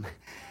I am.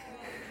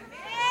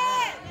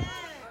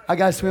 I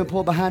got a swimming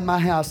pool behind my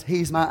house.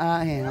 He's my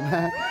I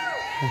am.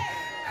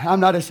 I'm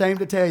not ashamed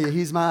to tell you,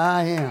 He's my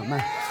I am.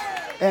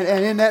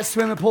 And in that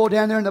swimming pool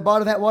down there in the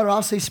bottom of that water,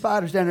 I'll see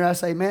spiders down there. I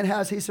say, man,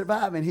 how's he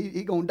surviving?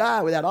 He going to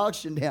die without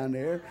oxygen down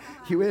there.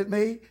 You with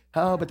me?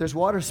 Oh, but there's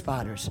water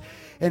spiders.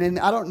 And then,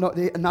 I don't know,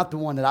 not the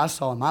one that I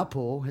saw in my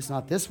pool. It's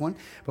not this one.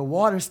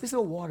 But this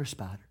little water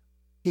spider,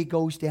 he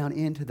goes down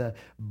into the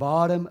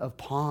bottom of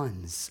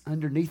ponds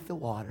underneath the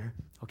water.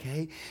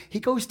 Okay? He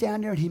goes down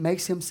there and he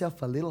makes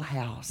himself a little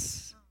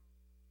house.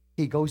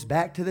 He goes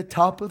back to the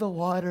top of the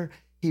water.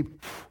 He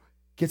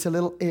gets a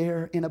little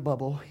air in a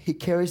bubble. He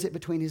carries it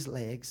between his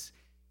legs.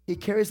 He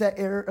carries that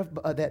air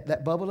of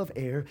that bubble of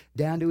air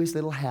down to his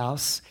little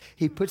house.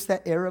 He puts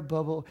that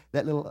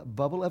little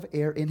bubble of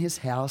air in his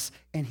house,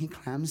 and he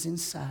climbs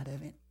inside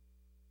of it.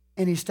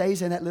 And he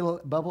stays in that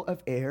little bubble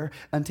of air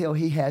until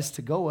he has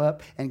to go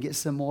up and get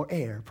some more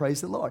air.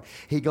 Praise the Lord.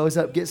 He goes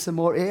up, gets some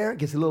more air,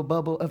 gets a little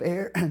bubble of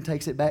air, and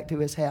takes it back to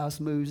his house,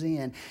 moves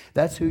in.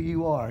 That's who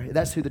you are.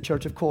 That's who the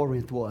church of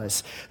Corinth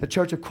was. The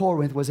church of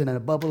Corinth was in a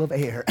bubble of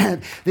air.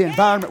 The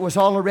environment was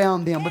all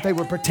around them, but they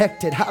were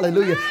protected.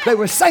 Hallelujah. They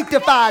were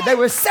sanctified. They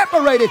were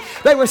separated.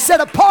 They were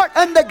set apart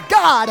unto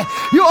God.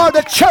 You are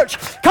the church.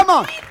 Come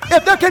on.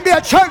 If there can be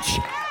a church...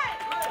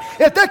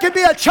 If there can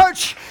be a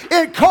church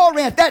in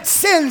Corinth, that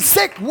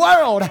sin-sick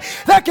world,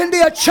 there can be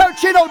a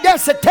church in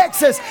Odessa,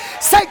 Texas,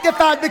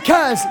 sanctified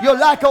because you're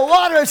like a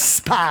water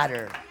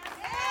spider.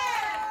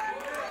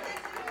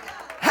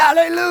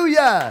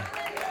 Hallelujah.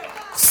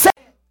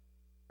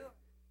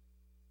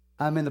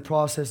 I'm in the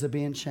process of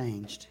being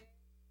changed,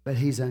 but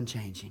He's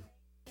unchanging.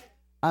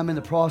 I'm in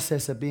the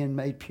process of being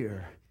made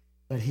pure,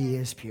 but He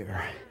is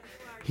pure.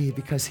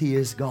 Because He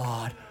is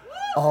God,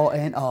 all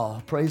in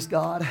all. Praise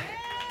God.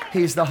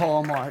 He's the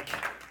hallmark.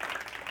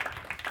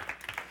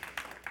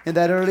 In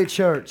that early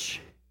church,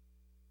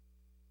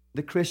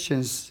 the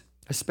Christians,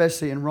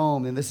 especially in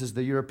Rome, and this is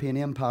the European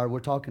Empire we're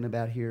talking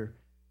about here,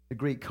 the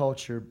Greek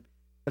culture,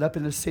 but up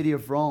in the city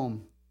of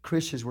Rome,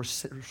 Christians were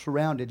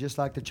surrounded, just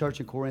like the church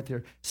in Corinth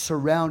here,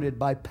 surrounded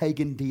by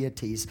pagan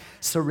deities,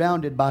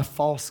 surrounded by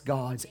false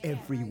gods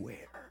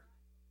everywhere.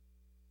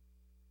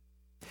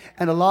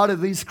 And a lot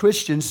of these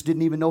Christians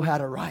didn't even know how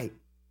to write.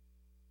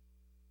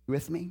 You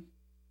with me?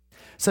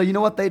 So you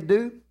know what they'd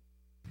do?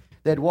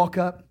 They'd walk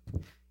up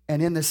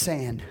and in the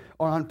sand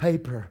or on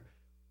paper,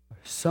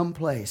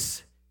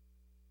 someplace,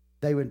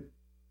 they would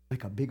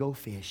make a big old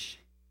fish.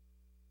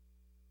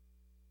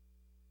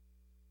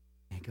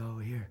 And go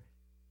here.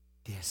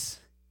 This,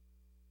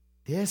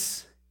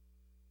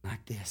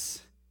 like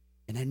this.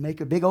 And then make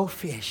a big old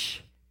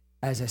fish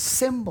as a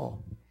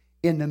symbol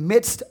in the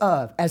midst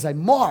of, as a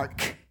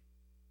mark,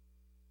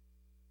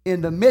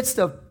 in the midst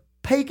of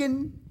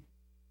pagan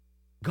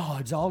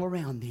gods all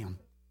around them.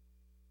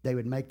 They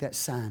would make that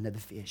sign of the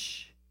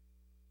fish.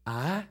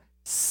 I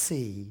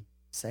see,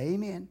 say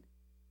amen,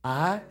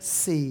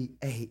 ICHTHYS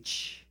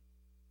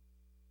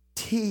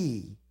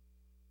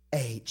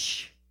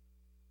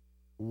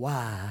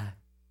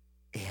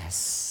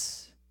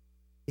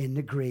in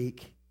the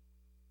Greek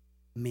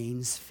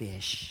means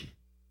fish.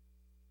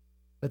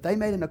 But they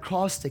made an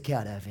acrostic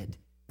out of it.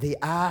 The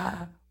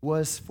I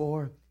was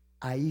for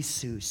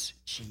Iesus,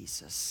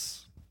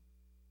 Jesus.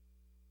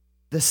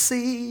 The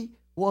C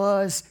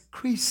was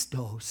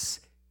Christos,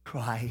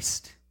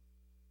 Christ.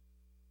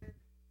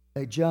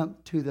 They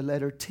jumped to the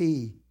letter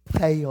T,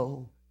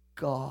 Theo,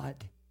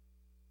 God.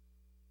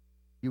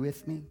 You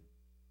with me?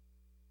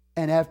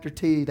 And after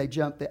T, they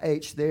jumped the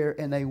H there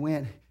and they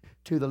went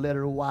to the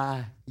letter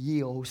Y,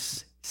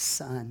 Yeos,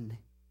 Son.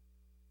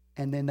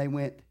 And then they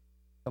went,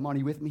 come on, are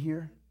you with me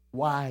here?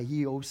 Y,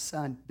 Yeos,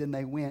 Son. Then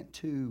they went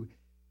to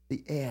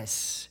the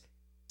S,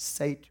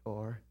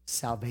 Sator,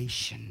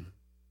 salvation.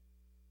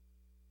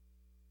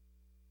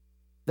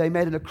 They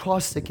made an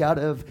acrostic out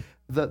of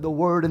the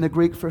word in the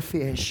Greek for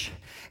fish.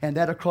 And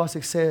that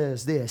acrostic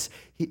says this: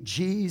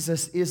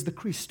 Jesus is the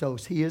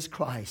Christos, He is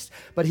Christ,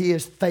 but He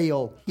is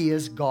Theo, He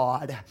is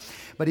God.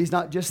 But He's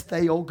not just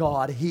Theo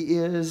God, He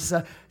is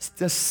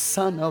the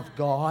Son of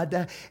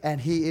God,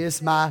 and He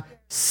is my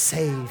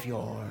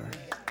Savior.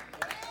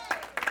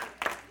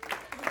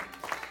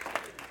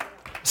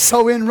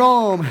 So in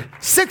Rome,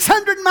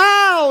 600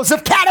 miles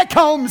of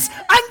catacombs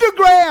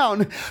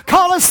underground,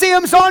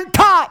 Colosseums on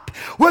top,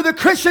 where the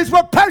Christians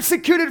were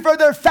persecuted for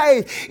their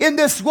faith in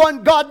this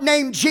one God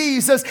named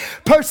Jesus,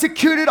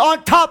 persecuted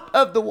on top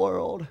of the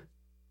world.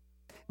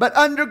 But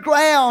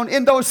underground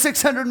in those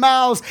 600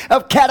 miles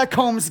of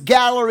catacombs,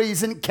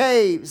 galleries, and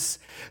caves,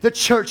 the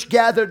church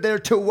gathered there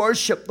to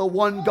worship the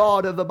one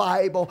God of the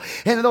Bible.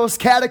 And in those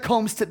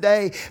catacombs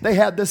today, they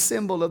have the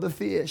symbol of the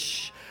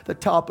fish, the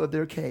top of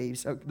their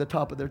caves, the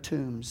top of their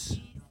tombs.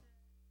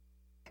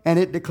 And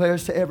it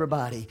declares to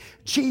everybody,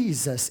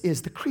 Jesus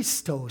is the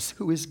Christos,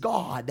 who is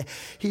God.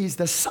 He's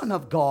the Son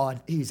of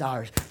God. He's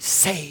our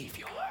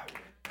Savior.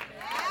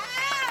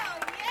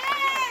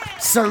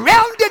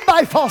 Surrounded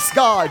by false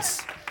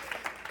gods,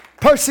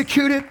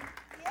 persecuted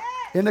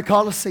in the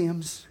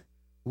Colosseums,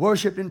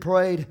 worshipped and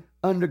prayed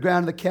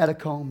underground in the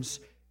catacombs,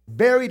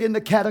 buried in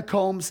the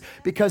catacombs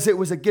because it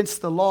was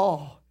against the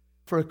law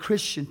for a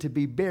Christian to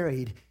be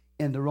buried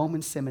in the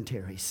Roman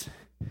cemeteries.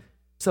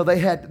 So they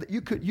had,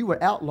 you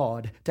were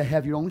outlawed to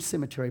have your own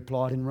cemetery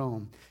plot in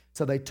Rome.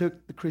 So they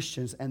took the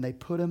Christians and they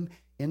put them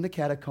in the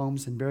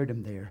catacombs and buried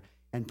them there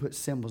and put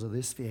symbols of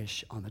this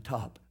fish on the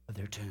top of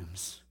their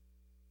tombs.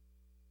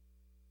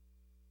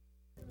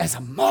 As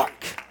a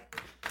mark,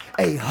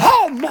 a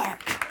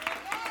hallmark.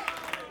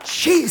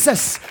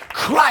 Jesus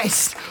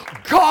Christ,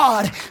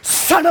 God,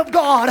 Son of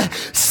God,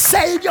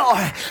 Savior.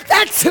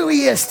 That's who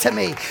He is to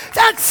me.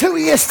 That's who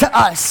He is to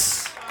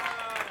us.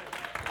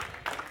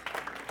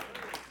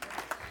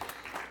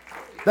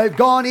 They've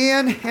gone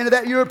into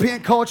that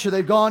European culture.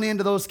 They've gone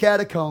into those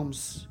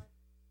catacombs.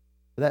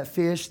 That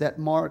fish, that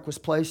mark was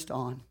placed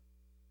on.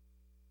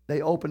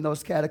 They opened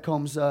those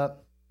catacombs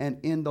up, and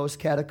in those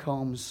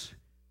catacombs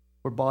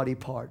were body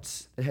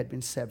parts that had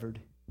been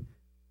severed.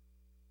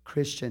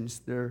 Christians,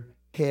 their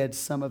heads,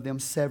 some of them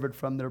severed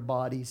from their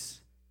bodies.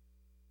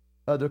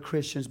 Other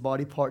Christians,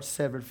 body parts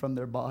severed from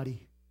their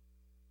body.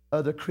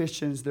 Other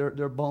Christians,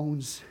 their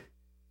bones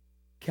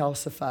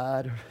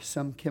calcified, or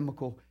some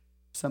chemical,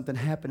 something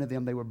happened to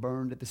them. They were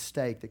burned at the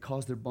stake that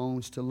caused their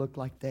bones to look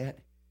like that.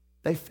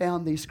 They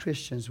found these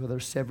Christians with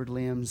their severed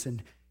limbs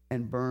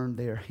and burned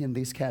there in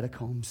these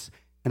catacombs.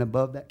 And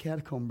above that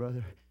catacomb,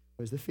 brother,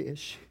 was the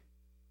fish.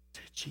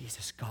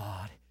 Jesus,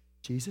 God.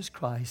 Jesus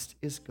Christ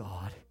is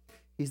God.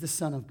 He's the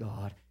Son of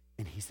God,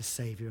 and He's the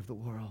Savior of the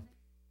world.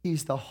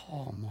 He's the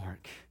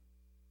hallmark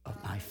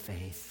of my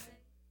faith.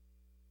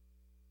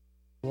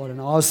 What an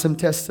awesome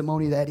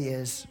testimony that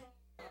is.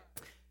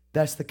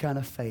 That's the kind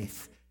of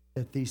faith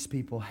that these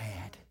people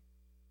had.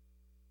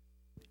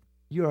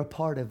 You're a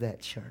part of that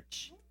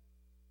church.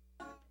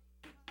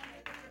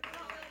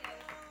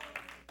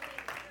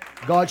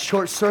 God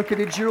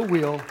short-circuited your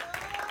will,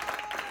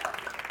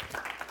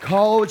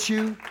 called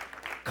you,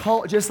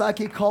 just like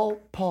He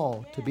called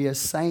Paul to be a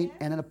saint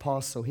and an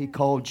apostle. He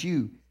called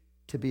you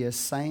to be a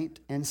saint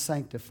and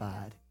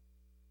sanctified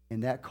in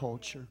that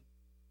culture.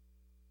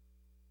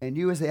 And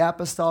you as the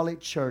apostolic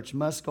church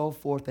must go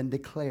forth and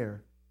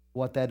declare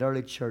what that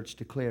early church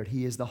declared.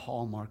 He is the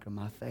hallmark of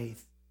my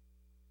faith.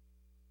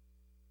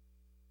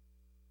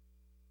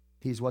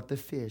 He's what the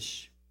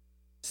fish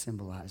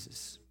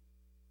symbolizes.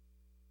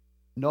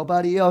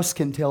 Nobody else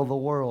can tell the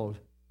world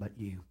but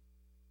you.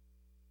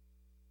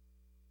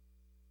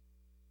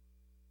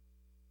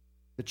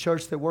 The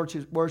church that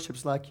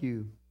worships like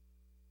you.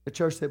 The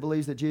church that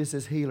believes that Jesus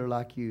is healer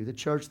like you. The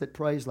church that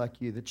prays like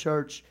you. The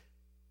church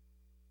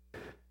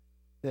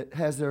that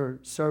has their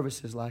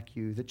services like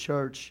you. The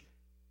church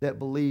that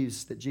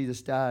believes that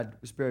Jesus died,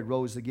 was buried,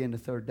 rose again the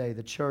third day.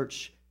 The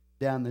church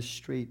down the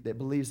street that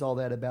believes all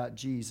that about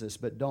Jesus,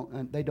 but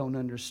they don't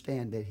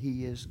understand that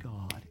He is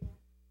God.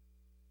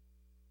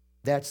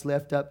 That's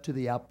left up to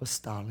the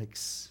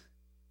apostolics.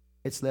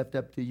 It's left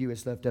up to you.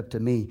 It's left up to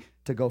me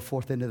to go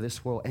forth into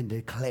this world and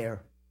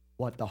declare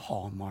what the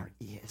hallmark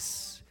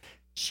is.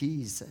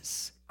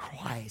 Jesus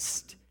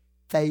Christ,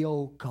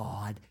 Theo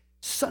God,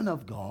 Son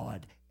of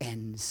God,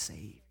 and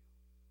Savior.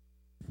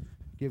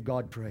 Give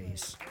God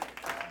praise.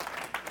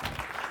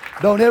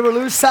 Don't ever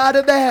lose sight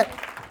of that.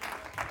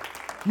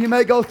 You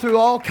may go through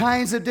all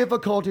kinds of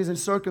difficulties and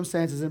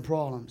circumstances and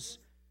problems.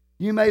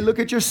 You may look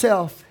at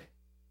yourself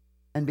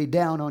and be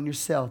down on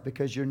yourself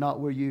because you're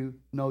not where you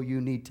know you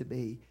need to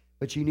be.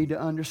 But you need to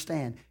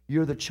understand,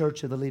 you're the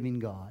church of the living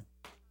God.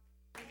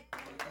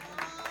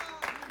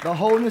 The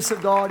wholeness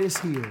of God is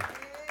here.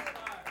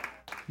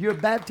 You're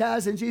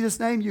baptized in Jesus'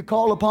 name. You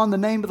call upon the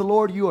name of the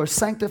Lord. You are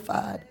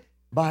sanctified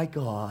by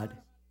God.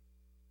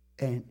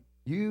 And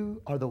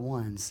you are the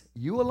ones,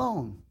 you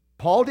alone.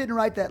 Paul didn't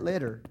write that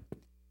letter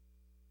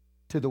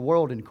to the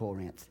world in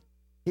Corinth.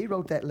 He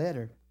wrote that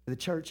letter to the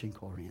church in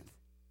Corinth.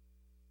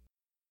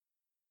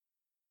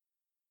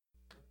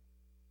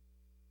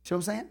 See what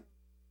I'm saying?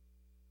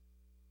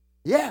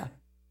 Yeah.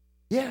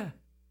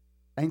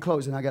 In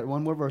closing, I got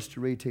one more verse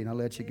to read to you, and I'll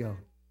let you go.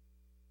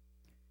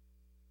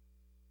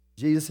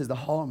 Jesus is the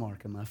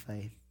hallmark of my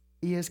faith.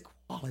 He is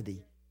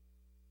quality.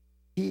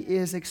 He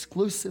is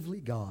exclusively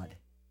God.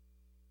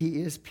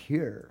 He is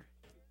pure.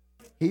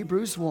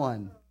 Hebrews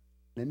 1.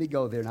 Let me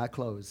go there and I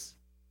close.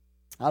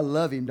 I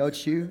love Him,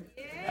 don't you?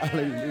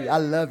 Hallelujah. I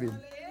love Him.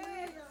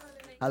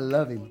 I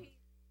love Him.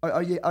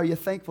 Are you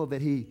thankful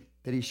that He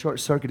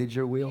short-circuited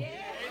your will?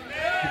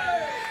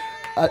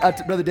 I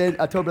told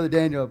Brother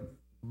Daniel,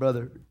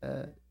 Brother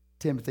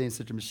Timothy and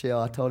Sister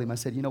Michelle, I told him, I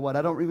said, you know what?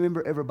 I don't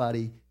remember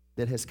everybody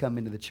that has come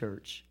into the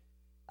church.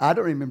 I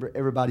don't remember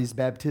everybody's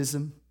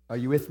baptism. Are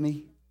you with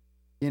me?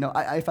 You know,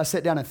 if I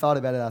sat down and thought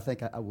about it, I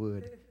think I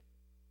would.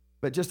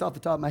 But just off the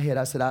top of my head,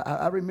 I said,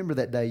 I remember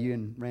that day you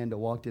and Randall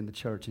walked in the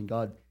church and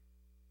God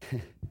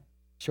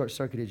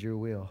short-circuited your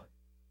will.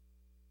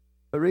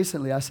 But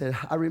recently I said,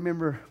 I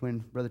remember when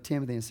Brother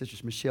Timothy and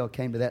Sister Michelle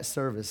came to that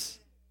service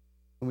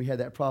when we had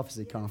that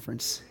prophecy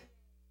conference.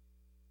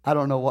 I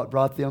don't know what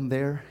brought them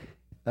there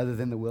other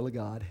than the will of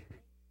God.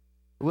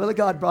 The will of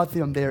God brought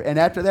them there. And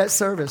after that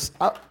service,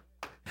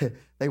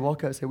 they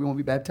walk up and say, we want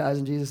to be baptized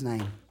in Jesus'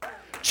 name.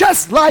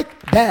 Just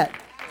like that.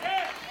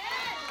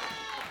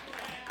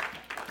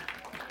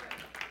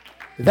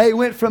 They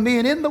went from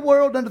being in the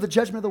world under the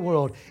judgment of the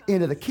world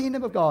into the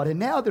kingdom of God. And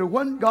now they're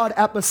one God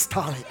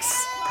apostolics.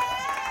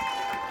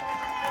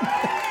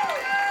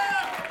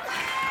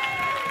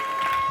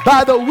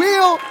 By the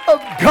will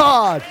of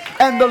God.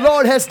 And the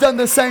Lord has done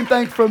the same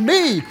thing for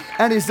me.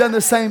 And He's done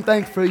the same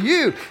thing for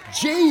you.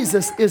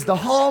 Jesus is the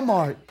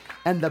hallmark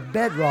and the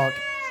bedrock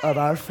of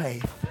our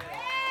faith.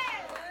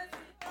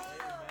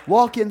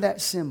 Walk in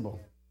that symbol.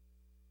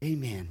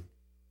 Amen.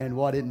 And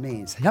what it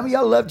means. How many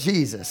of y'all love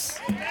Jesus?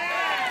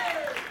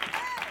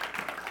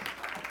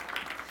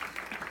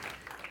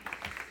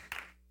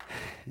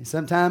 And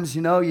sometimes,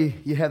 you know,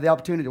 you have the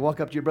opportunity to walk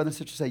up to your brother and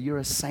sister and say, you're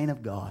a saint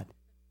of God.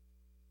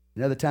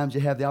 And other times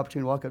you have the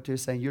opportunity to walk up to you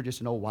saying, you're just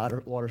an old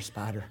water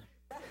spider.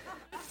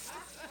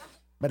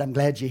 But I'm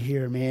glad you're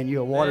here, man.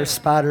 You're a water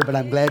spider, but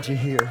I'm glad you're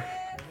here.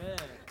 Amen.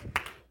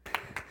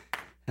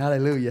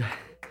 Hallelujah.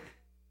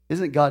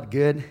 Isn't God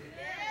good?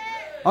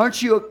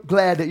 Aren't you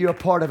glad that you're a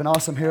part of an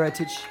awesome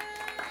heritage?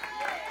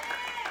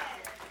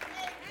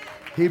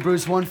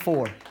 Hebrews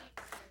 1:4.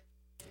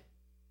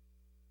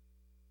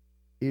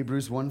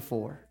 Hebrews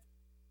 1:4.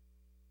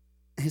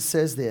 It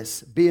says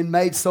this, being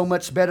made so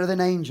much better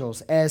than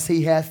angels, as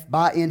He hath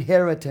by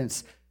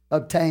inheritance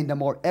obtained a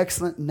more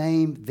excellent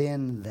name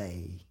than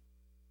they.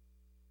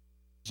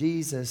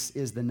 Jesus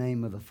is the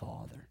name of the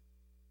Father.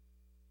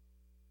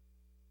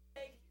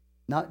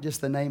 Not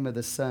just the name of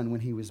the Son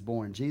when He was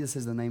born. Jesus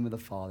is the name of the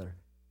Father.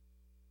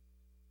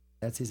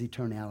 That's His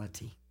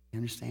eternality. You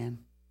understand?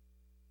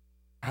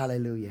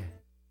 Hallelujah.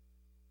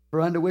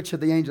 For unto which of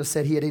the angels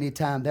said He at any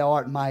time, thou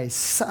art my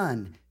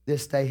Son,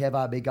 this day have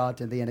I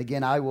begotten thee. And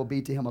again, I will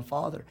be to him a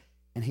father,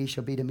 and he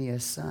shall be to me a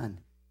son.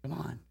 Come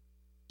on.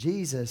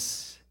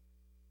 Jesus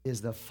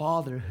is the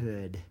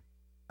fatherhood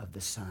of the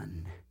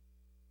Son.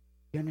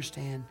 You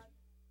understand?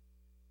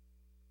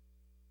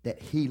 That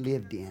He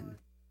lived in.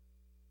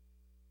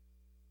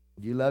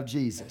 You love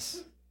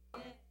Jesus.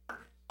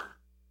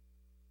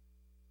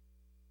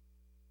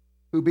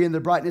 Who being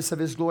the brightness of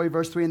His glory,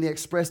 verse 3, in the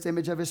expressed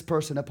image of His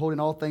person, upholding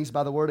all things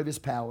by the word of His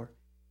power,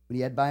 when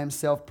He had by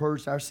Himself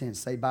purged our sins.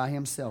 Say, by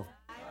Himself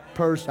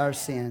purged our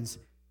sins.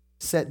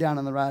 sat down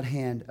on the right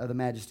hand of the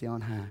Majesty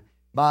on high.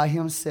 By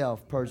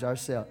himself purged our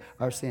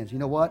sins. You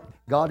know what?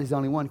 God is the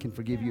only one can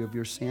forgive you of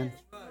your sin.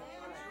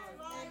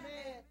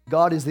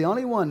 God is the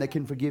only one that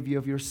can forgive you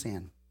of your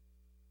sin.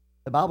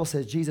 The Bible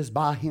says Jesus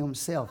by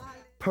himself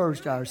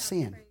purged our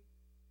sin.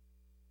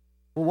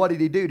 Well, what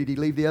did he do? Did he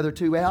leave the other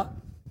two out?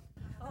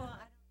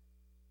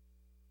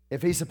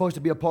 If he's supposed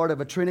to be a part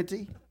of a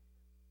Trinity,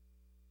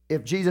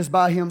 if Jesus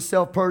by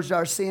himself purged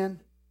our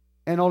sin,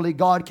 and only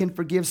God can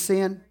forgive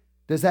sin,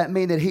 does that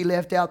mean that he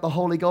left out the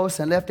Holy Ghost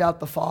and left out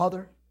the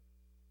Father?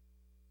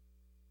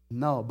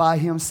 No, by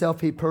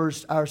himself he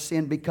purged our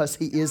sin because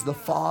he is the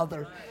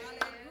Father.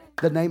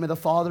 The name of the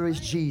Father is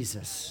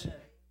Jesus.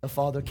 The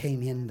Father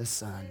came in the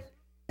Son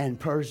and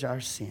purged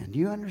our sin. Do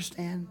you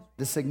understand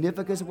the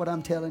significance of what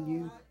I'm telling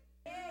you?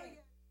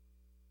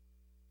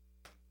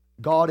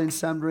 God in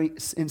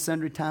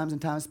sundry times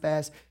and times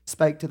past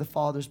spake to the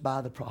fathers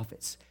by the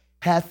prophets,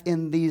 hath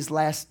in these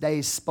last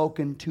days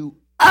spoken to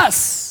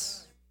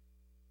us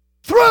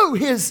through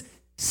his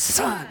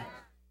Son.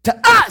 To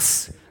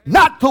us,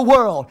 not the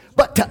world,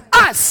 but to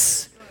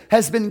us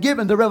has been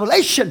given the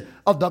revelation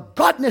of the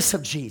godness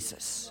of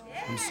Jesus.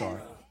 I'm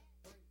sorry.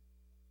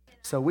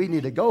 So we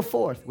need to go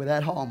forth with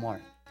that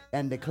hallmark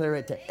and declare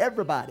it to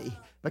everybody,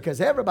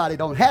 because everybody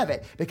don't have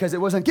it, because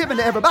it wasn't given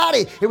to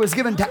everybody. It was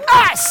given to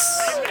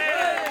us.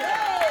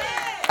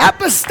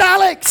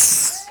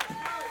 Apostolics.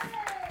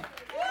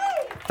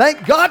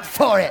 Thank God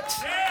for it.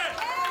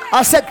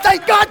 I said,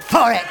 thank God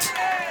for it.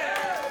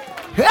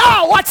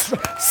 Oh,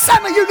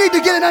 some of you need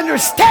to get an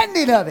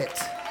understanding of it.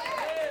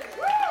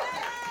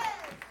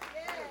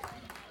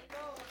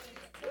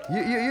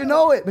 You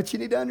know it, but you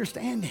need to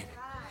understand it.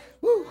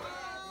 Woo.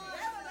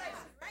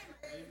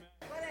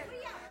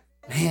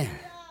 Man,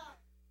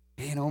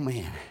 oh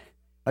man.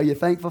 Are you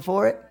thankful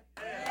for it?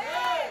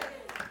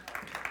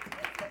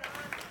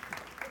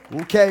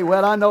 Okay,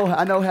 well, I know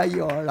how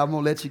you are. I'm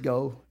going to let you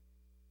go.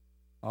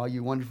 All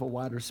you wonderful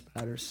water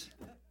spiders.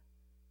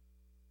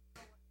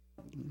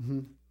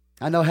 Mm-hmm.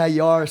 I know how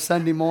you are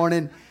Sunday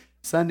morning.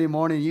 Sunday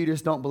morning, you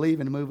just don't believe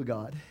in the move of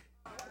God.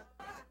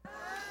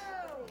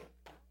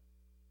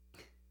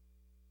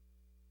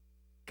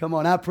 Come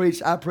on, I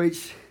preach. I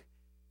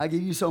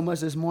give you so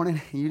much this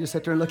morning, and you just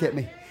sit there and look at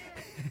me.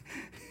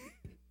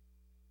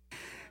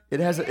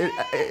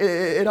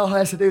 It all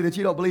has to do that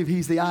you don't believe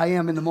he's the I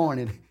am in the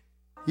morning.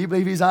 You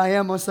believe he's I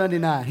am on Sunday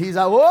night. He's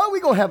like, whoa,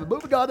 we're going to have a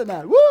move of God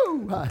tonight.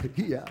 Woo!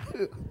 Yeah.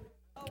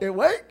 Can't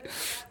wait.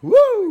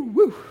 Woo!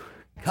 Woo!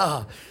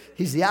 God,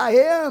 he's the I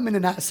am in the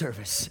night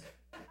service.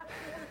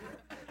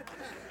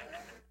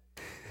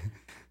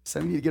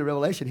 Some of you need to get a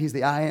revelation. He's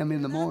the I am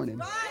in the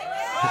morning.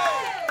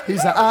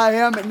 He's the I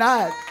am at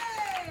night.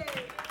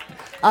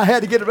 I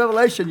had to get a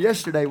revelation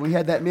yesterday when we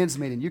had that men's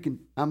meeting.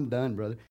 I'm done, brother.